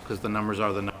lying because the numbers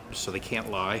are the numbers, so they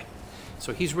can't lie.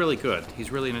 So he's really good.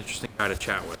 He's really an interesting guy to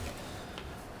chat with.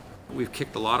 We've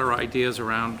kicked a lot of ideas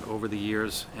around over the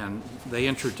years, and they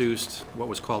introduced what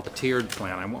was called a tiered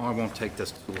plan. I won't take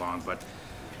this too long, but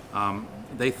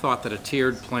they thought that a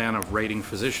tiered plan of rating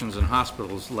physicians in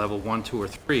hospitals level 1, 2, or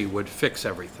 3 would fix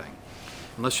everything.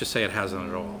 And let's just say it hasn't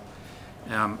at all.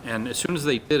 And as soon as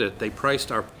they did it, they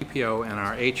priced our PPO and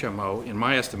our HMO, in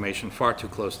my estimation, far too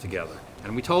close together.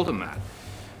 And we told them that.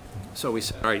 So we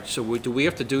said, all right, so do we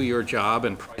have to do your job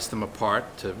and price them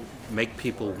apart to make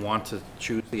people want to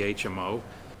choose the HMO?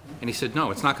 And he said, no,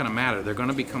 it's not going to matter. They're going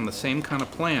to become the same kind of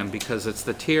plan because it's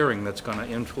the tiering that's going to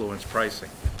influence pricing.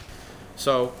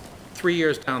 So 3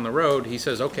 years down the road, he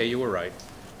says, okay, you were right.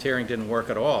 Tiering didn't work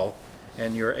at all,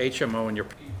 and your HMO and your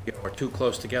PPO are too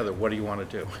close together. What do you want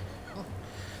to do?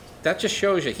 That just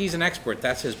shows you he's an expert.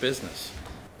 That's his business.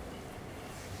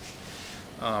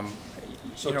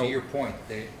 So You know, to your point,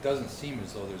 it doesn't seem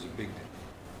as though there's a big,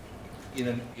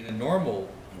 in a normal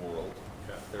world,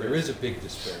 there is a big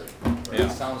disparity. But Yeah.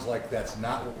 it sounds like that's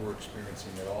not what we're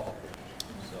experiencing at all.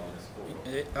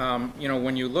 So, you know,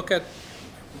 when you look at,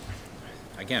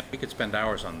 again, we could spend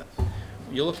hours on this.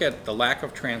 You look at the lack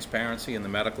of transparency in the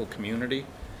medical community,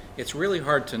 it's really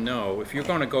hard to know. If you're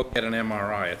going to go get an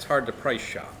MRI, it's hard to price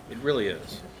shop. It really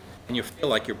is. And you feel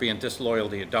like you're being disloyal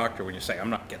to your doctor when you say, I'm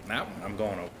not getting that one, I'm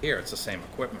going over here, it's the same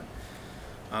equipment.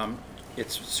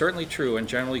 It's certainly true, and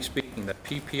generally speaking, that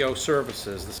PPO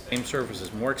services, the same service,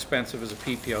 is more expensive as a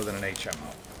PPO than an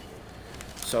HMO.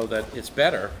 So that it's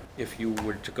better if you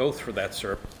were to go through that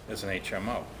service as an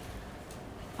HMO.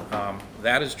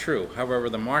 That is true. However,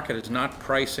 the market is not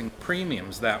pricing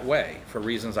premiums that way for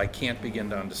reasons I can't begin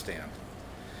to understand.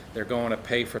 They're going to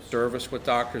pay for service with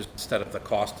doctors instead of the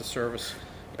cost of service,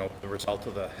 you know, the result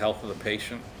of the health of the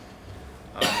patient.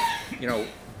 You know,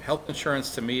 health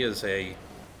insurance to me is a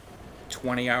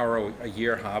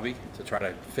 20-hour-a-year hobby to try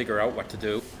to figure out what to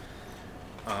do.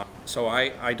 So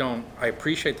I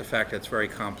appreciate the fact that it's very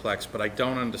complex, but I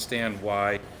don't understand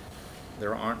why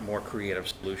there aren't more creative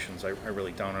solutions. I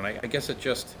really don't. And I guess it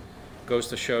just goes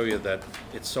to show you that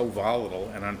it's so volatile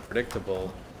and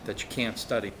unpredictable that you can't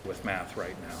study with math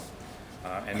right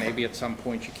now. And maybe at some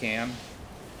point you can.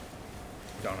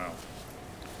 Don't know.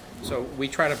 So we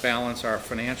try to balance our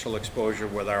financial exposure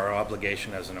with our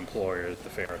obligation as an employer is the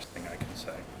fairest thing I can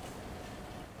say.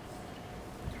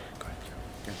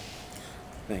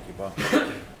 Thank you, Bob.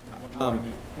 One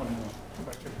more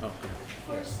question. Oh,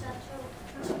 First,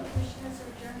 commissioners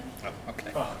adjourned.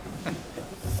 okay.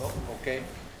 Oh, okay.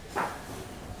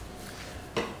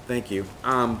 Thank you.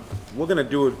 We're going to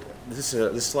do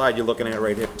this slide you're looking at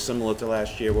right here, similar to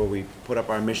last year where we put up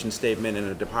our mission statement and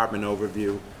a department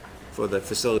overview for the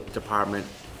facility department.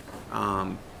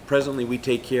 Presently, we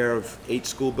take care of 8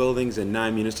 school buildings and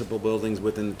 9 municipal buildings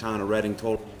within the town of Reading,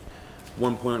 total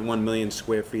 1.1 million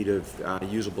square feet of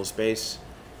usable space.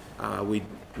 We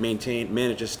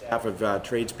manage a staff of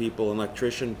tradespeople, an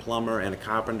electrician, plumber, and a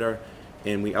carpenter,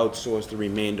 and we outsource the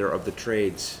remainder of the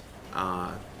trades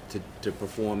to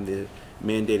perform the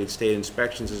mandated state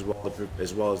inspections as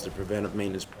well as the preventive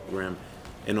maintenance program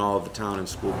in all of the town and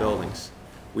school buildings.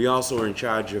 We also are in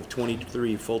charge of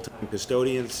 23 full-time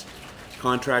custodians,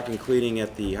 contracting cleaning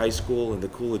at the high school and the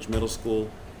Coolidge Middle School,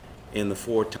 and the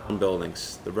 4 town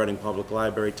buildings, the Reading Public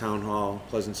Library, Town Hall,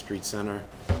 Pleasant Street Center,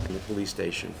 and the police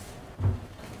station.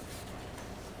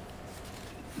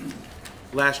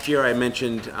 Last year I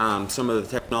mentioned some of the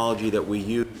technology that we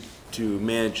use to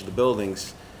manage the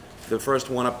buildings. The first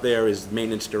one up there is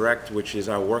Maintenance Direct, which is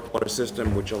our work order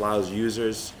system, which allows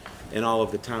users in all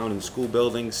of the town and school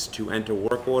buildings to enter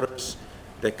work orders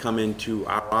that come into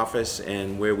our office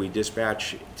and where we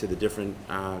dispatch to the different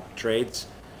trades.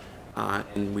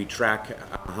 And we track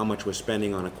how much we're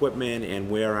spending on equipment and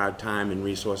where our time and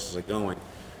resources are going.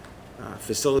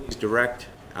 Facilities Direct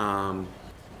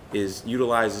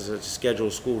utilizes a schedule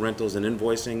of school rentals and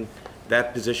invoicing.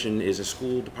 That position is a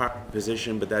school department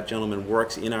position, but that gentleman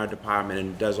works in our department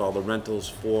and does all the rentals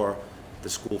for the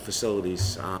school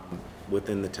facilities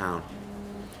within the town.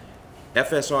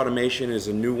 FS Automation is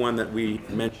a new one that we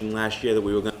mentioned last year that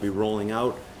we were going to be rolling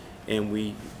out, and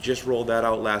we just rolled that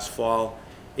out last fall.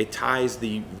 It ties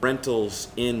the rentals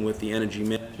in with the energy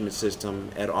management system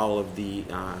at all of the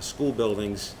school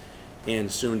buildings and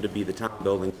soon to be the town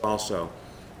buildings also.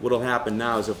 What will happen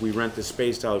now is if we rent the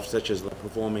space out, such as the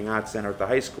Performing Arts Center at the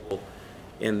high school,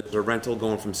 and there's a rental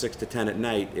going from 6 to 10 at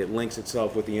night, it links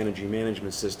itself with the energy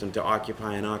management system to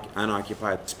occupy and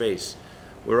unoccupied space.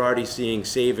 We're already seeing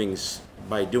savings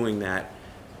by doing that.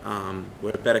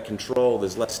 We're better control.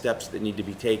 There's less steps that need to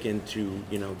be taken to,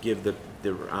 give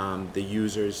the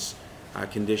users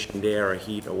conditioned air or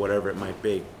heat or whatever it might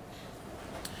be.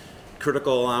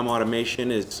 Critical alarm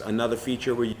automation is another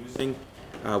feature we're using,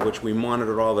 which we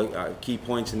monitor all the key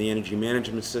points in the energy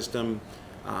management system.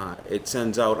 It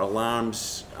sends out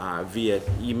alarms via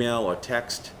email or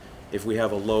text if we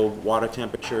have a low water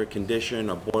temperature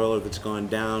condition, a boiler that's gone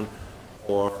down,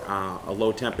 or a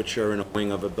low temperature in a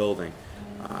wing of a building.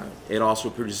 It also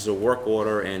produces a work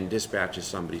order and dispatches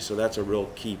somebody, so that's a real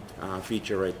key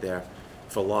feature right there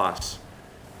for loss.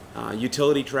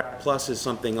 Utility Track Plus is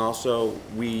something also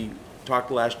we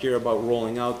talked last year about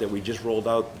rolling out, that we just rolled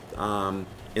out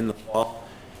in the fall,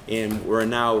 and we're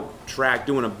now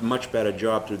doing a much better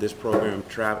job through this program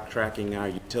tracking our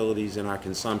utilities and our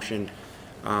consumption,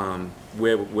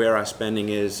 where our spending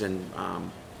is, and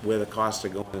where the costs are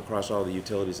going across all the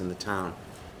utilities in the town.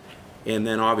 And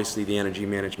then obviously the energy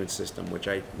management system, which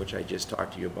I just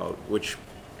talked to you about, which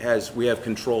we have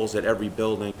controls at every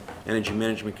building, energy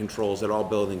management controls at all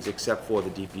buildings except for the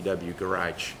DPW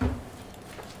garage.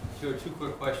 So 2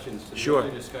 quick questions. To the Sure.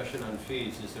 earlier discussion on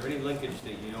fees, is there any linkage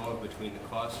that you know of between the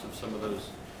cost of some of those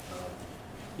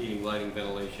heating, lighting,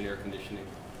 ventilation, air conditioning,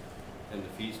 and the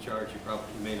fees charged?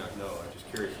 You may not know. I'm just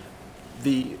curious.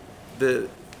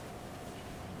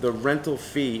 The rental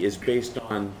fee is based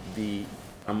on the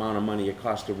amount of money it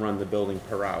costs to run the building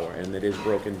per hour, and it is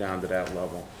broken down to that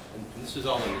level. And this is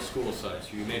all on the school side,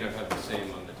 so you may not have the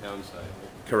same on the town side.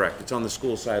 Right? Correct. It's on the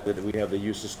school side that we have the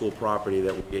use of school property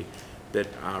that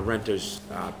renters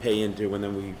pay into, and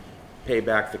then we pay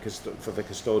back for the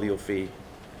custodial fee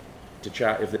to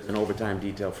if there's an overtime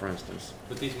detail, for instance.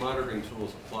 But these monitoring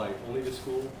tools apply only to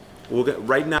school?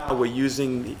 Right now, we're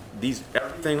using these.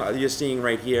 Everything you're seeing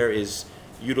right here is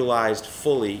utilized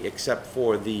fully, except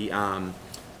for the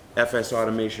FS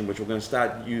Automation, which we're going to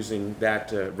start using that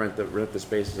to rent the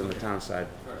spaces on the town side.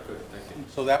 All right, good. Thank you.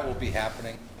 So that will be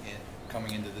happening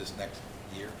coming into this next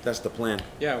year? That's the plan.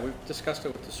 Yeah, we've discussed it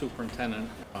with the superintendent.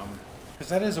 Because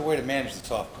that is a way to manage the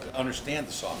software, understand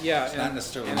the software. Yeah, It's not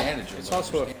necessarily and managing. it's but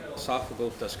also a understand. philosophical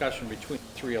discussion between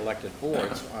three elected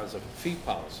boards as a fee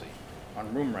policy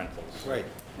on room rentals. Right.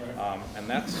 And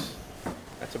that's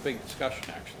a big discussion,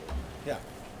 actually. Yeah.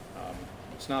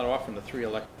 It's not often the three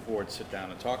elected boards sit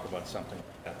down and talk about something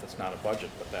like that. That's not a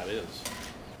budget, but that is.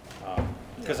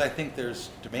 Because I think there's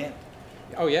demand.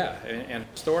 Oh, yeah, and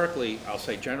historically, I'll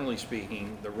say generally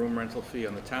speaking, the room rental fee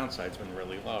on the town side's been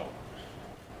really low.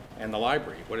 And the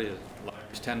library, what is it?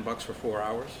 Library's $10 for 4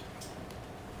 hours?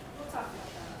 We'll talk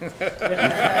about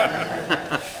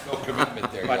that. No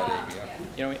commitment there, But, Dave,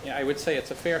 yeah. you know, I would say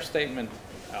it's a fair statement,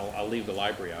 I'll leave the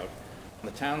library out, on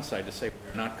the town side to say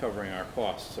we're not covering our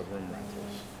costs of room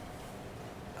rentals.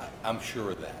 I'm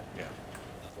sure of that. Yeah.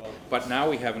 But now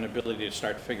we have an ability to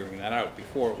start figuring that out.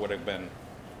 Before, it would have been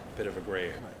a bit of a gray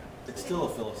area. It's still a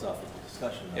philosophical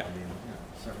discussion, though. Yeah. I mean,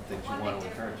 certain things you One want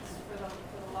big to encourage. difference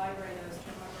for the library though is to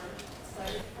remember, it's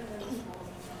like, and then the schools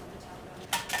and some of the town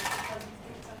government,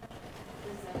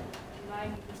 is that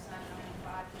 90%,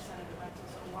 95% of the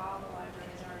rentals are while the library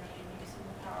is already in use and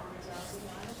the power is already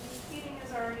on, and the heating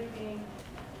is already being,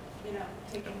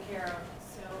 taken care of.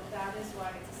 So that is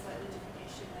why it's a slightly different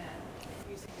issue than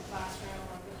using the classroom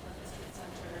or the district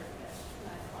center at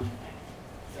 9 o'clock at night.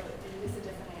 So it is a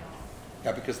different animal.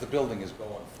 Yeah, because the building is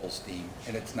going full steam,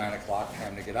 and it's 9 o'clock,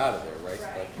 time to get out of there, right?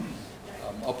 Right.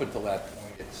 But up until that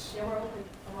point, it's, Yeah, we're open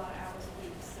a lot of hours a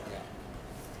week, so Yeah.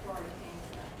 we're already paying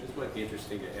for that. This might be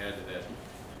interesting to add to that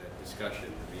discussion.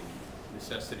 I mean,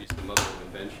 necessity is the mother of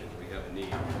invention. We have a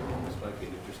need. This might be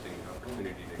an interesting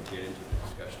opportunity to get into the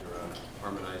discussion around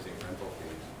harmonizing rental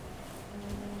fees.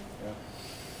 yeah.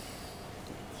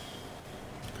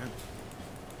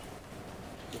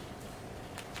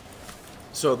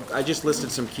 So I just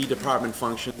listed some key department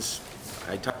functions.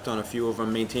 I touched on a few of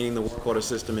them: maintaining the work order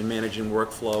system and managing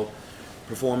workflow,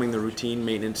 performing the routine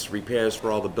maintenance repairs for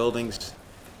all the buildings,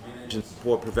 and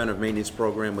support preventive maintenance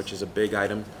program, which is a big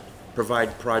item,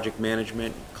 provide project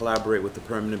management, collaborate with the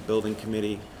permanent building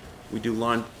committee. We do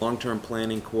long-term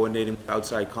planning, coordinating with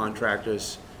outside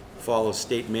contractors, follow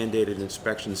state mandated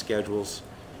inspection schedules,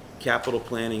 capital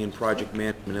planning and project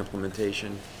management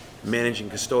implementation, managing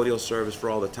custodial service for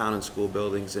all the town and school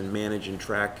buildings, and manage and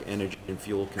track energy and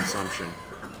fuel consumption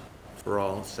for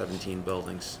all 17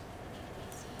 buildings.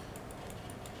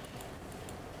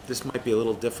 This might be a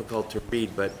little difficult to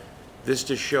read, but this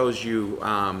just shows you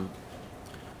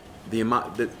the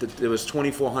amount that there was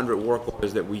 2,400 work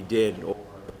orders that we did over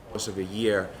the course of a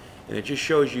year, and it just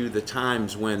shows you the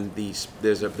times when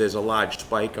there's a large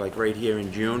spike, like right here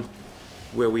in June,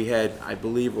 where we had, I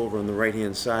believe, over on the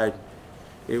right-hand side,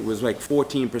 it was like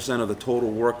 14% of the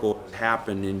total work orders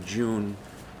happened in June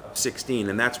of 16,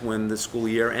 and that's when the school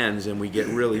year ends and we get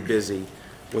really busy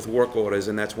with work orders,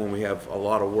 and that's when we have a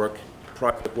lot of work,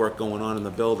 project work going on in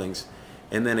the buildings.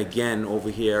 And then again over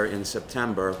here in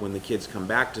September, when the kids come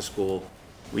back to school,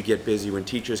 we get busy. When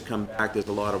teachers come back, there's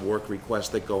a lot of work requests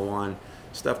that go on,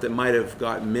 stuff that might have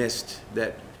got missed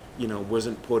that,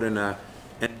 wasn't put in a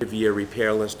end of year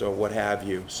repair list or what have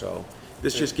you. So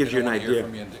this just gives you an idea. They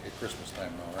don't want to hear from you at Christmas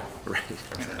time though, right?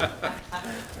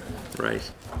 Right.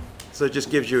 Right. So it just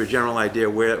gives you a general idea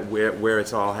where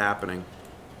it's all happening.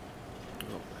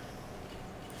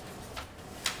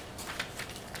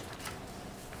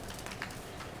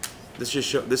 This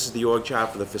is the org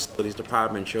chart for the facilities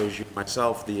department. Shows you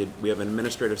myself. We have an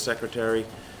administrative secretary,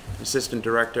 assistant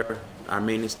director, our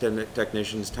maintenance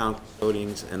technicians, town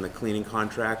custodians, and the cleaning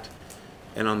contract.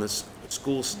 And on the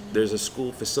schools, there's a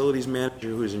school facilities manager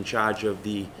who's in charge of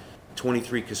the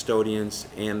 23 custodians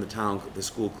and the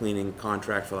school cleaning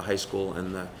contract for the high school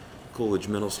and the Coolidge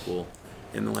Middle School.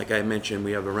 And then, like I mentioned,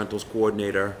 we have a rentals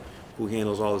coordinator who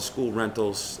handles all the school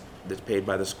rentals that's paid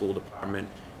by the school department,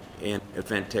 and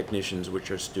event technicians,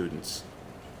 which are students.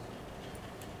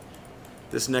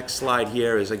 This next slide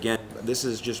here is, again, this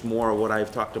is just more of what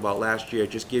I've talked about last year. It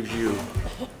just gives you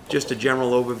just a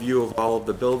general overview of all of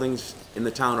the buildings in the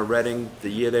town of Reading,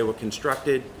 the year they were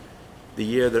constructed, the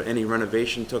year that any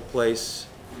renovation took place,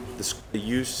 the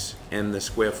use, and the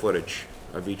square footage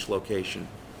of each location.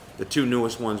 The two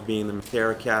newest ones being the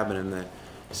Matera cabin and the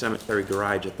cemetery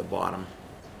garage at the bottom.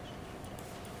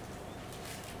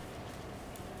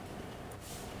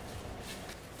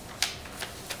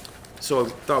 So I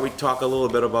thought we'd talk a little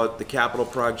bit about the capital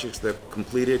projects that are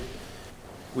completed.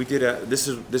 We did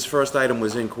this first item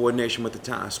was in coordination with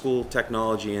the school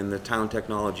technology and the town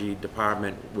technology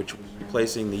department, which was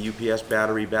replacing the UPS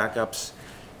battery backups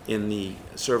in the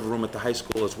server room at the high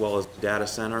school as well as the data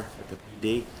center at the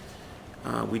PD.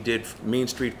 We did Main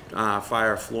Street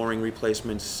fire flooring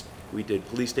replacements. We did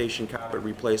police station carpet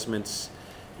replacements.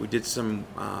 We did some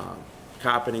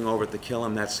carpeting over at the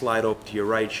Killam. That slide over to your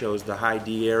right shows the high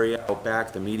D area out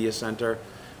back, the media center,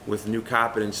 with new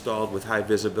carpet installed with high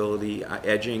visibility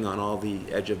edging on all the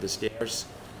edge of the stairs.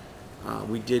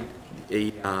 We did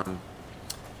a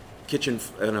kitchen,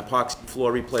 an epoxy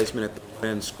floor replacement at the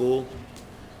Wood School.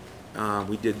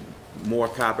 We did more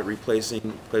carpet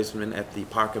replacement at the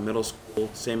Parker Middle School,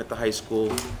 same at the high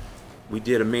school. We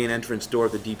did a main entrance door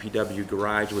at the DPW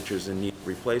garage, which was in need of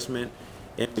replacement,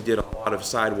 and we did a lot of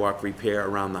sidewalk repair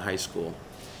around the high school.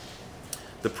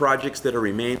 The projects that are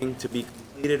remaining to be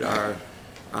completed are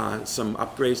some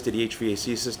upgrades to the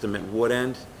HVAC system at Wood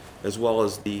End, as well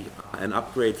as an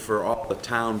upgrade for all the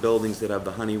town buildings that have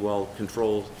the Honeywell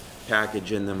control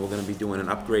package in them. We're going to be doing an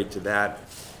upgrade to that,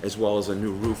 as well as a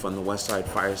new roof on the West Side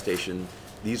Fire Station.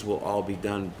 These will all be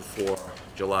done before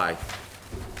July.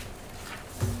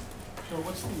 So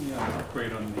what's the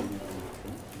upgrade on the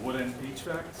wooden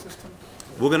HVAC system?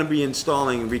 We're going to be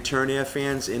installing return air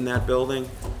fans in that building.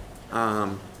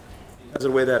 Because of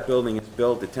the way that building is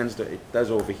built, it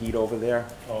does overheat over there.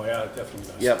 Oh yeah, it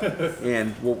definitely does. Yep.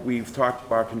 And what we've talked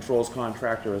to our controls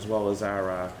contractor as well as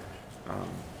our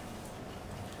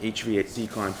HVAC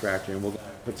contractor, and we're going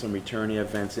to put some return air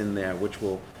vents in there, which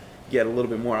will get a little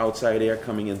bit more outside air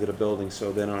coming into the building,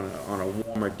 so then on a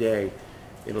warmer day,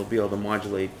 it'll be able to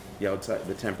modulate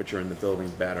the temperature in the building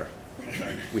better.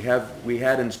 We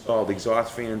had installed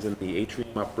exhaust fans in the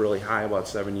atrium up really high about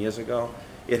 7 years ago.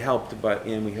 It helped,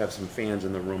 and we have some fans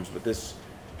in the rooms, but this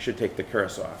should take the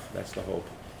curse off. That's the hope.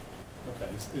 Okay.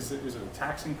 Is it a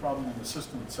taxing problem in the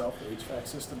system itself, the HVAC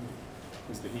system?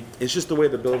 Is the heat? It's just the way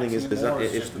the building is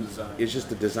designed. designed. It's just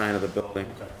the design of the building.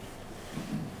 Okay.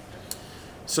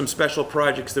 Some special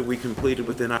projects that we completed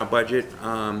within our budget.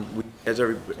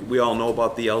 We all know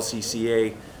about the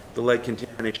LCCA, the Lead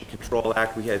Contamination Control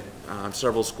Act. We had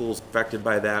several schools affected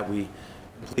by that. We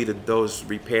completed those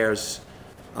repairs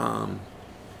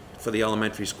for the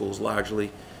elementary schools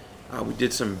largely. We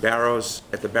did some Barrows,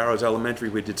 at the Barrows Elementary,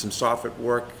 we did some soffit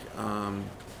work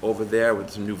over there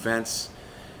with some new vents.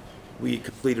 We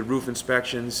completed roof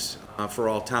inspections for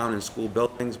all town and school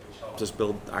buildings, which helped us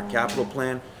build our capital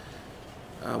plan.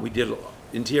 We did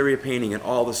interior painting at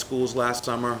all the schools last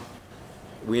summer.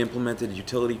 We implemented a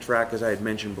utility track, as I had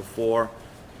mentioned before.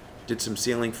 Did some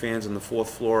ceiling fans on the 4th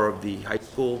floor of the high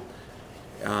school.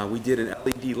 We did an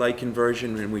LED light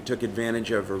conversion, and we took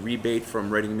advantage of a rebate from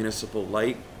Reading Municipal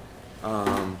Light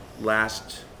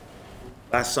last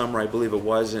summer, I believe it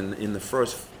was, in the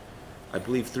first, I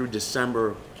believe through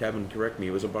December, Kevin, correct me,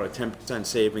 it was about a 10%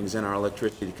 savings in our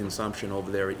electricity consumption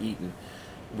over there at Eaton.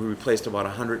 We replaced about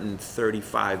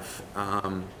 135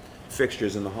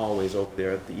 fixtures in the hallways over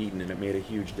there at the Eaton, and it made a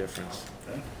huge difference.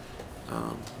 Okay.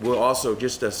 We're also,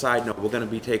 just a side note, we're going to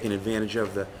be taking advantage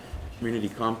of the Community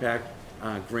Compact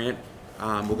grant.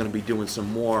 We're going to be doing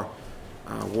some more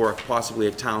work, possibly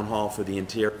at Town Hall, for the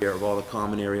interior of all the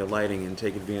common area lighting, and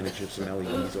take advantage of some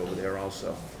LEDs over there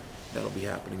also. That'll be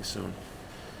happening soon.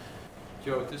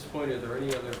 Joe, at this point, are there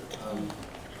any other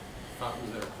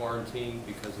fountains that are quarantined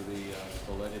because of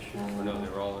the lead issue? Or no,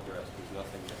 they're all addressed, there's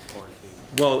nothing that's quarantined?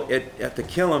 Well, at the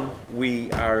Killam,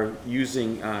 we are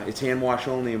using, it's hand wash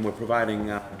only, and we're providing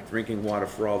drinking water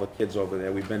for all the kids over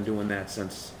there. We've been doing that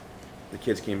since the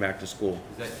kids came back to school.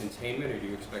 Is that containment, or do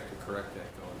you expect to correct that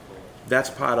going forward? That's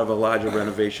part of a larger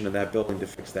renovation of that building to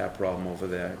fix that problem over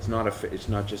there. It's not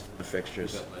just in the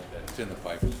fixtures. It's in the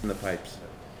pipes. In the pipes.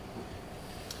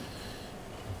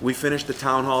 We finished the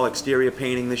town hall exterior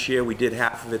painting this year. We did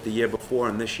half of it the year before,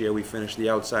 and this year we finished the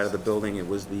outside of the building. It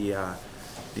was the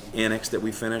annex that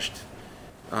we finished.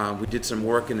 We did some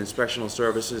work in inspectional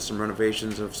services, some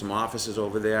renovations of some offices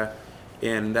over there,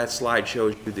 and that slide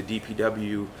shows you the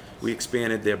DPW. We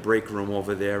expanded their break room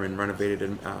over there and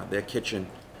renovated their kitchen,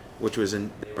 which was they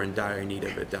were in dire need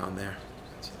of it down there.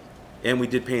 And we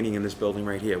did painting in this building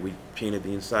right here. We painted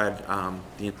the inside,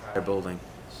 the entire building.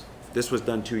 This was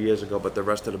done 2 years ago, but the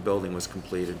rest of the building was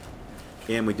completed.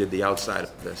 And we did the outside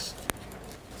of this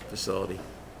facility.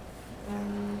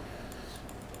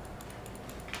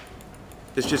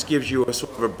 This just gives you a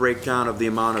sort of a breakdown of the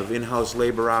amount of in-house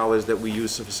labor hours that we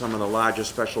use for some of the larger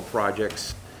special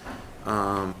projects.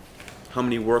 How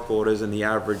many work orders and the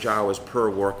average hours per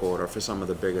work order for some of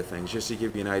the bigger things, just to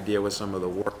give you an idea where some of the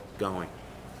work is going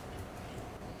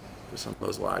for some of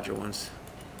those larger ones.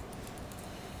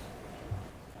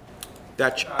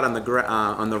 That chart on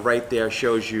the right there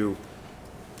shows you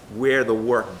where the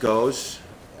work goes.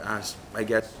 I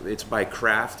guess it's by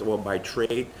craft or by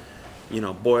trade. You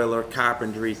know, boiler,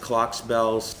 carpentry, clocks,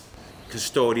 bells,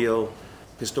 custodial,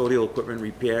 custodial equipment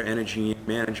repair, energy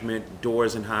management,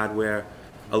 doors and hardware,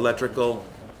 electrical,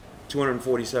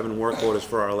 247 work orders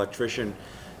for our electrician.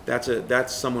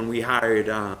 That's someone we hired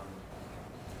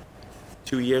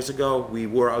 2 years ago. We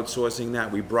were outsourcing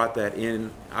that. We brought that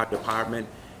in our department,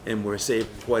 and we're saving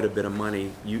quite a bit of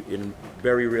money. And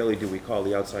very rarely do we call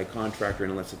the outside contractor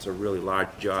unless it's a really large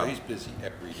job. So he's busy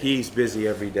every day. He's busy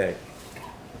every day.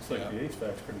 It's like the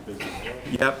HVAC's pretty busy as well.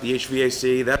 Yep, the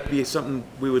HVAC, that'd be something,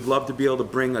 we would love to be able to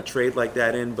bring a trade like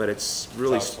that in, but it's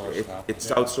really, It's outsourced now.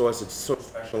 it's outsourced, it's so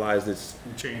specialized, it's,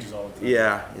 It changes all the time.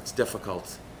 yeah, it's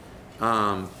difficult.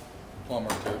 Plumber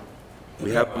too.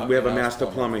 We have a In-house master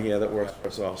plumber here that works for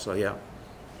us also, yeah.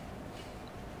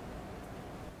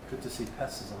 Good to see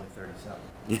Pest is only 37.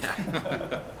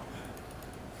 Yeah.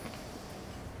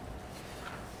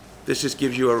 This just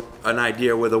gives you an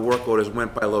idea where the work orders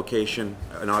went by location,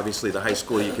 and obviously the high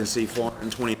school, you can see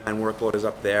 429 work orders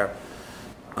up there.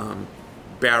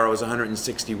 Barrows,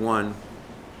 161.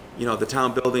 You know, the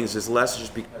town buildings is less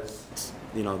just because,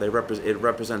 you know, it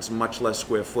represents much less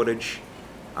square footage,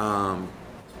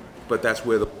 but that's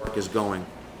where the work is going.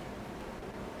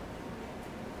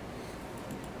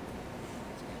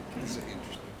 It's an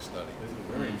interesting study. It's a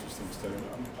very interesting study.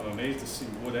 I'm amazed to see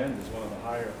Wood End is one of the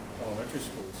higher elementary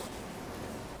schools.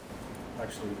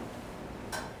 Actually,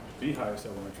 the highest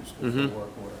elementary school for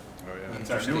work order. Oh, yeah. It's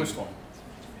our newest one.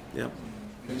 Yep.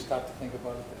 Can you stop to think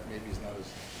about it? That maybe it's not as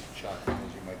shocking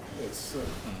as you might think.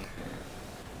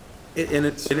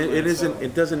 It's,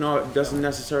 It doesn't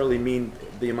necessarily mean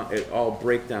the amount, all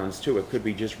breakdowns too. It could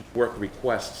be just work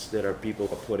requests that people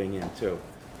are putting in too.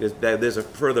 There's a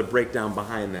further breakdown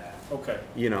behind that. okay.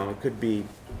 You know, it could be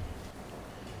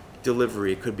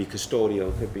delivery, it could be custodial,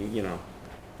 it could be, you know,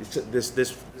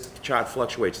 this chart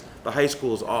fluctuates. The high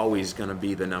school is always going to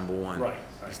be the number one. Right.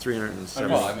 It's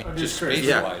 370. Well, I mean, I'm just just curious.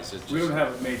 space-wise, it's We just, don't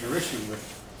have a major issue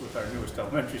with our newest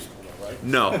elementary school, though, right?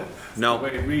 No, The no,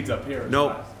 way it reads up here is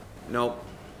Nope. not. no.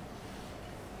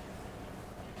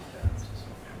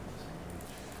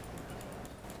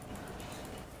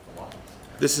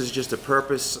 This is just a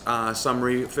purpose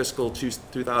summary, fiscal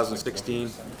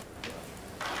 2016.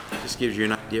 Just gives you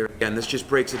an idea. Again, this just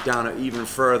breaks it down even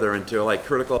further into like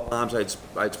critical alarms I'd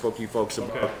spoke to you folks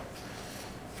about. Okay.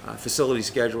 Facility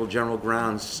schedule, general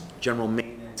grounds, general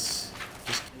maintenance.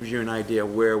 Just gives you an idea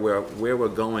where we're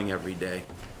going every day.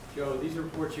 Joe, these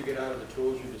reports you get out of the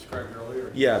tools you described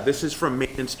earlier? Yeah, this is from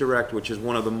Maintenance Direct, which is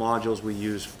one of the modules we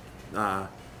use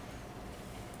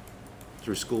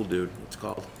through School Dude, it's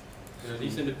called. Are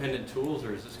these independent tools,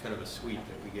 or is this kind of a suite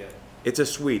that we get? It's a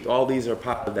suite. All these are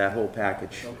part of that whole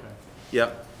package. Okay.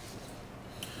 Yep.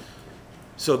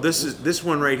 So this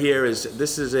one right here is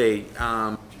this is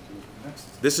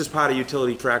part of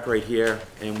utility track right here,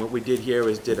 and what we did here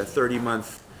is did a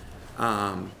 30-month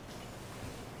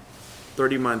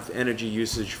energy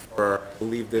usage for, I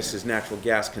believe this is natural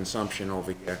gas consumption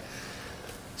over here.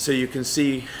 So you can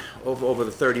see over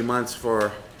the 30 months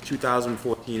for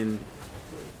 2014,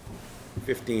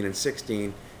 15, and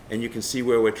 16, and you can see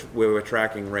where we're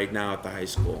tracking right now at the high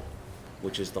school,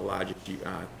 which is the largest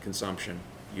consumption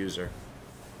user.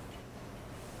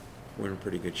 We're in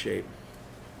pretty good shape.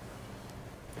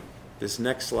 This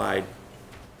next slide,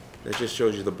 that just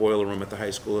shows you the boiler room at the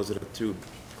high school. Those are the two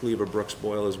Cleaver Brooks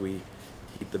boilers we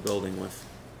heat the building with,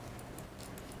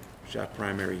 which is our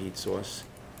primary heat source.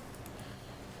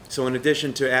 So in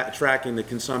addition to tracking the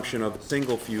consumption of a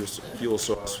single fuel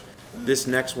source, this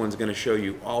next one's going to show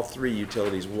you all three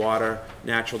utilities: water,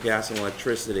 natural gas, and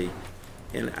electricity.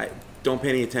 And don't pay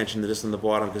any attention to this on the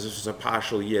bottom because this was a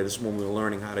partial year. This is when we were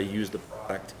learning how to use the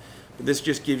product. But this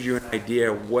just gives you an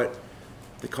idea of what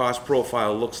the cost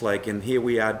profile looks like, and here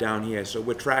we are down here. So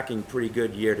we're tracking pretty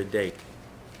good year to date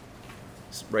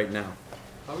right now.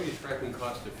 How are you tracking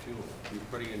cost of fuel? Are you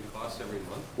putting in costs every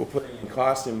month? We're putting in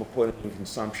cost and we're putting in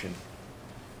consumption.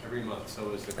 Every month,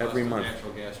 so as the cost Every of month.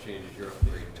 natural gas changes, you're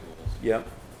upgrading tools. Yep.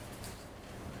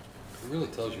 it really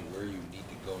tells you where you need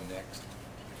to go next.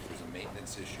 If there's a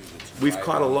maintenance issue that's. We've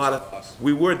caught a driving lot these of, costs.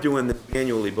 we were doing this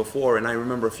annually before, and I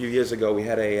remember a few years ago, we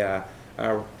had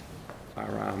our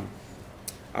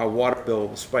water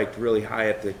bill spiked really high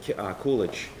at the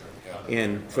Coolidge.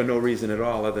 And for no reason at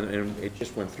all, other than it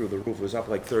just went through the roof. It was up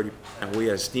like 30%. We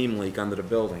had a steam leak under the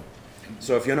building.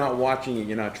 So if you're not watching it,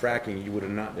 you're not tracking it, you would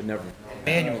have never.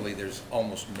 Manually, there's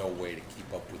almost no way to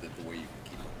keep up with it the way you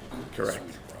can keep up with it. Correct.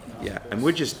 Sweet product. Yeah, and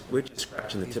we're just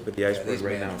scratching the tip of the iceberg These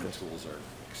right now. management tools are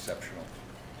exceptional.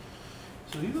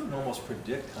 So you can almost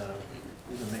predict kind of,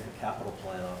 you can make a capital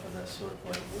plan off of this sort of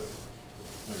like,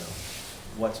 you know,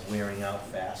 what's wearing out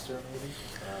faster, maybe?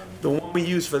 The one we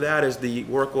use for that is the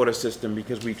work order system,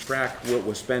 because we track what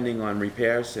we're spending on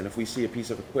repairs, and if we see a piece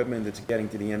of equipment that's getting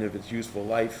to the end of its useful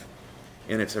life,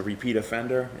 and it's a repeat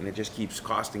offender, and it just keeps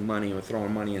costing money, and we're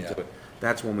throwing money into it,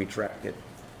 that's when we track it,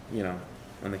 you know,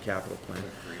 on the capital plan.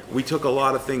 We took a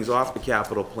lot of things off the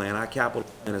capital plan. Our capital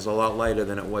plan is a lot lighter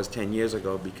than it was 10 years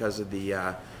ago because of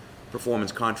the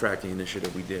performance contracting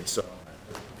initiative we did. So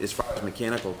as far as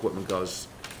mechanical equipment goes,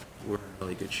 we're in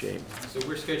really good shape. So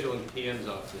we're scheduling PMs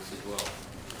off this as well.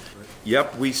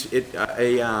 Yep,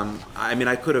 I mean,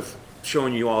 I could have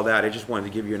shown you all that. I just wanted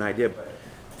to give you an idea. But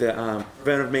the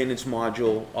preventive maintenance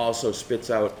module also spits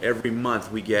out every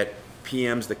month. We get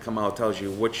PMs that come out, tells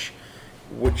you which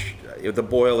the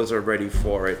boilers are ready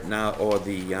for it now, or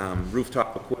the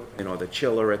rooftop equipment, or the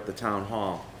chiller at the town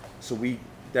hall. So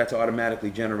that's automatically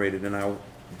generated, and our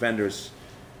vendors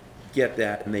get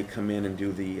that, and they come in and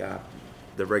do the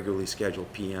regularly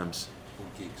scheduled PMs.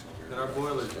 And our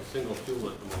boiler is a single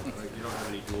fuel at the moment, right? You don't have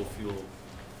any dual fuel.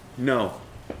 No.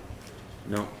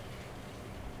 No.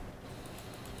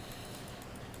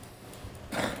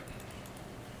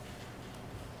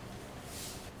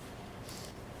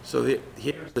 So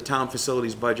here's the town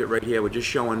facilities budget right here. We're just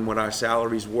showing what our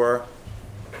salaries were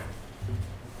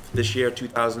this year,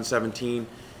 2017,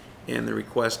 and the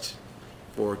request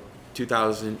for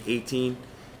 2018.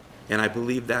 And I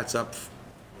believe that's up,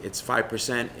 it's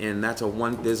 5%, and that's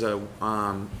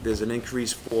there's an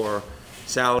increase for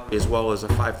salary as well as a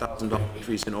 $5,000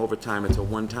 increase in overtime. It's a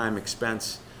one-time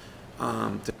expense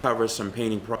to cover some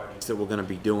painting projects that we're going to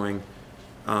be doing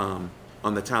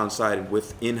on the town side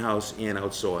with in-house and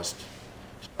outsourced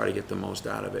to try to get the most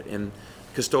out of it. And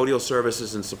custodial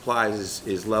services and supplies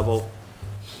is level,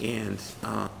 and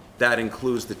that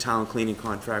includes the town cleaning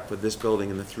contract for this building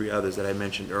and the 3 others that I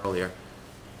mentioned earlier.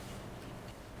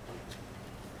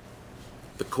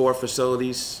 The core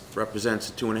facilities represents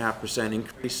a 2.5%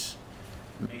 increase.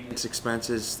 Maintenance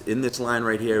expenses in this line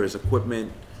right here is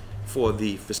equipment for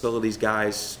the facilities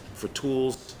guys, for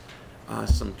tools.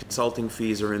 Some consulting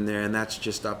fees are in there, and that's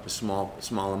just up a small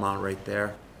amount right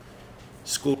there.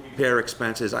 School repair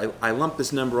expenses, I lumped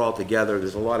this number all together.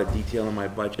 There's a lot of detail in my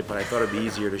budget, but I thought it'd be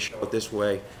easier to show it this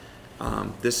way.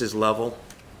 This is level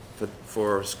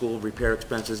for school repair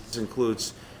expenses. This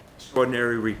includes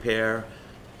extraordinary repair,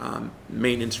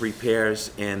 maintenance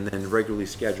repairs, and then regularly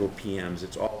scheduled PMs.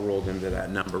 It's all rolled into that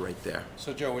number right there.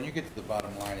 So Joe, when you get to the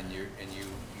bottom line and you're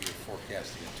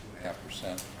forecasting a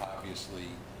 2.5%, obviously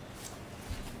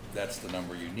that's the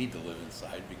number you need to live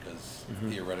inside, because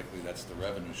theoretically that's the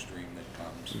revenue stream that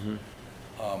comes.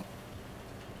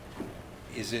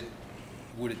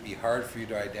 Would it be hard for you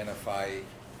to identify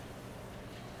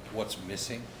what's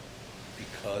missing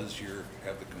because you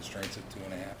have the constraints of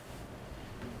 2.5?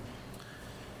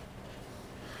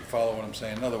 You follow what I'm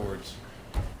saying? In other words,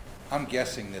 I'm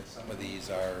guessing that some of these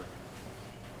are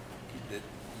that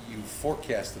you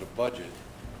forecasted a budget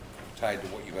tied to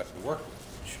what you have to work with,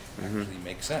 which actually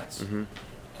makes sense.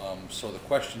 So the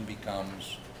question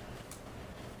becomes,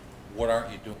 what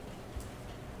aren't you doing?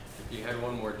 If you had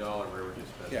one more dollar, where would you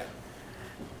spend it? Yeah.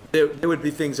 There would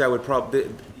be things I would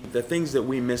the things that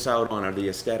we miss out on are the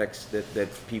aesthetics that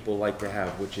people like to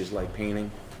have, which is like painting,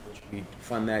 which we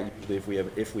fund that usually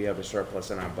if we have a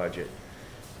surplus in our budget.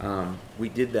 We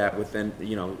did that within,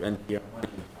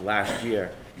 last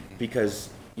year, because,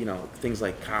 things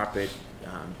like carpet,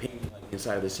 painting like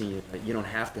inside of the senior, you don't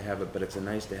have to have it, but it's a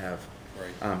nice to have.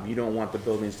 Right. You don't want the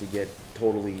buildings to get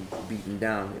totally beaten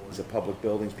down. It's a public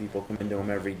buildings, people come into them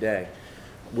every day.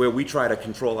 Where we try to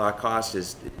control our costs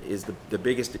is the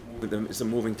biggest, it's a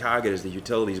moving target is the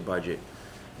utilities budget,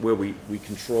 where we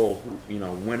control,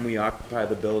 when we occupy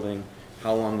the building,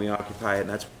 how long we occupy it, and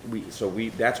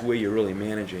that's where you're really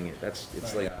managing it.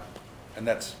 It's like, and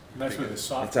that's where the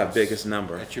software. it's our biggest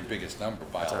number. That's your biggest number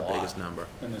by That's a our lot. biggest number.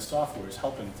 And the software is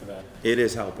helping to that. It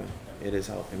is helping. It is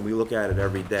helping. We look at it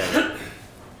every day.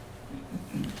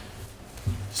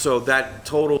 So that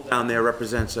total down there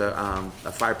represents a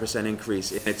 5%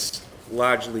 increase, and it's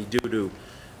largely due to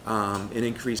an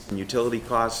increase in utility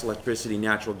costs, electricity,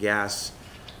 natural gas.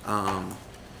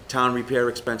 Town repair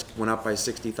expenses went up by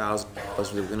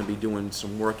 $60,000. We're going to be doing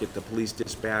some work at the police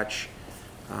dispatch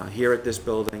here at this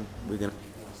building. We're going to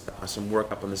do some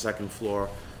work up on the second floor,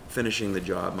 finishing the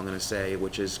job, I'm going to say,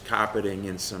 which is carpeting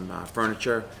and some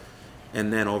furniture.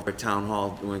 And then over at Town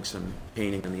Hall doing some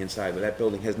painting on the inside. But that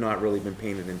building has not really been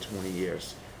painted in 20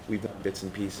 years. We've done bits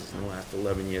and pieces in the last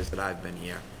 11 years that I've been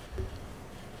here.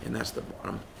 And that's the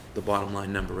bottom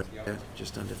line number right there,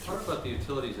 just under The 3. part about the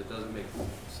utilities that doesn't make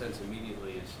sense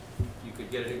immediately is you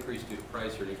could get an increase due to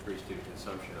price or an increase due to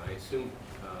consumption. I assume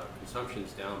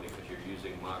consumption's down because you're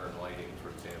using modern lighting, for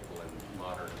example, and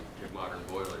modern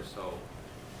boilers. So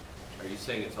are you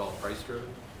saying it's all price driven?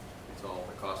 It's all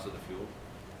the cost of the fuel?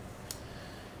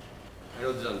 I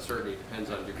know there's uncertainty, it depends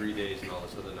on degree days and all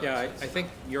this other nonsense. Yeah, I think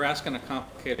you're asking a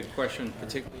complicated question,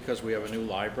 particularly because we have a new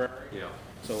library. Yeah.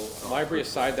 So library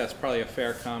aside, that's probably a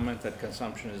fair comment that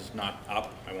consumption is not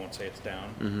up. I won't say it's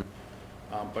down.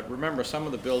 But remember, some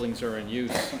of the buildings are in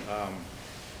use,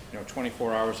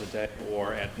 24 hours a day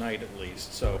or at night at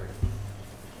least. So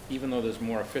even though there's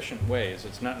more efficient ways,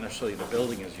 it's not necessarily the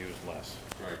building is used less.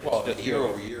 Right. Well, year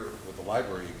over year with the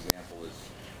library example is,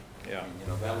 Yeah.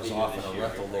 that was often a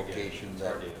rental location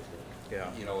that, Yeah.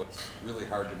 it's really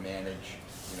hard to manage,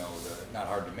 not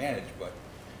hard to manage, but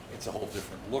it's a whole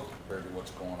different look compared to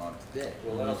what's going on today.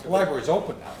 The library's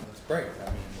open now, and it's great.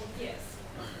 Yes.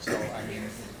 So,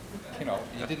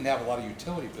 you didn't have a lot of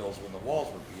utility bills when the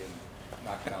walls were being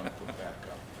knocked down and put back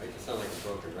up. It just sounds like a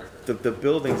broken record. The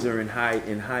buildings are in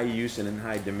high use and in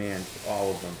high demand,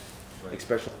 all of them,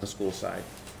 especially on the school side.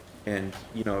 And,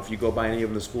 if you go by any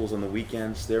of the schools on the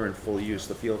weekends, they're in full use.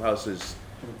 The field houses.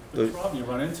 The problem you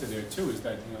run into there too is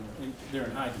that, they're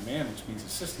in high demand, which means the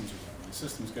systems are running. The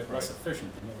systems get less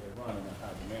efficient the more they run in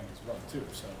high demand as well too.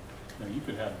 So, you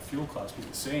could have the fuel costs be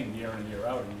the same year in, year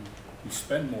out, and you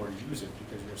spend more to use it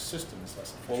because your system is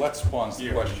less efficient. Well, that spawns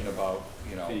the question about,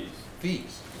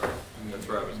 Fees. Right. That's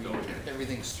where I was going.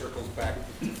 Everything circles back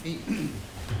to fees. And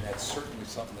that's certainly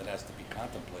something that has to be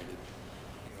contemplated.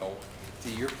 To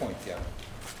your point, Kevin,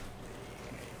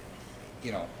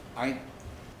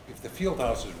 if the field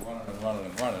house is running and running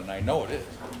and running, and I know it is,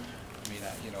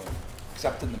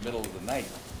 except in the middle of the night,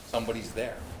 somebody's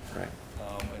there. Right.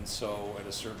 And so at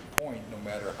a certain point, no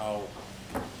matter how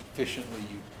efficient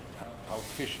you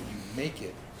make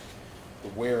it, the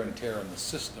wear and tear on the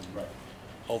system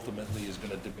ultimately is going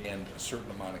to demand a certain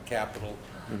amount of capital.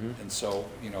 And so,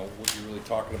 what you're really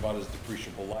talking about is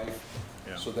depreciable life.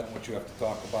 Yeah. So then what you have to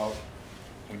talk about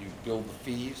when you build the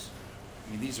fees,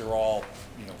 these are all,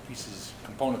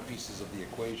 component pieces of the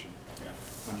equation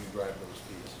when you drive those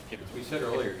fees. We said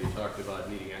earlier, you talked about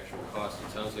meeting actual costs.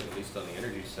 It sounds like at least on the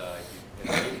energy side and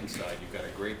the maintenance side, you've got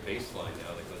a great baseline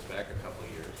now that goes back a couple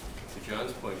of years. To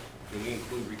John's point, can we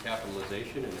include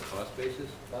recapitalization in the cost basis?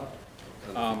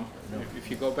 If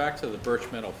you go back to the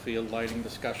Birch Meadow field lighting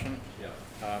discussion,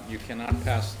 you cannot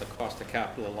pass the cost of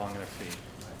capital along in a fee.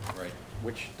 Right.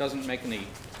 Which doesn't make any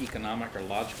economic or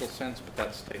logical sense, but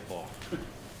that's state law.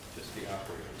 Just the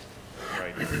operators.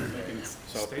 Right.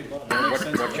 So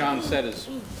what John said is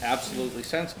absolutely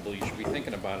sensible. You should be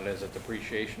thinking about it as a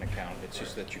depreciation account. It's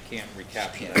just that you can't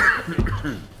recapture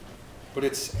that.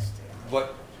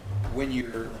 But when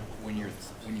you're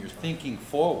thinking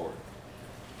forward,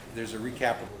 there's a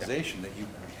recapitalization that you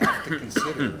have to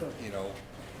consider,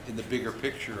 in the bigger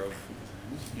picture of,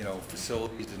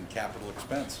 facilities and capital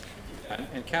expense.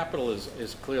 And capital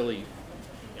is clearly,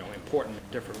 important in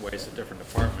different ways to different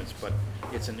departments, but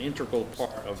it's an integral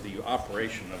part of the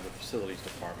operation of the facilities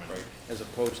department, as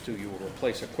opposed to you will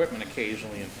replace equipment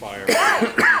occasionally in fire.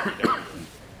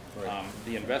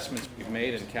 The investments we've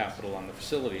made in capital on the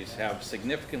facilities have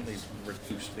significantly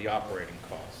reduced the operating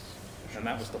costs, and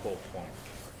that was the whole point.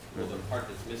 Well, the part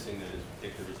that's missing then is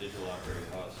take the residual operating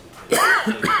costs and take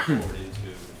it forward into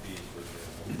the fees, for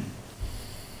example.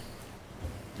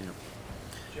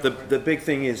 The big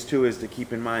thing is to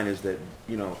keep in mind is that,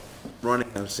 running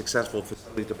a successful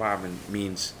facilities department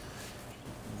means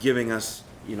giving us,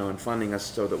 and funding us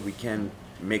so that we can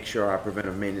make sure our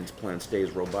preventive maintenance plan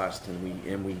stays robust,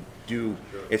 and we do.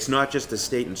 It's not just the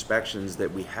state inspections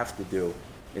that we have to do,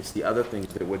 it's the other things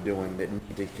that we're doing that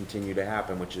need to continue to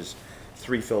happen, which is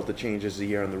 3 filter changes a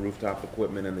year on the rooftop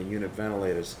equipment and the unit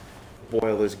ventilators,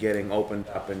 boilers getting opened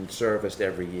up and serviced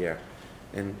every year.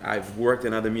 And I've worked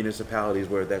in other municipalities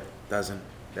where that doesn't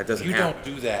happen. You don't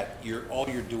do that, all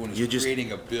you're doing is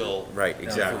creating a bill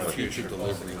exactly. for future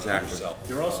delivery. Exactly.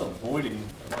 You're also voiding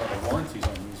a lot of warranties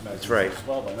on these measures as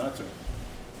well by not doing it.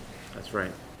 That's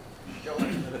right. Joe,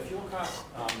 are the fuel costs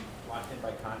locked in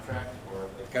by contract or?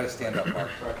 Got to stand up, Mark.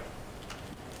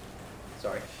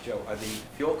 Sorry, Joe, are the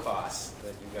fuel costs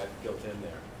that you got built in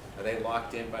there, are they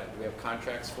locked in by, do we have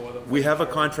contracts for them? We have a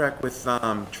contract with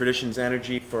Traditions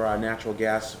Energy for our natural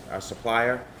gas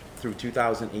supplier through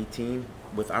 2018.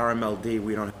 With RMLD,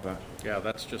 we don't have a... Yeah,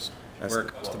 we're a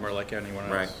customer like anyone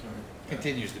else. Right.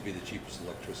 Continues to be the cheapest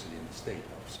electricity in the state,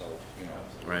 though, so,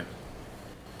 Right.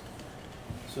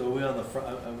 So are we on the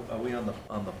are we on the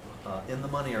in the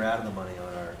money or out of the money on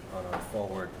our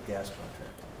forward gas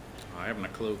contract? I haven't a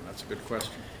clue. That's a good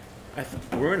question.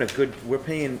 We're in a good, we're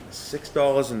paying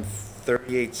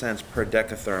 $6.38 per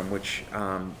decatherm, which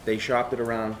they shopped it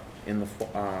around in the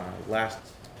last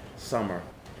summer,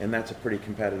 and that's a pretty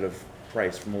competitive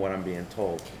price from what I'm being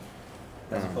told.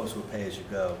 As opposed to a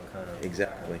pay-as-you-go kind of.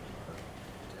 Exactly.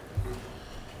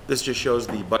 This just shows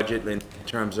the budget in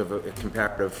terms of a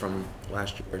comparative from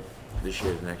last year, this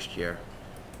year to next year.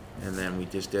 And then we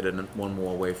just did it in one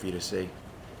more way for you to see.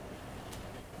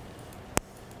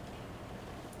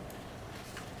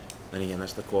 And again,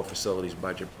 that's the core facilities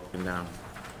budget broken down.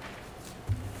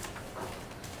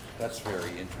 That's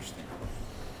very interesting.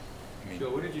 I mean,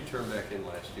 Joe, what did you turn back in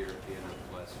last year at the end of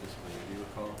last fiscal year? Do you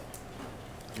recall?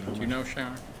 Do you know,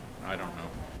 Sharon? I don't know.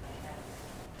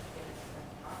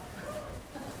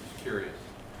 Just curious.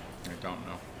 I don't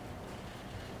know.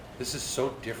 this is so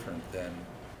different than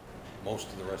most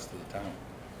of the rest of the town.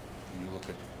 When you look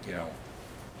at,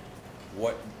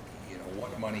 what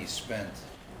money is spent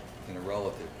in a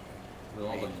relative.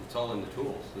 It's all in the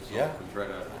tools. This all Yeah. comes right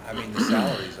out of it. I mean, the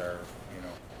salaries are,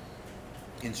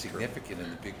 insignificant in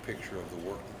the big picture of the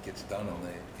work that gets done and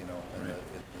the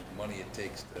money it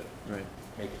takes to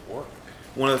make it work.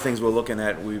 One of the things we're looking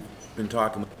at, we've been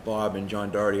talking with Bob and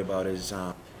John Doherty about is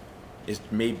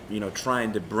maybe,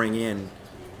 trying to bring in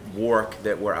work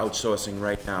that we're outsourcing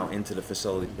right now into the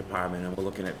facilities department, and we're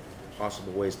looking at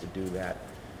possible ways to do that,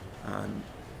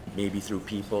 maybe through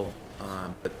people,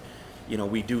 but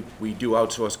we do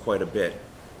outsource quite a bit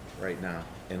right now,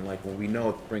 and like when we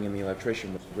know bringing the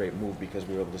electrician was a great move because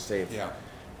we were able to save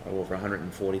over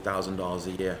 $140,000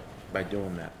 a year by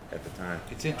doing that at the time.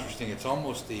 It's interesting. It's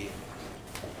almost the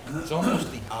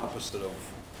opposite of,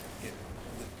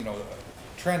 the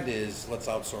trend is let's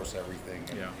outsource everything,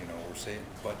 and, we're saying,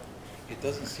 but it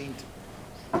doesn't seem to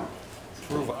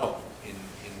prove out in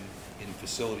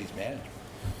facilities management,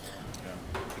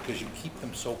 because you keep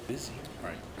them so busy.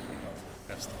 Right.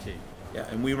 That's the key. Yeah,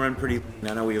 and we run pretty,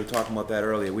 I know we were talking about that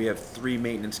earlier, we have 3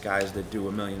 maintenance guys that do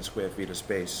 1 million square feet of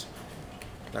space.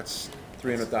 That's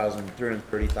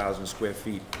 330,000 square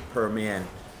feet per man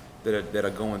that are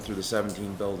going through the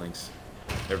 17 buildings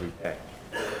every day.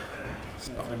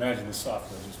 So I can imagine the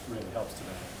software just really helps to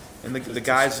that. And the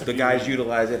guys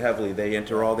utilize it heavily. They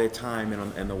enter all their time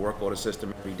in the work order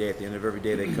system every day. At the end of every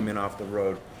day, they come in off the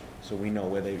road, so we know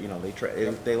where they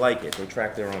like it. They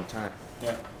track their own time.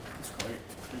 Yeah, it's great.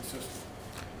 Good system.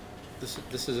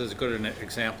 This is as good an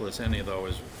example as any, though,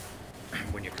 is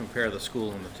when you compare the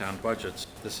school and the town budgets,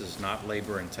 this is not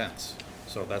labor intense.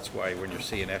 So that's why when you're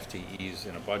seeing FTEs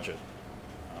in a budget,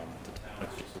 the town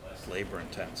is just less labor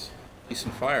intense. Police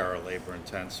and fire are labor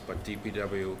intense, but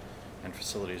DPW and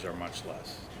facilities are much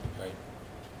less. Right.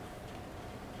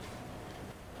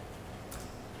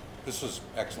 This was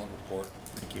excellent report.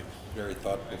 Thank you. Very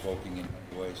thought-provoking in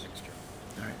many ways.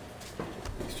 All right.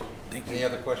 Thank you. Any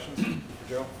other questions for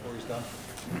Joe before he's done?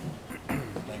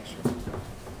 Thanks, Joe.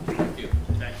 Thank you.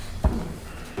 Thanks.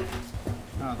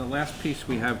 The last piece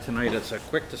we have tonight is a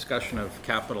quick discussion of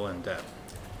capital and debt.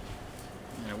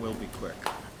 And it will be quick.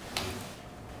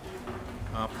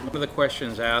 One of the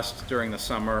questions asked during the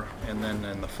summer and then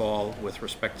in the fall with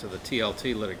respect to the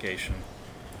TLT litigation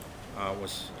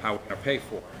was how we're going to pay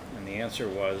for it. And the answer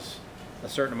was a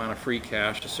certain amount of free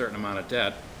cash, a certain amount of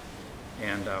debt,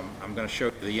 and I'm going to show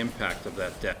you the impact of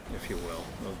that debt, if you will.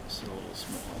 This is a little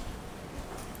small.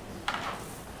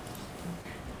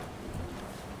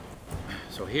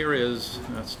 So here is,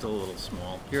 that's still a little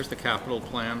small, here's the capital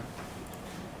plan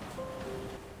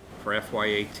for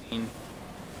FY18.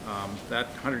 That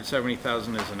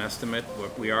 $170,000 is an estimate.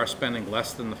 We are spending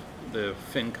less than the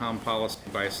FinCom policy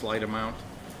by a slight amount,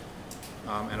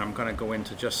 and I'm going to go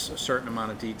into just a certain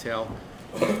amount of detail.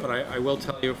 But I will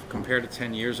tell you, compared to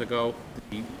 10 years ago,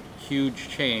 the huge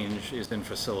change is in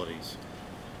facilities.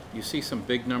 You see some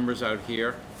big numbers out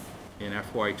here in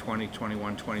FY 20,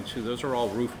 21, 22. Those are all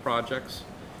roof projects.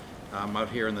 Out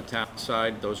here in the town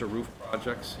side, those are roof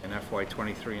projects in FY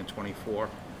 23 and 24.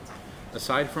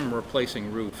 Aside from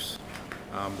replacing roofs,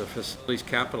 the facilities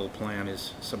capital plan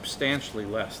is substantially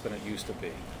less than it used to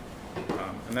be.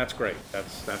 And that's great.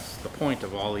 That's the point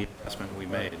of all the investment we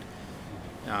made.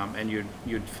 And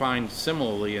you'd find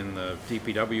similarly in the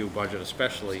DPW budget,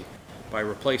 especially by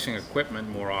replacing equipment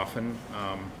more often,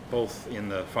 both in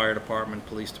the fire department,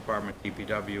 police department,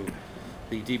 DPW.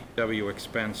 The DPW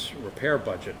expense repair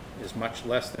budget is much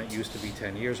less than it used to be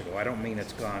 10 years ago. I don't mean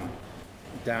it's gone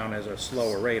down as a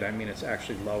slower rate. I mean it's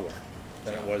actually lower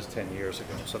than it was 10 years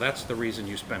ago. So that's the reason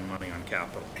you spend money on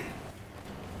capital.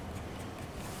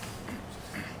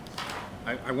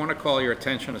 I want to call your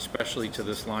attention especially to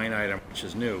this line item, which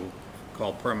is new,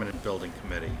 called Permanent Building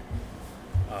Committee.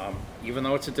 Even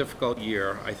though it's a difficult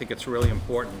year, I think it's really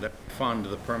important that we fund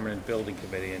the Permanent Building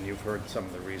Committee, and you've heard some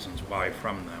of the reasons why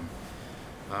from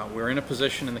them. We're in a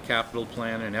position in the capital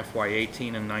plan in FY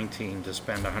 18 and 19 to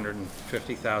spend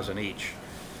 $150,000 each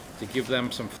to give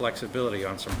them some flexibility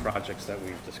on some projects that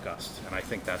we've discussed, and I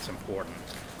think that's important.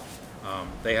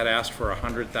 They had asked for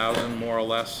 $100,000 more or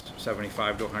less,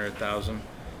 75 to 100,000,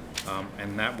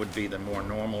 and that would be the more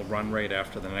normal run rate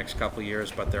after the next couple of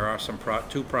years. But there are some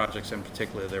two projects in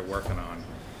particular they're working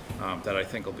on that I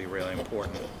think will be really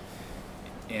important.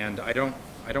 And I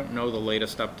don't know the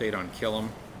latest update on Killam,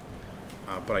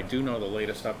 but I do know the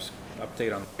latest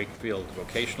update on the Wakefield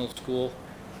Vocational School.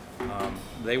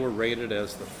 They were rated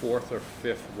as the 4th or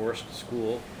 5th worst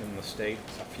school in the state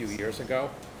a few years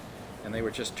ago, and they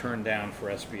were just turned down for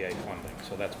SBA funding.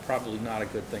 So that's probably not a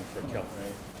good thing for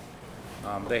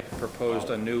Killam. They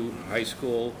proposed a new high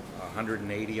school,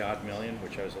 180 odd million,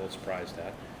 which I was a little surprised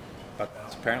at. But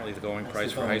that's apparently the going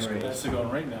price for high schools. That's the going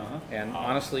rate now, huh? And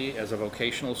honestly, as a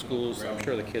vocational schools, I'm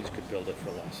sure the kids could build it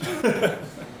for less.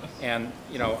 And,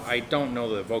 you know, I don't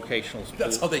know the vocational school,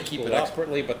 That's how they keep it up.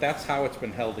 expertly, but that's how it's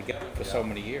been held together for so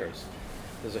many years.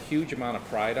 There's a huge amount of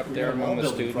pride up there among the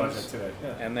students,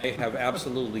 and they have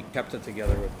absolutely kept it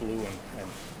together with glue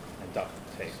and duct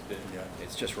tape.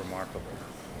 It's just remarkable.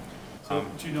 So,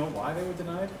 do you know why they were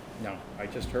denied? No, I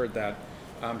just heard that.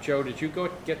 Joe, did you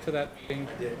get to that meeting?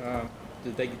 I did.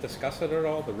 Did they discuss it at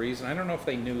all, the reason? I don't know if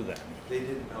they knew then. They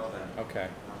didn't know then. Okay.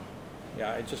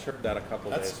 Yeah, I just heard that a couple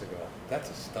days ago. That's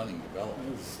a stunning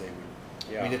development. They would,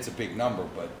 I Yeah. mean, it's a big number,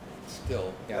 but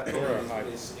still. Yeah, That they were building high.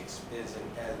 is as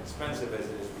expensive as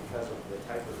it is because of the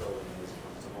type of building it is.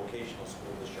 It's a vocational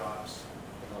school, the shops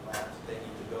and the labs that they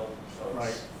need to build, so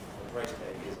it's, the price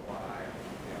tag is a lot higher.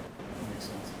 Makes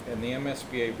sense. And the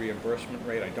MSBA reimbursement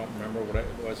rate, I don't remember what it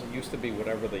was. It used to be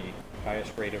whatever the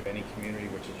highest rate of any community,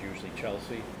 which is usually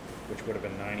Chelsea, which would have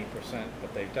been 90%,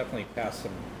 but they've definitely passed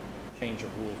some change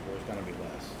of rules where it's going to be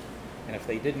less. And if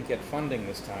they didn't get funding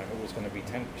this time, it was going to be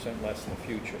 10% less in the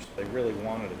future. So they really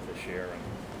wanted it this year.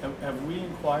 And Have we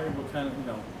inquired what kind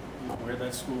of, where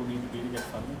that school will need to be to get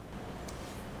funding?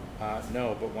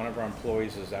 no, but one of our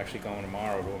employees is actually going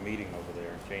tomorrow to a meeting over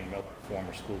there. Jane Miller,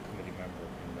 former school committee member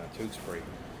in Tewksbury.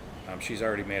 She's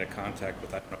already made a contact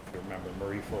with, I don't know if you remember,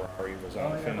 Marie Ferrari was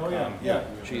on FinCom. Yeah.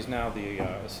 She's now the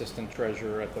assistant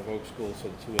treasurer at the Vogue School, so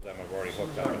the two of them have already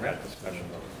hooked up and had discussions.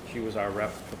 She was our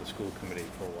rep for the school committee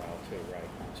for a while too, right?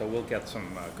 So we'll get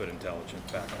some good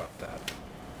intelligence back about that.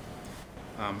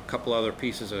 A couple other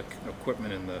pieces of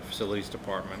equipment in the facilities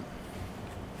department,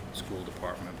 school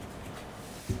department.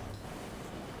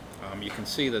 You can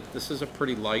see that this is a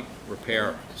pretty light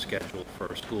repair schedule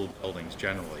for school buildings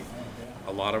generally.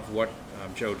 A lot of what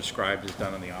Joe described is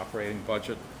done in the operating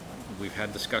budget. We've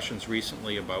had discussions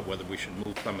recently about whether we should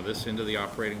move some of this into the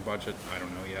operating budget. I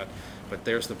don't know yet, but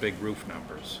there's the big roof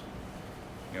numbers.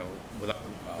 You know, without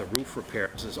the roof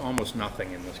repairs, there's almost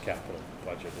nothing in this capital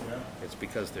budget. It's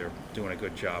because they're doing a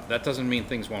good job. That doesn't mean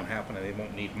things won't happen and they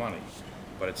won't need money,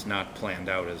 but it's not planned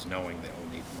out as knowing they will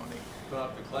need money.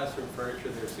 Bob, the classroom furniture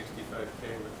there,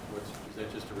 65K, is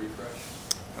that just a refresh?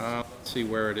 Let's see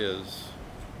where it is.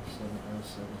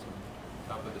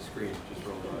 Top of the screen, just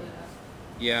roll on.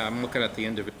 Yeah, I'm looking at the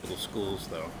individual schools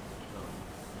though.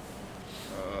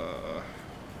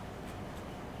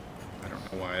 I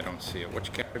don't know why I don't see it.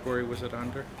 Which category was it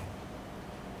under?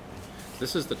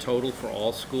 This is the total for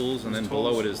all schools, and then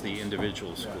below it is the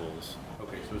individual schools.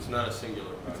 Okay, so it's not a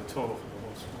singular project. It's a total for the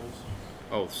whole schools.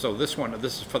 Oh, so this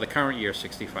is for the current year,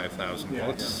 65,000. Yeah,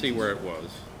 Let's see where it was.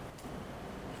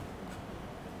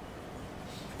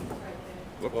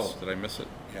 Whoops, did I miss it?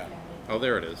 Yeah. Oh,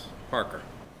 there it is. Parker.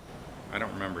 I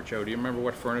don't remember. Joe, do you remember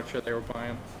what furniture they were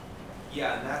buying?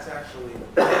 Yeah, and that's actually,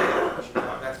 that's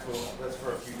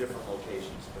for a few different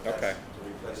locations, but that's Okay. to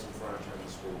replace some furniture in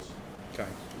the schools. Okay.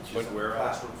 Just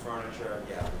classroom furniture,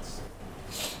 yeah, it's,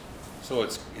 So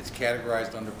it's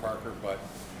categorized under Parker, but.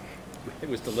 It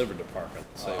was delivered to Parker,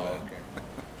 let's say that. Okay.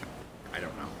 I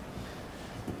don't know.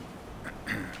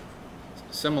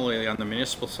 Similarly, on the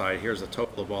municipal side, here's a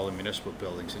total of all the municipal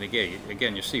buildings. And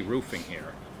again, you see roofing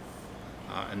here.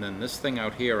 And then this thing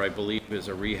out here, I believe, is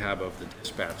a rehab of the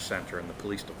dispatch center in the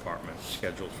police department,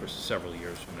 scheduled for several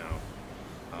years from now.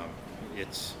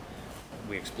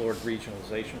 We explored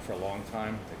regionalization for a long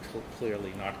time. It's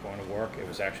clearly not going to work. It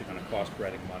was actually going to cost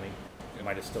Reading money. It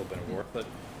might have still been worth it.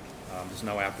 There's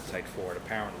no appetite for it,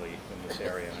 apparently, in this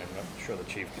area, and I'm sure the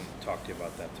chief can talk to you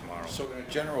about that tomorrow. So in a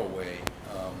general way,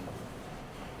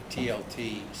 the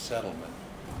TLT settlement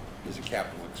is a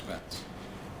capital expense.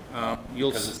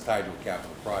 You'll Because it's tied to a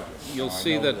capital project. You'll Now, I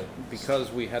see know that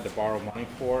because we had to borrow money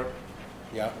for it,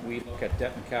 Yeah, we look at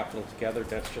debt and capital together.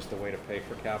 That's just a way to pay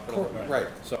for capital. right.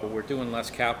 So we're doing less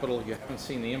capital. You haven't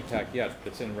seen the impact yet.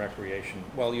 It's in recreation.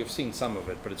 Well, you've seen some of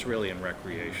it, but it's really in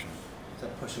recreation. Is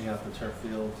that pushing out the turf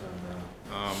fields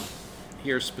and,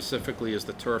 Here specifically is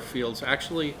the turf fields.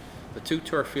 Actually, the 2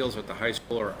 turf fields at the high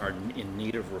school are in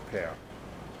need of repair.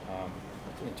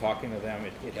 In talking to them,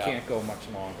 it Yeah. can't go much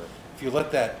longer. If you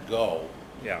let that go,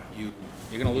 Yeah, you're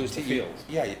you're gonna lose the fields.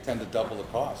 Yeah, you tend to double the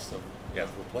cost of Yeah.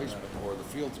 replacement, or the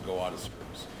fields go out of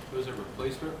service. Those are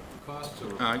replacement costs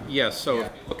or? Yes, so Yeah.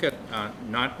 if you look at,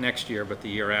 not next year, but the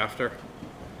year after,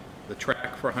 the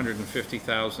track for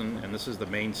 150,000, and this is the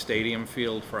main stadium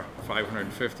field for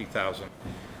 550,000.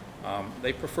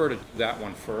 They prefer to do that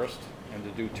one first and to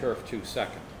do turf 2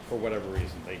 second, for whatever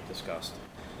reason they discussed.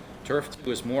 Turf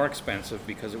 2 is more expensive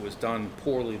because it was done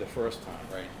poorly the first time.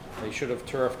 Right. They should have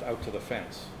turfed out to the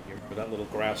fence. You remember that little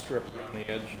grass strip around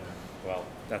the edge? Well,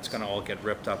 that's gonna all get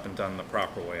ripped up and done the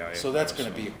proper way, I So that's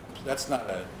assume. gonna be, that's not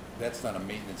a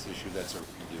maintenance issue, that's a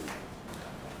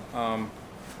redo.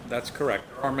 That's correct.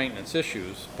 There are maintenance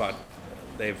issues, but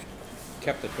they've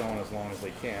kept it going as long as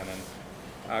they can.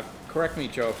 And correct me,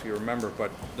 Joe, if you remember,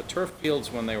 but the turf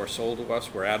fields, when they were sold to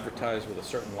us, were advertised with a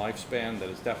certain lifespan. That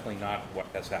is definitely not what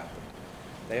has happened.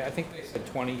 I think they said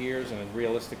 20 years, and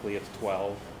realistically it's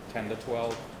 12, 10 to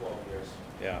 12. 12 years.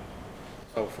 Yeah.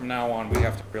 So from now on, we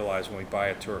have to realize when we buy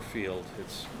a turf field,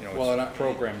 it's, Well, and it's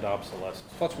programmed obsolescence.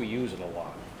 Plus, we use it a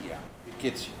lot. Yeah, it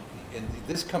gets, and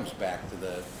this comes back to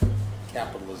the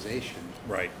capitalization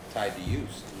Right. tied to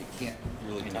use. You can't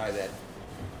really tie that,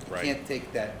 you Right. can't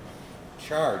take that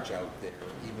charge out there,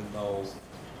 even though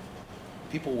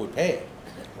people would pay it.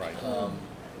 Right.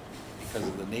 Because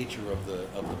of the nature of the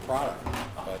product,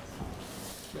 but,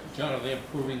 John, are they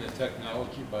improving the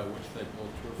technology by which they build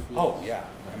turf fields? oh, yeah,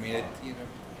 I mean, it,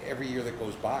 every year that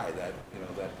goes by, that,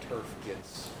 that turf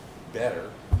gets better,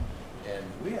 and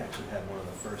we actually had one of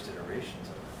the first iterations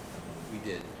of it. we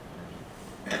did.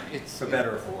 It's For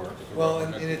better or for worse. Well,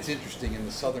 and it's interesting, in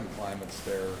the southern climates,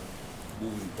 they're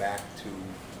moving back to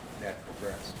natural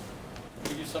grass.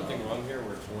 Did we do something wrong here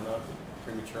where it's worn out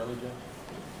prematurely, Jeff?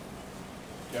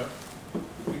 Jeff?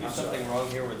 Did we do something wrong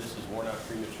here where this is worn out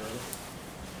prematurely?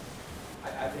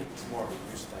 I think it's more of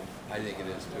a use thing. I think it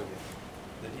is too.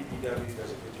 The DPW does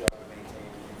a good job of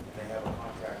maintaining it, and they have a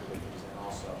contract with them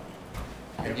also.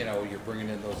 And, you're bringing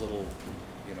in those little,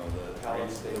 the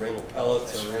Pellets, they little rake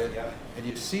pellets pellets, are in, yeah. and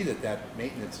you see that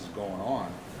maintenance is going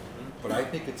on. But I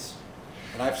think it's,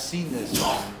 and I've seen this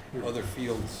on other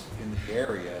fields in the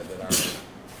area that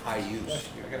are high use.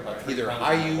 Either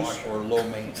high use or low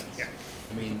maintenance.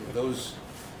 I mean, those,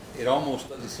 it almost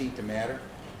doesn't seem to matter.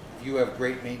 If you have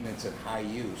great maintenance and high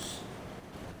use,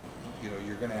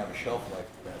 you're gonna have a shelf life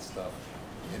for that stuff.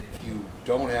 And if you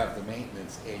don't have the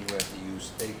maintenance and you have the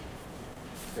use,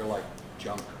 they're like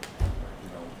junk,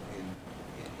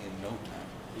 in no time.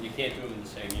 And you can't do them in the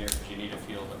same year because you need a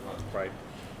field that runs. Right.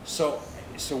 So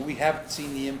we haven't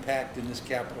seen the impact in this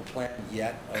capital plan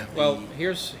yet of the. Well,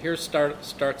 here's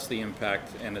starts the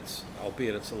impact, and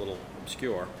albeit it's a little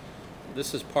obscure.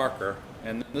 This is Parker,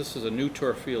 and this is a new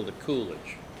turf field at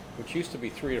Coolidge, which used to be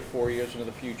 3 to 4 years into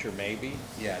the future, maybe.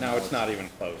 Yeah, Now no, it's not even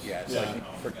close. Yeah, it's Like, like,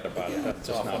 no, forget about it. yeah, That's it's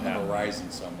just off not on the happening.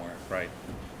 horizon somewhere. Right.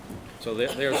 So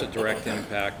there's a direct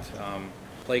impact.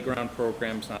 Playground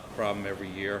program's not a problem every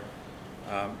year.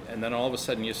 And then all of a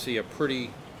sudden you see a pretty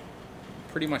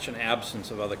much an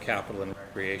absence of other capital and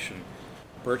recreation.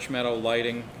 Birch Meadow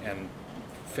lighting and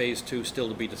Phase 2 still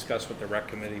to be discussed with the rec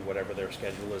committee, whatever their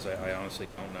schedule is, I honestly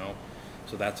don't know.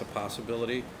 So that's a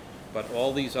possibility. But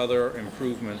all these other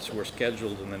improvements were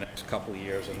scheduled in the next couple of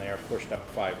years, and they are pushed up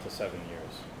 5 to 7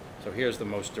 years. So here's the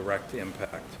most direct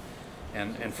impact.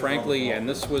 And frankly, and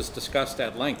this was discussed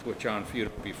at length with John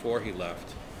Feudal before he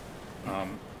left,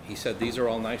 he said these are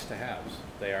all nice to haves.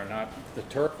 They are not, the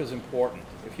turf is important.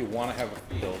 If you want to have a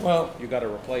field, Well, you got to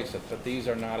replace it, but these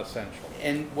are not essential.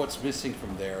 And what's missing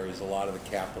from there is a lot of the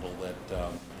capital that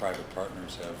private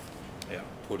partners have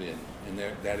put in, and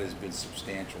that has been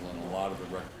substantial in a lot of the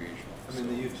recreational I mean,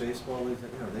 the facilities. youth baseball leagues,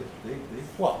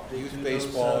 Well, they youth do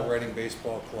baseball, those, Reading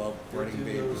Baseball Club, they Reading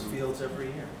do those Baby. fields every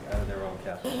year out of their own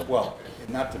capital. Well,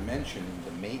 not to mention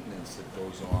the maintenance that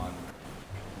goes on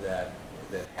that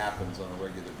happens on a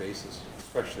regular basis,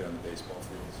 especially on the baseball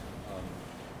fields,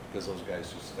 because those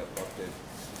guys just step up.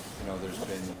 There's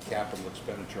been capital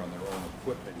expenditure on their own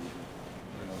equipment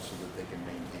even, so that they can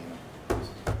maintain them.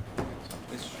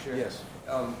 Mr. Chair? Yes.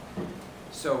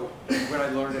 So what I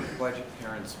learned at the budget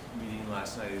parents meeting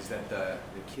last night is that the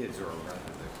kids, or rather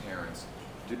the parents,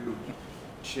 do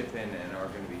chip in and are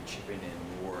going to be chipping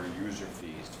in more user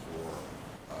fees for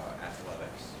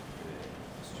athletics,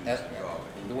 the students involved.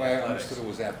 The way I understood it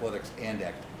was athletics and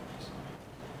activities.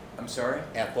 I'm sorry?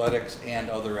 Athletics and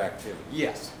other activities.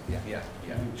 Yes, Yeah. yeah,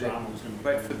 yeah. Drama was gonna be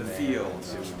But for the band.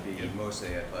 fields, it would be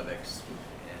mostly athletics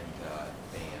and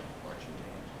band, marching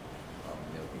band.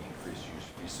 There'll be increased use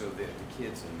fees, so that the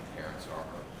kids and the parents are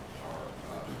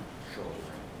shouldering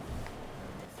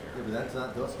Yeah, but that's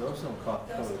not, those don't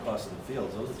cover the cost of the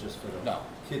fields, those are just for the No.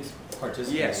 kids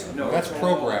participating. Yes, in no, the That's it's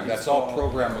program, that's all all-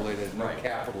 program related, no Right.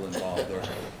 capital involved there.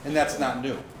 And that's not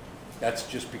new. That's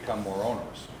just become more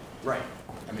onerous. Right.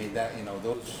 I mean, that,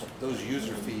 those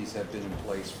user fees have been in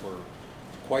place for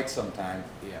quite some time.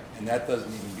 Yeah. And that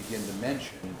doesn't even begin to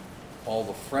mention all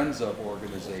the friends of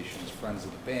organizations, friends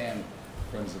of the band,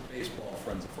 friends of baseball,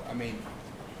 friends of, I mean,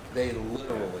 they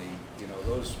literally,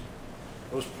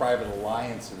 those private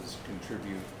alliances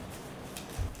contribute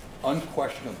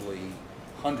unquestionably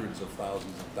hundreds of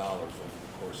thousands of dollars over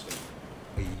the course of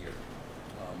a year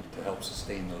to help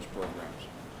sustain those programs.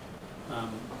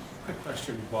 Quick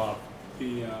question, Bob.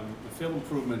 The field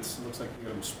improvements, it looks like you're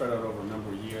going to spread out over a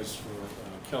number of years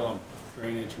for Killam,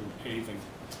 drainage and paving.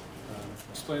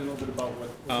 Explain a little bit about what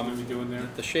we're going to be doing there.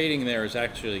 The shading there is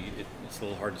actually, it's a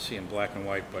little hard to see in black and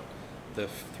white, but the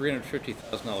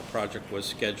 $350,000 project was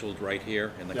scheduled right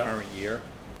here in the Yeah. current year,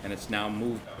 and it's now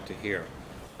moved out to here.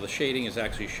 The shading is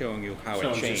actually showing you how So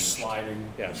it it's changed. just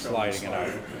sliding. Yeah, showing sliding it out.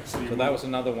 Okay, so you So that moved- was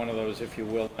another one of those, if you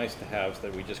will, nice to haves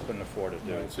that we just couldn't afford to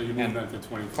do. Right, so you moved And that to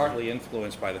 23. partly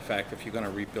influenced by the fact if you're going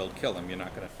to rebuild Killam, you're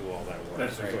not going to do all that work.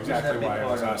 That's Wouldn't exactly that be why I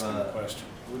was part of, asking the question.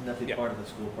 Wouldn't that be Yeah. part of the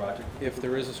school project? If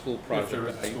there is a school project, there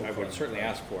is a school I would project, certainly right.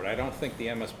 ask for it. I don't think the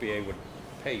MSBA would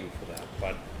pay you for that,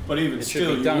 but But even it should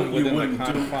still, be done you within the wouldn't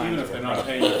do, confines even of if a they're not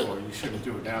project. paying for it, you shouldn't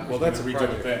do it now. Well, because that's a you're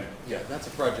gonna redo it project, then. yeah, that's a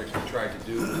project we tried to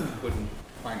do, and couldn't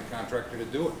find a contractor to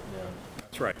do it. Yeah.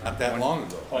 that's right. Not that long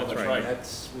ago. Oh, that's right.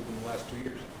 That's within the last 2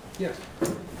 years. Yes.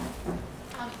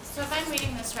 So if I'm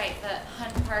reading this right, the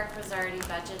Hunt Park was already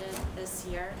budgeted this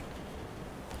year?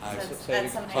 I So s- that's say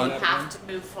it something again. we have to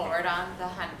move forward on, the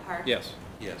Hunt Park? Yes.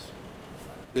 Yes.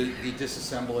 The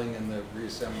disassembling and the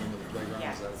reassembling of the playground,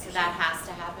 Yeah, is that what so you're that saying? has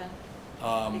to happen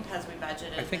because we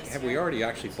budgeted I think, this have year. we already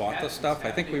actually bought the stuff?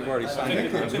 I think we've already signed I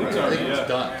think it. it's I think already, it's yeah,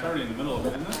 done. it's already in the middle of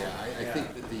it, isn't it? Yeah, I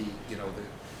think that the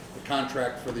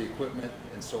contract for the equipment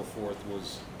and so forth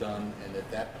was done, and at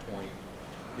that point,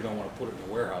 you don't want to put it in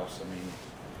a warehouse, I mean,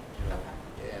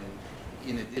 and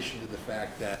in addition to the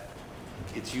fact that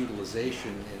its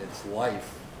utilization in its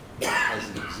life, as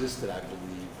it existed, I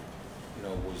believe,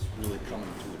 was really coming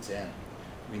to its end.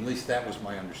 I mean, at least that was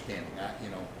my understanding.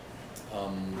 I'm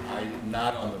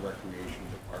not on the recreation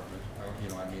department,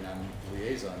 I'm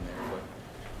liaison there, but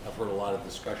I've heard a lot of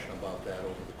discussion about that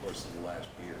over the course of the last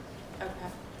year.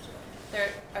 Okay.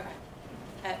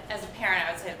 As a parent,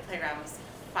 I would say the playground was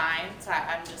fine, so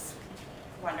I'm just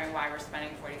wondering why we're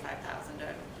spending $45,000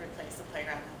 to replace the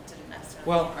playground that didn't necessarily.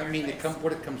 Well, need to I be mean, replaced.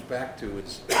 what it comes back to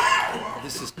is,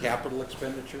 this is capital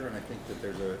expenditure, and I think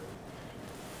that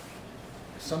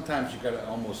sometimes you gotta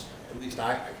almost, at least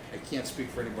I can't speak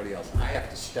for anybody else, I have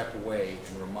to step away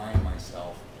and remind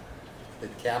myself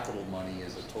that capital money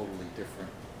is a totally different,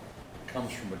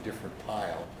 comes from a different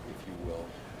pile, if you will,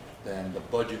 than the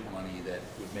budget money that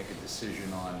would make a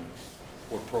decision on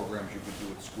what programs you could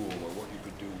do at school or what you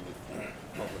could do with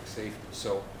public safety.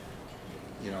 So,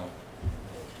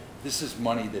 this is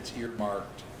money that's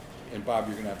earmarked, and Bob,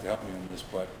 you're gonna have to help me on this,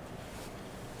 but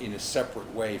in a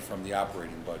separate way from the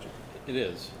operating budget. It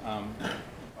is.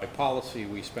 By policy,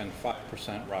 we spend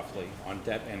 5% roughly on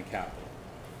debt and capital.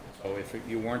 So if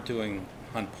you weren't doing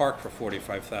Hunt Park for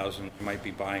 $45,000, you might be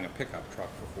buying a pickup truck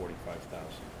for $45,000.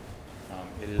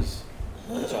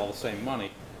 It's all the same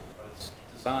money, but it's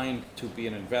designed to be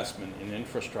an investment in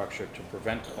infrastructure to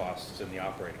prevent costs in the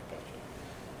operating budget.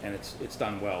 And it's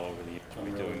done well over the years.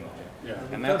 We're doing Yeah. And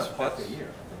We've done that's a park a year,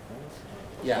 I think, right?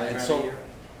 Yeah, and Playground so, a year?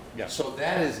 yeah. so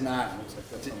that is not,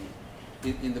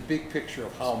 in the big picture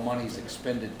of how money's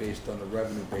expended based on the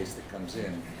revenue base that comes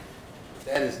in,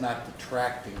 that is not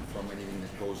detracting from anything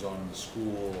that goes on in the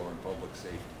school or in public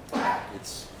safety.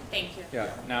 It's, Thank you. Yeah.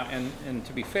 Now, and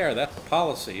to be fair, that's a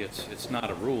policy. It's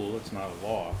not a rule. It's not a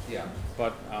law. yeah,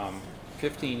 But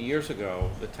 15 years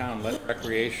ago, the town let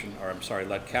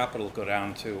let capital go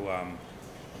down to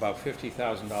about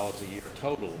 $50,000 a year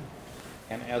total.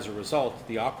 And as a result,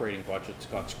 the operating budgets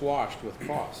got squashed with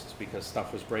costs because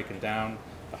stuff was breaking down.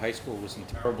 The high school was in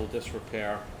terrible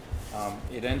disrepair.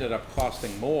 It ended up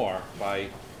costing more by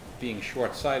being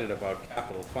short-sighted about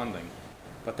capital funding.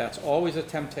 But that's always a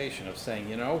temptation of saying,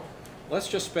 let's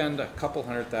just spend a couple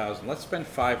 $100,000. Let's spend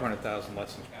 $500,000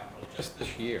 less in capital. just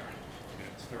this year.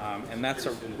 And that's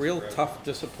a real tough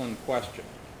discipline question,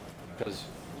 because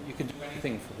you can do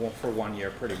anything for 1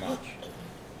 year pretty much.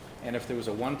 And if there was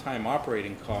a one-time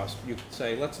operating cost, you could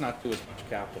say, let's not do as much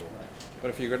capital. But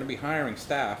if you're going to be hiring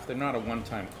staff, they're not a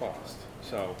one-time cost.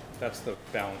 So that's the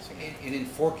balancing. And in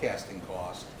forecasting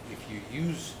cost, if you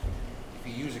use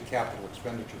a capital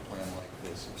expenditure plan like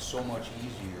this, it's so much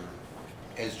easier.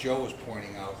 As Joe was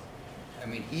pointing out, I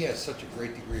mean, he has such a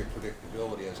great degree of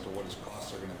predictability as to what his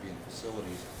costs are going to be in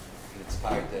facilities, and it's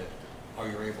tied to how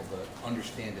you're able to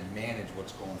understand and manage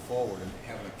what's going forward. And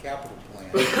having a capital plan,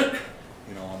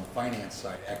 you know, on the finance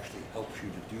side actually helps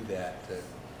you to do that, to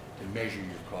measure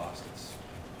your costs.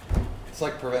 It's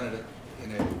like preventative,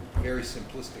 in a very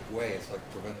simplistic way, it's like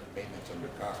preventative maintenance on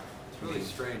your car. It's really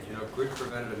strange, you know, good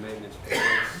preventative maintenance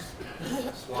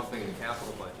prevents swamping the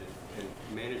capital budget, and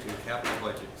managing the capital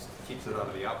budget keeps it out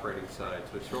of the operating side,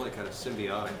 so it's really kind of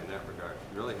symbiotic in that regard.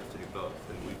 You really have to do both,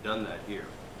 and we've done that here.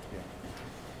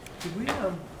 Did we, I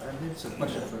mean, it's a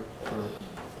question for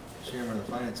Chairman of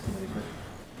the Finance Committee, but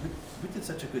we did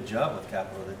such a good job with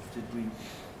capital, that did we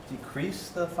decrease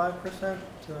the 5%?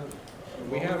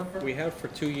 We have for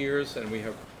 2 years, and we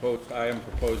have proposed, I am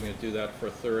proposing to do that for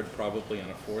a third, probably in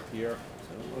a fourth year.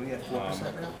 So we at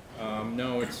 4% now?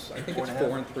 No, I think it's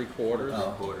 4 3/4.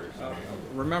 Oh.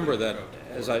 Remember that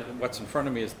what's in front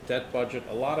of me is debt budget.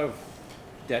 A lot of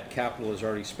debt capital is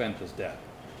already spent as debt.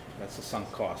 That's the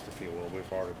sunk cost, if you will.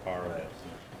 We've already borrowed it.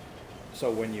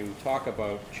 So when you talk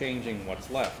about changing what's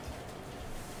left,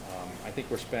 I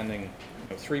think we're spending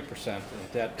 3% in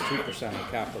debt, 2% in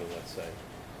capital, let's say.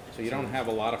 So you don't have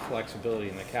a lot of flexibility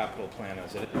in the capital plan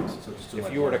as it is. So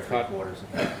if you were to cut,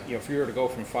 if you were to go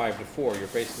from 5 to 4, you're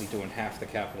basically doing half the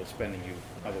capital spending you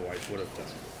otherwise would have done.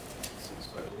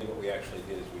 I believe what we actually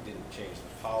did is we didn't change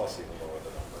the policy to lower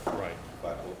the number. Right.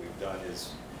 But what we've done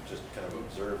is just kind of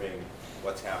observing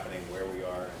what's happening, where we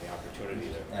are, and the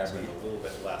opportunity to spend a little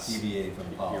bit less. Deviate from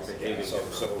the policy. Yeah, so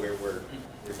we're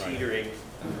teetering,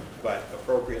 but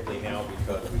appropriately now,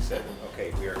 because we said,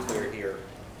 okay, we are clear here.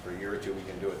 For a year or two, we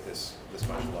can do it this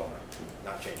much lower,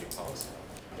 not changing policy.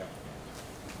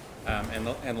 Yeah.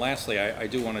 And lastly, I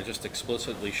do want to just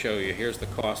explicitly show you, here's the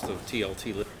cost of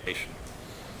TLT litigation.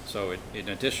 So in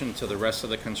addition to the rest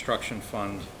of the construction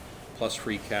fund, plus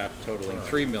free cap totaling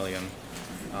 $3 million,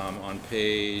 on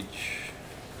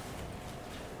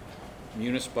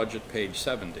Munis budget page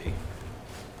 70,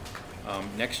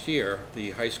 next year,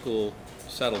 the high school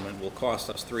settlement will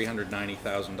cost us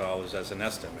 $390,000 as an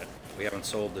estimate. We haven't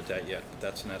sold the debt yet, but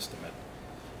that's an estimate.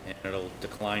 And it'll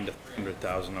decline to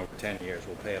 $300,000 over 10 years.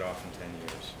 We'll pay it off in 10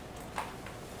 years.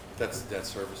 That's debt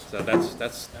service. So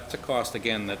that's a cost,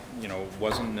 again, that, you know,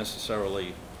 wasn't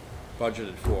necessarily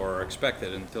budgeted for or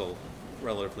expected until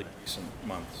relatively recent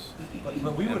months.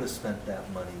 But we would have spent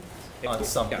that money on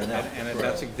something else. And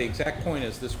that's the exact point,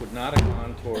 is this would not have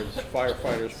gone towards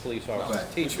firefighters, police officers,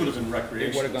 teachers. Which would have been recreation.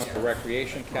 It would have gone to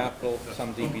recreation capital,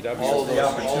 some DPW. All of those, The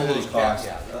opportunity costs,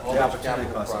 all the those opportunity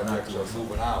capital costs are not projects are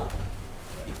moving out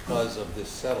because of this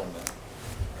settlement.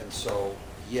 And so,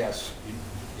 yes,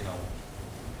 you know,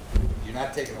 you're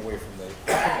not taking away from the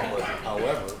capital budget.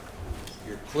 However,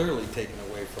 you're clearly taking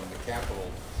away from the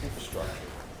capital infrastructure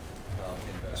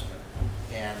investment,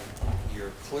 and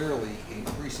you're clearly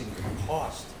increasing the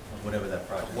cost whatever that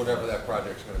project. Whatever that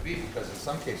project's going to be, because in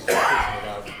some cases it's pushing it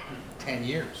out 10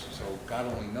 years. So God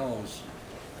only knows.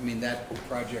 I mean, that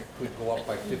project could go up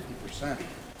by 50%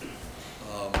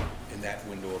 in that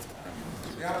window of time.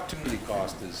 The opportunity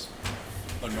cost is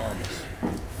enormous.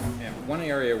 And one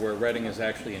area where Reading is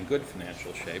actually in good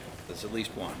financial shape, there's at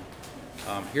least one.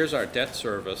 Here's our debt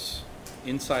service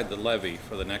inside the levy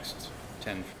for the next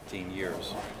 10, 15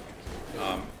 years.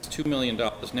 It's $2 million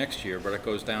next year, but it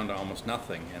goes down to almost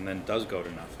nothing and then does go to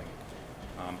nothing.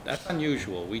 That's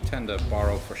unusual. We tend to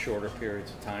borrow for shorter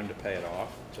periods of time to pay it off,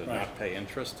 to not pay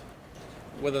interest.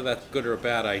 Whether that's good or a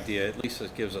bad idea, at least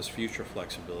it gives us future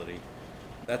flexibility.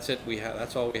 That's it.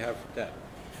 That's all we have for debt,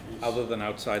 other than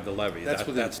outside the levy. That's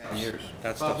within 10 years.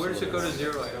 Bob, where does it go to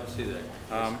zero? I don't see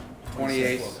that.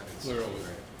 28. Clear over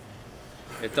there.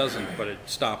 It doesn't, but it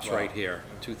stops right here.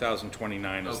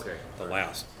 2029 is Okay. the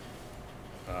last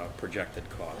projected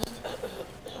cost.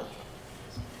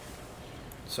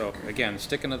 So again,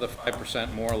 sticking to the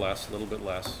 5% more or less, a little bit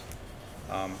less,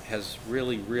 has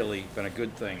really, really been a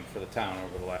good thing for the town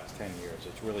over the last 10 years.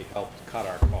 It's really helped cut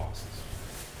our costs,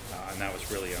 and that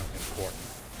was really important.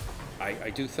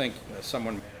 I do think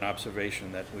someone made an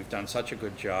observation that we've done such a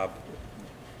good job.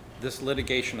 This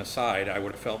litigation aside, I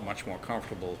would have felt much more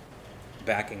comfortable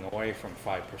backing away from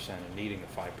 5% and needing the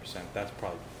 5%. That's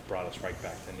probably brought us right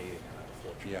back to needing it,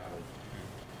 unfortunately.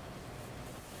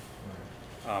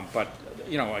 But,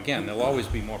 you know, again, there'll always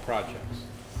be more projects.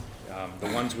 The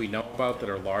ones we know about that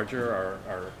are larger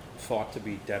are thought to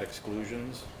be debt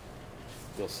exclusions.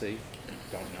 We'll see,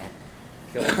 don't know.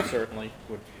 Killing certainly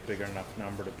would be a bigger enough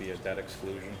number to be a debt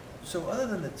exclusion. So other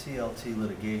than the TLT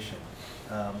litigation,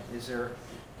 are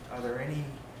there any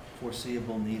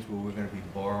foreseeable needs where we're gonna be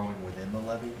borrowing within the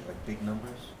levy, like big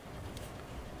numbers?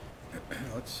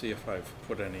 Let's see if I've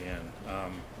put any in.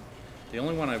 The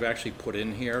only one I've actually put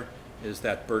in here is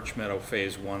that Birch Meadow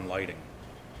Phase 1 lighting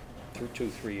through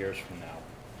 2-3 years from now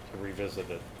to revisit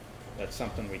it. That's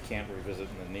something we can't revisit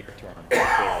in the near term,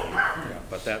 clearly.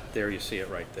 But there you see it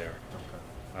right there.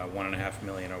 $1.5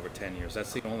 million over 10 years.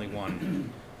 That's the only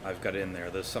one I've got in there.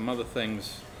 There's some other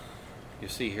things you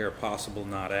see here, possible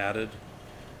not added.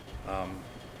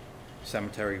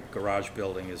 Cemetery garage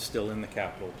building is still in the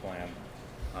capital plan.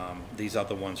 These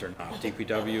other ones are not.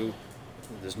 DPW,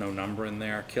 there's no number in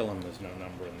there. Killam, there's no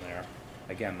number in there.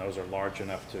 Again, those are large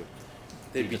enough to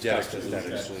They'd be discussed as debt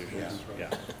debt exclusions. exclusions.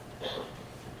 Yeah.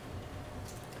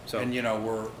 So, And you know,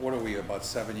 what are we, about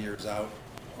 7 years out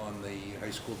on the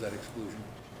high school debt exclusion?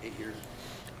 8 years?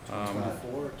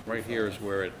 right here is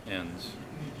where it ends.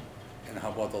 And how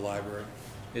about the library?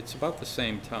 It's about the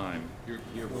same time.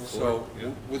 So,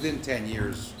 within 10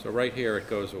 years, So right here, it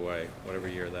goes away, whatever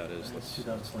year that is. It's Let's,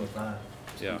 2025.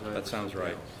 yeah, that sounds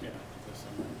right.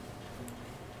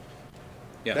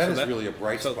 Yeah, that so is really a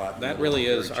bright so spot. in that a really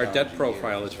very is, our debt challenging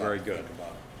profile year. is very Stop to good. think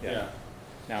about. Yeah.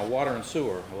 Now, water and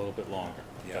sewer, a little bit longer.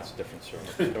 Yeah. That's a different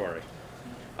story.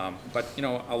 But, you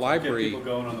know, a library. Get people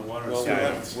going on the water. Well,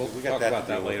 Yeah, we we'll got talk that about to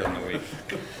that deal later in with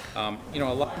the week. You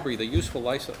know, a library, the useful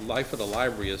life of the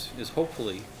library is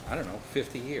hopefully, I don't know,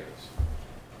 50 years.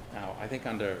 Now, I think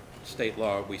under state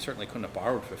law, we certainly couldn't have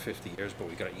borrowed for 50 years, but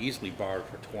we could have easily borrowed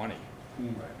for 20.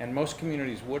 And most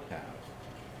communities would have.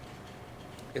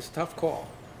 It's a tough call.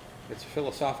 It's a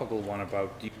philosophical one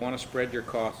about, do you want to spread your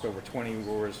costs over 20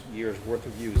 years worth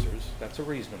of users? That's a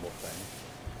reasonable thing.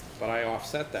 But I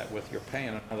offset that with you're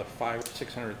paying another $500,000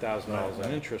 or $600,000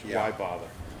 in interest. Yeah. Why bother?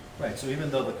 Right, so even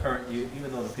though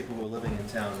even though the people who are living in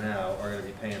town now are gonna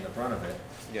be paying the brunt of it,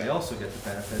 they Yeah. also get the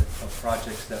benefit of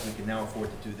projects that we can now afford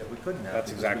to do that we couldn't have.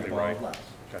 That's because we exactly borrowed right. less.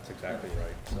 That's exactly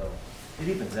right. So, it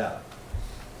evens out.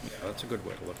 Yeah, that's a good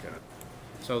way to look at it.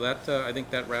 So that, I think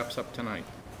that wraps up tonight.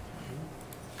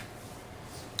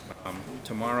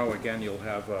 Tomorrow, again, you'll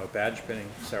have a badge pinning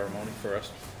ceremony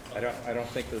first. I don't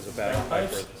think there's a bagpiper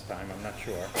this time, I'm not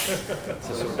sure. It's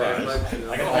a surprise.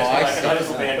 Oh, I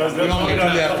see. We don't do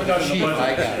that for the chief,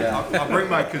 I got it. I'll bring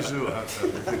my kazoo.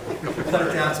 Cut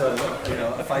it down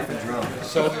to, a fife and drum.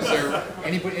 So is there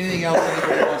anything else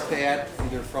anybody wants to add,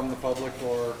 either from the public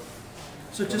or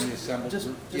So from just, the assembled just,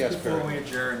 group? just Yes, before Barry. we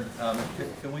adjourn,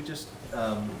 can we just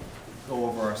go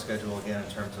over our schedule again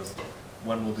in terms of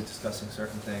when we'll be discussing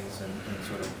certain things and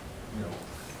sort of,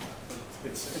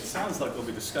 It sounds like we'll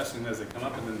be discussing as they come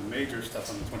up, and then the major stuff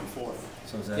on the 24th.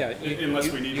 so is that? Yeah,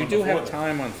 Unless we need you one do before have that.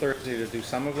 time on Thursday to do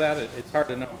some of that. It's hard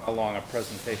to know how long a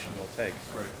presentation will take.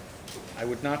 Right. I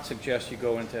would not suggest you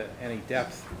go into any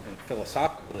depth in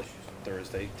philosophical issues on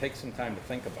Thursday. Take some time to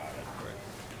think about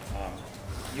it.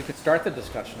 You could start the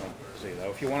discussion on Thursday, though.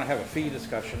 If you want to have a fee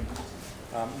discussion,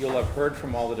 you'll have heard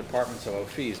from all the departments about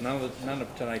fees. None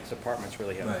of tonight's departments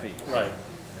really have Right. fees. Right.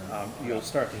 You'll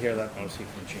start to hear that mostly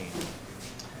from Gene.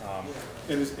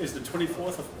 And is the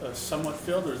 24th somewhat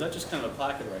filled, or is that just kind of a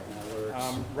pocket right now? Where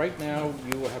it's, Right now,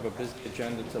 you will have a busy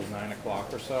agenda till 9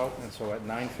 o'clock or so, and so at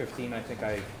 9:15, I think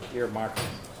I earmarked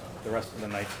the rest of the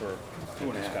night for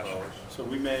 2.5 discussion. hours. So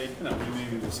we may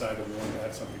even decide if we want to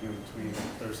add something in between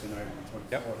Thursday night and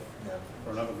the 24th Yeah.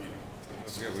 for another meeting.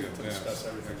 To discuss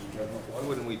everything in general. Why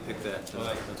wouldn't we pick that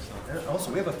tonight? And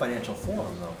also, we have a financial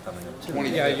forum though coming up too.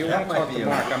 Yeah, you That want to might talk be to a-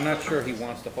 Mark. I'm not sure he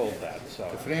wants to hold that, so.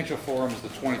 The financial forum is the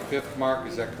 25th, Mark,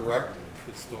 is that correct?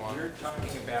 It's the one. You're talking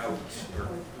about, or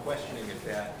questioning if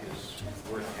that is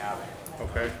worth having,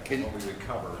 Okay. what we would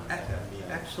cover at that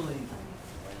meeting. Actually,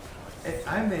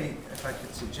 if I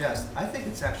could suggest, I think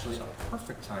it's actually a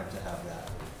perfect time to have that,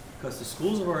 because the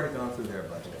schools have already gone through their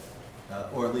budget,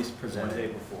 or at least presented. One day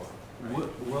before.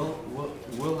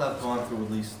 We'll have gone through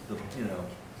at least the,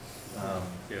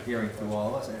 hearing through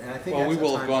all of us, and I think Well, we that's the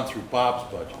will have time- gone through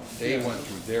Bob's budget. They went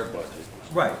through their budget.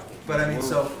 Right, but I mean, We're-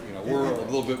 so. We're a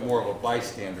little bit more of a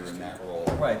bystander in that role.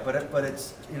 Right, but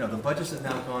it's, the budgets have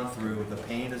now gone through, the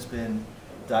pain has been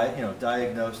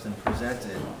diagnosed and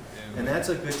presented, and that's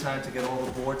a good time to get all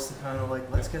the boards to kind of like,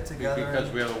 let's get together. Because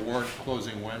we have a warrant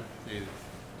closing when?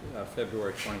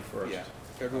 February 21st. Yeah.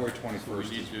 February So we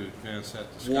 21st. need to advance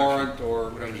that discussion. Warrant or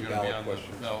Whatever's any gonna be ballot on the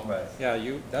questions. ballot. Right.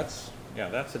 Yeah,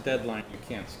 that's a deadline you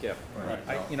can't skip. Right.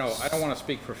 I don't want to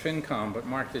speak for FinCom, but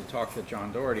Mark did talk to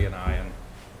John Doherty and I,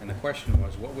 and the question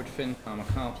was, what would FinCom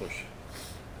accomplish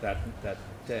that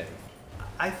day?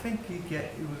 I think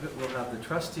we'll have the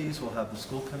trustees, we'll have the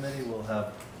school committee, we'll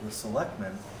have the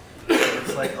selectmen.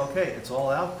 It's like, okay, it's all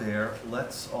out there,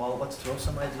 let's throw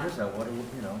some ideas out, what do we,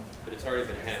 you know? But it's already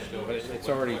been hashed over. But it's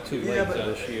already too Yeah, late but-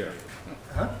 this year.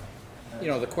 Huh? You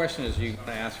know, the question is, are you going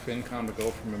to ask FinCom to go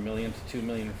from $1 million to $2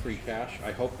 million in free cash?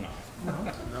 I hope not. No,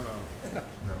 No, no.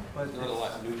 but There's not a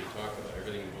lot new to talk about,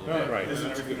 everything will be. Right.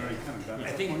 Isn't everything already kind of done?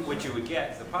 I think what you would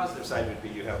get, the positive side would be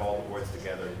you have all the boards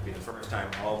together. It'd be the first time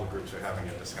all the groups are having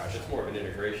a discussion. It's more of an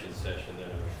integration session than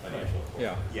a financial forum.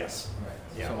 Yeah. Yes. Right.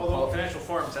 Yeah, So- although financial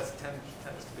forums, tends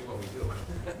to be what we do.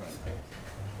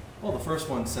 Well, the first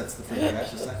one sets the free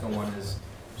cash, the second one is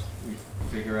we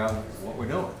figure out what we're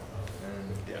doing.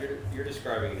 And You're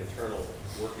describing an internal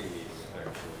working meeting,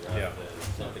 actually, Yeah. rather than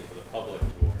something for the public to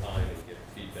opine and get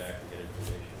feedback and get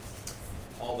information.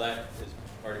 All that has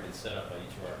already been set up by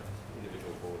each of our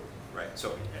individual boards. Right,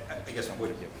 so I guess,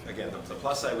 again, the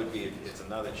plus side would be it's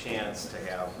another chance to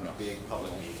have a big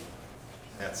public meeting.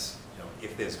 That's,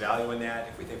 if there's value in that,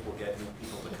 if we think we'll get new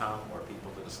people to come or people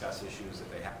to discuss issues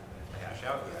that they haven't hash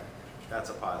out yet, that's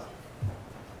a positive.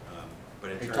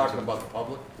 But in Are you terms talking of, about the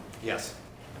public? yes.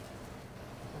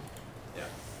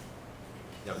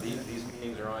 Yeah. These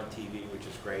meetings are on TV, which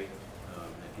is great,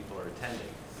 and people are attending.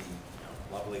 It'd be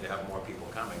lovely to have more people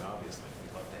coming, obviously.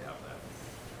 We'd love to have that.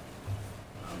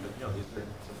 But these are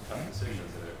some tough decisions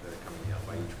that are coming down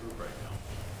by each group right now.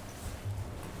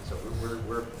 So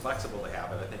we're flexible to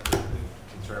have it. I think the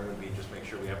concern would be just make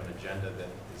sure we have an agenda that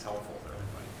is helpful for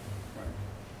everybody.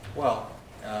 Well,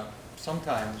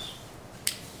 sometimes,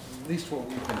 at least what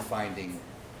we've been finding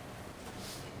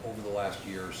over the last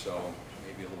year or so,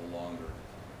 maybe a little longer,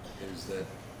 is that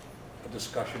a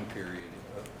discussion period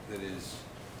that is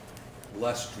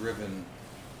less driven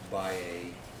by a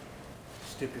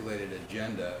stipulated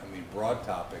agenda, I mean, broad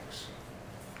topics,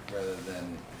 rather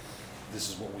than this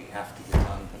is what we have to get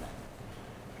done tonight.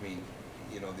 I mean,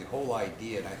 the whole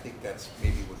idea, and I think that's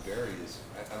maybe what Barry is,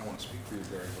 I don't want to speak for you,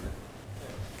 Barry, but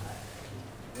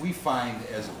we find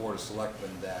as a Board of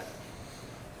Selectmen that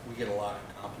we get a lot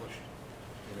accomplished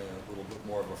in a little bit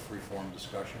more of a free-form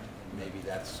discussion, and maybe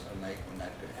that's a night when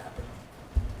that could happen.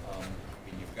 I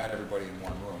mean, you've got everybody in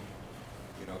one room.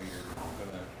 You're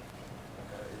gonna,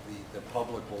 the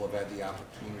public will have had the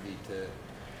opportunity to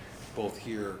both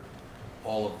hear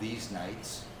all of these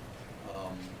nights.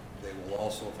 They will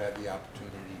also have had the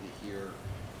opportunity to hear,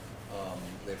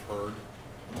 they've heard,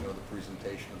 the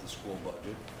presentation of the school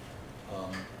budget.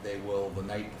 They will, the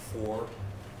night before,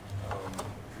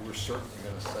 we're certainly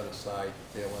going to set aside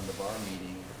the tail end of our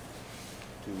meeting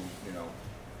to,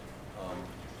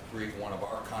 create one of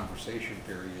our conversation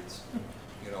periods,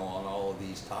 on all of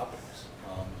these topics.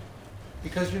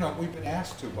 Because, we've been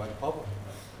asked to by the public.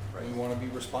 Right. We want to be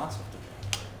responsive to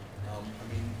them.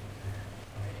 I mean,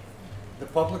 the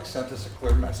public sent us a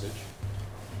clear message,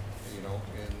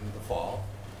 in the fall,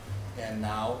 and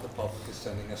now the public is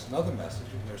sending us another message,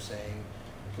 and they're saying,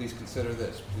 please consider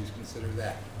this, please consider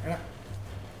that. And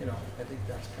I think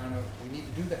that's kind of, we need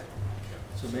to do that.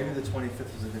 so maybe the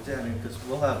 25th is a good day, I mean, because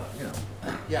we'll have,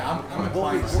 Yeah, I'm we'll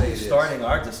inclined to be say this. starting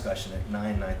our discussion at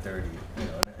 9:30,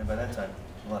 and by that time,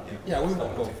 a lot of people. Yeah, we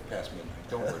won't go past midnight,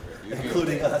 don't worry about it. You'll be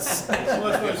Including okay. us. Well,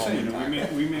 that's what I'm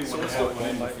saying, we may want to have one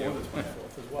in before the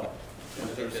 24th as well. I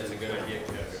think that's a good idea,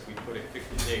 if we pick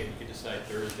the date, we could decide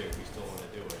Thursday if we still want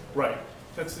to do it. Right,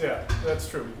 that's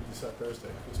true, we can decide Thursday,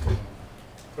 we still want to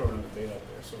throw another date out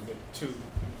there, so we get two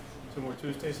more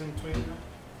Tuesdays in between now?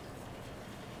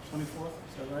 24th,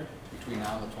 is that right? Between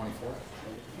now and the 24th?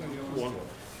 One.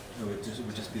 No, it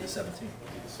would just be the 17th.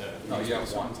 No, you have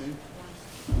one.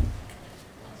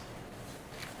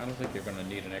 I don't think you're going to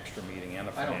need an extra meeting and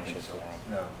a I don't financial think so.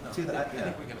 forum. No. See, I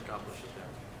think we can accomplish it there.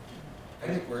 I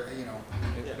think we're, Yeah,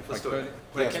 If I let's do could. it.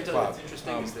 What I Yes, can tell you Bob. that's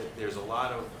interesting is that there's a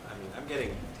lot of, I'm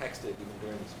getting texted even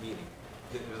during this meeting,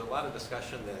 there's a lot of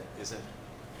discussion that isn't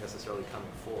necessarily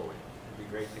coming forward. It'd be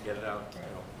great to get it out,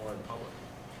 more in public.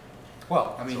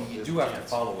 Well, I mean, So you there's do a have to chance.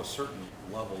 follow a certain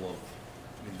level of,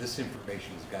 this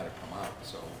information has got to come out,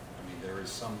 so, there is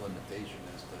some limitation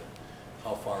as to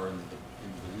how far into the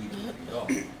weeds we can go.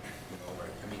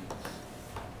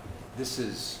 This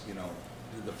is,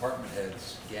 the department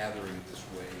heads gathering this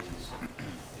way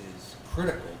is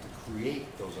critical to create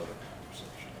those other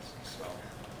conversations. So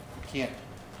you can't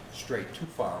stray too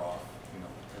far off,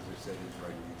 as I said, in dry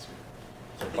weeds here.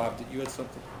 So Bob, did you have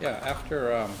something? Yeah,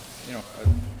 after,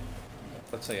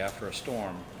 let's say after a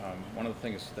storm, one of the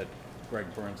things that Greg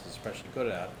Burns is especially good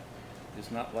at is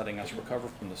not letting us recover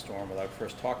from the storm without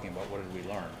first talking about what did we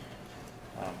learn.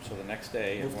 So the next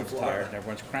day, everyone's tired and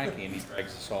everyone's cranky, and he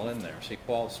drags us all in there. See,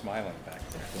 Paul's smiling back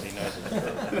there because he knows it's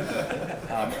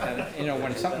true. And you know,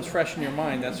 when something's fresh in your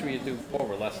mind, that's what you do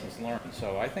forward, lessons learned.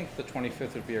 So I think the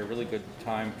 25th would be a really good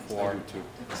time for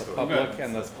the public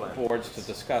and the boards to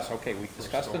discuss. Okay, we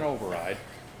discussed an override.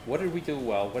 What did we do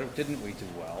well? What didn't we do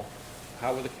well?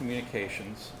 How were the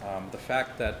communications? The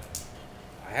fact that,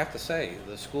 I have to say,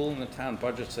 the school and the town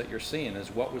budgets that you're seeing is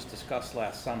what was discussed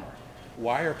last summer.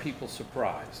 Why are people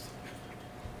surprised?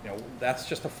 You know, that's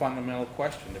just a fundamental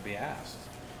question to be asked.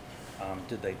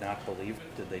 Did they not believe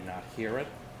it? Did they not hear it?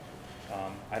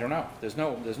 I don't know. There's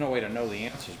no way to know the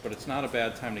answers, but it's not a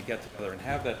bad time to get together and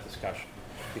have that discussion,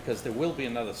 because there will be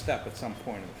another step at some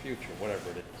point in the future, whatever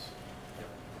it is.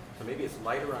 So maybe it's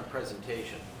lighter on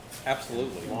presentation.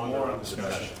 Absolutely. More on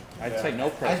discussion. I'd say no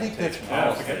presentation.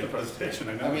 Yeah, forget the presentation,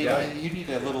 I know. I mean, you need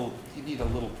a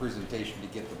little presentation to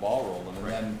get the ball rolling, and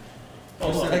then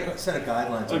Set a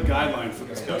guidelines. It's a guideline for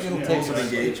discussion. it'll take some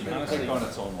engagement. Honestly, take on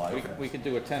its own life. we could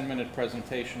do a 10-minute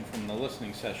presentation from the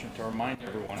listening session to remind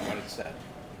everyone what it said.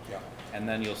 Yeah. And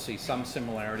then you'll see some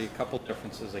similarity, a couple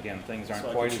differences. Again, things aren't So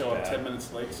I quite can as show up bad. 10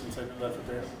 minutes late since I did that for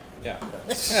Barry. Yeah.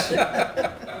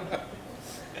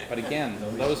 But again,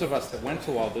 those of us that went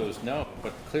to all those know,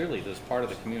 but clearly there's part of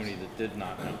the community that did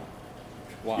not know.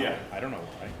 Why? Yeah. I don't know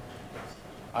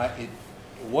why. It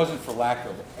wasn't for lack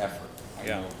of effort, I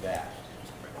Yeah. know that.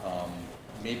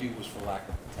 Maybe it was for lack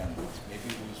of attendance, maybe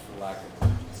it was for lack of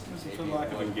urgency. It's maybe for it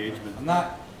lack of was- engagement. I'm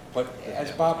not, but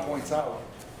as Bob points out,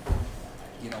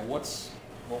 you know,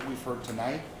 what we've heard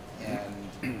tonight and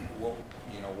what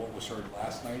was heard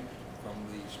last night from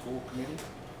the school committee,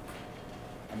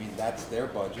 I mean, that's their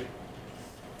budget.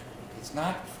 It's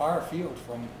not far afield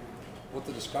from what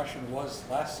the discussion was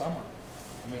last summer.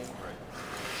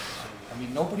 I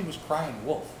mean, nobody was crying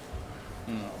wolf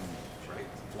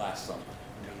last summer.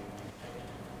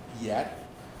 Yet,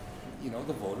 you know,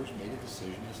 the voters made a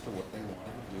decision as to what they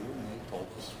wanted to do, and they told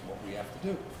us what we have to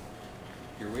do.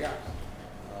 Here we are.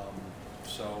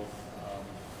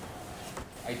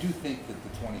 I do think that the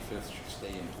 25th should stay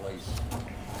in place. I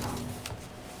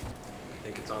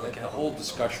think it's on The whole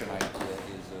discussion idea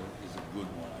is a good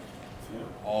one, I think,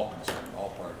 for all concerned, all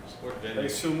parties. I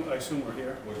assume we're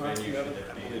here. What venue should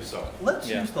it be? If so. Let's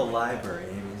Yeah. use the library,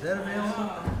 Amy. Is that available?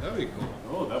 That'd be cool.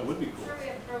 Oh, that would be cool. Sure, we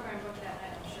have a program booked that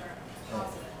night, I'm sure.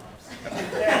 Positive.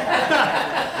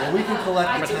 Well, we can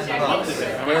collect the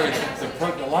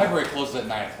 $10. The library closes at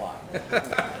 9 o'clock. And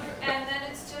then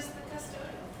it's just the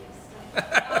custodial fees. I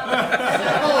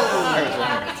was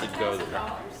wondering if you'd go there.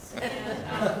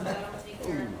 That'll take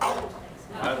care of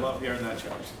I love hearing that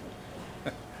charge.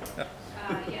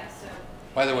 yeah, so.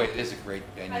 By the way, it is a great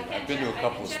venue. I can I've been to a check-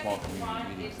 couple I of can small check if you community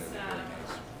want. meetings that It's, were very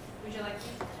nice. Would you like to?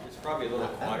 It's probably a little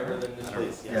quieter than this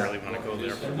place. I really want to go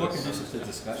there for More this. conducive to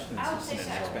discussion. I'll take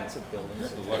that. Expensive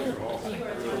buildings. You are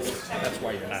That's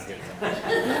why you're not here.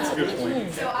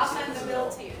 So I'll send the bill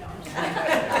to you, don't you?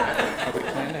 We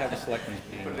plan to have a selectmen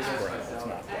meeting in the spring. It's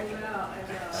not. I will.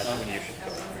 That's when you should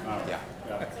go. Yeah.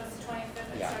 So it's the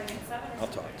 25th, Yeah. starting at 7 or I'll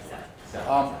talk to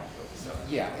something?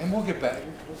 Yeah, and we'll get back,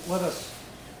 let us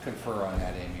confer on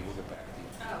that, Amy, we'll get back to you.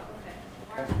 Oh, okay.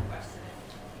 Mark requested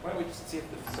it. Why don't we just see if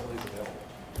the facility's available?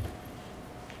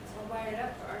 So we'll wire it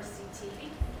up for RCTV.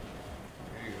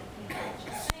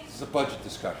 This is a budget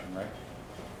discussion, right?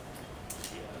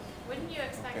 Wouldn't you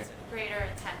expect Okay. greater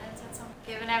attendance at some,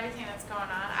 given everything that's going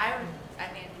on?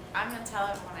 I'm gonna tell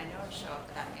everyone I know to show up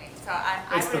at that meeting, so I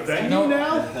It's would the expect. venue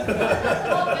now?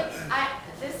 Well, but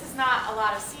this is not a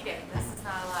lot of seating, this is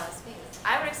not a lot of space.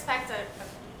 I would expect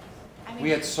I mean, We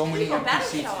had so many people empty better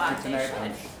seats show here up, they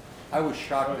tonight. should. I was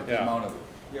shocked at the Yeah. amount of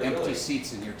Yeah, empty really.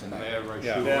 seats in here tonight.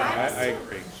 Yeah, I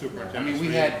agree. I mean,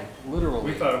 we had literally,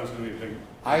 We thought it was going to be a big.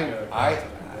 I I agree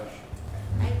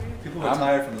with People were I'm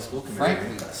tired from the school committee.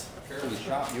 frankly, fairly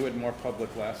shocked. You had more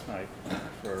public last night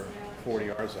for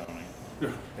 40R zoning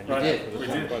than you Right. did for the We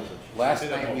full did. budget. Last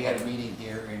night, we had a meeting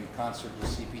here in concert with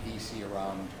CPDC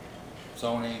around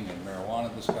zoning and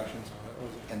marijuana discussions,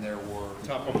 and there were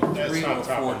That's 3 not or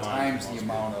top 4 of mind times for the most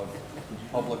amount of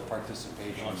public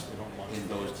participation in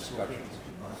those discussions.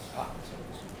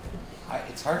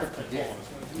 It's hard to predict,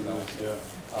 you know.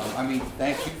 I mean,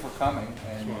 thank you for coming,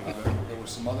 and there were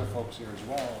some other folks here as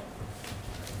well.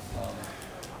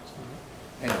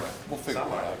 Anyway, we'll figure it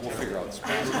out, we'll figure out the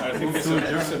space. I think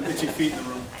there's some itchy feet in the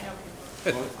room.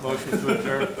 Motion to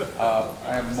adjourn.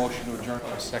 I have a motion to adjourn,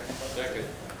 a second. Second.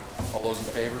 All those in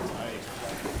favor?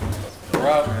 We're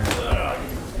out.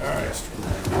 All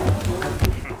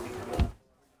right.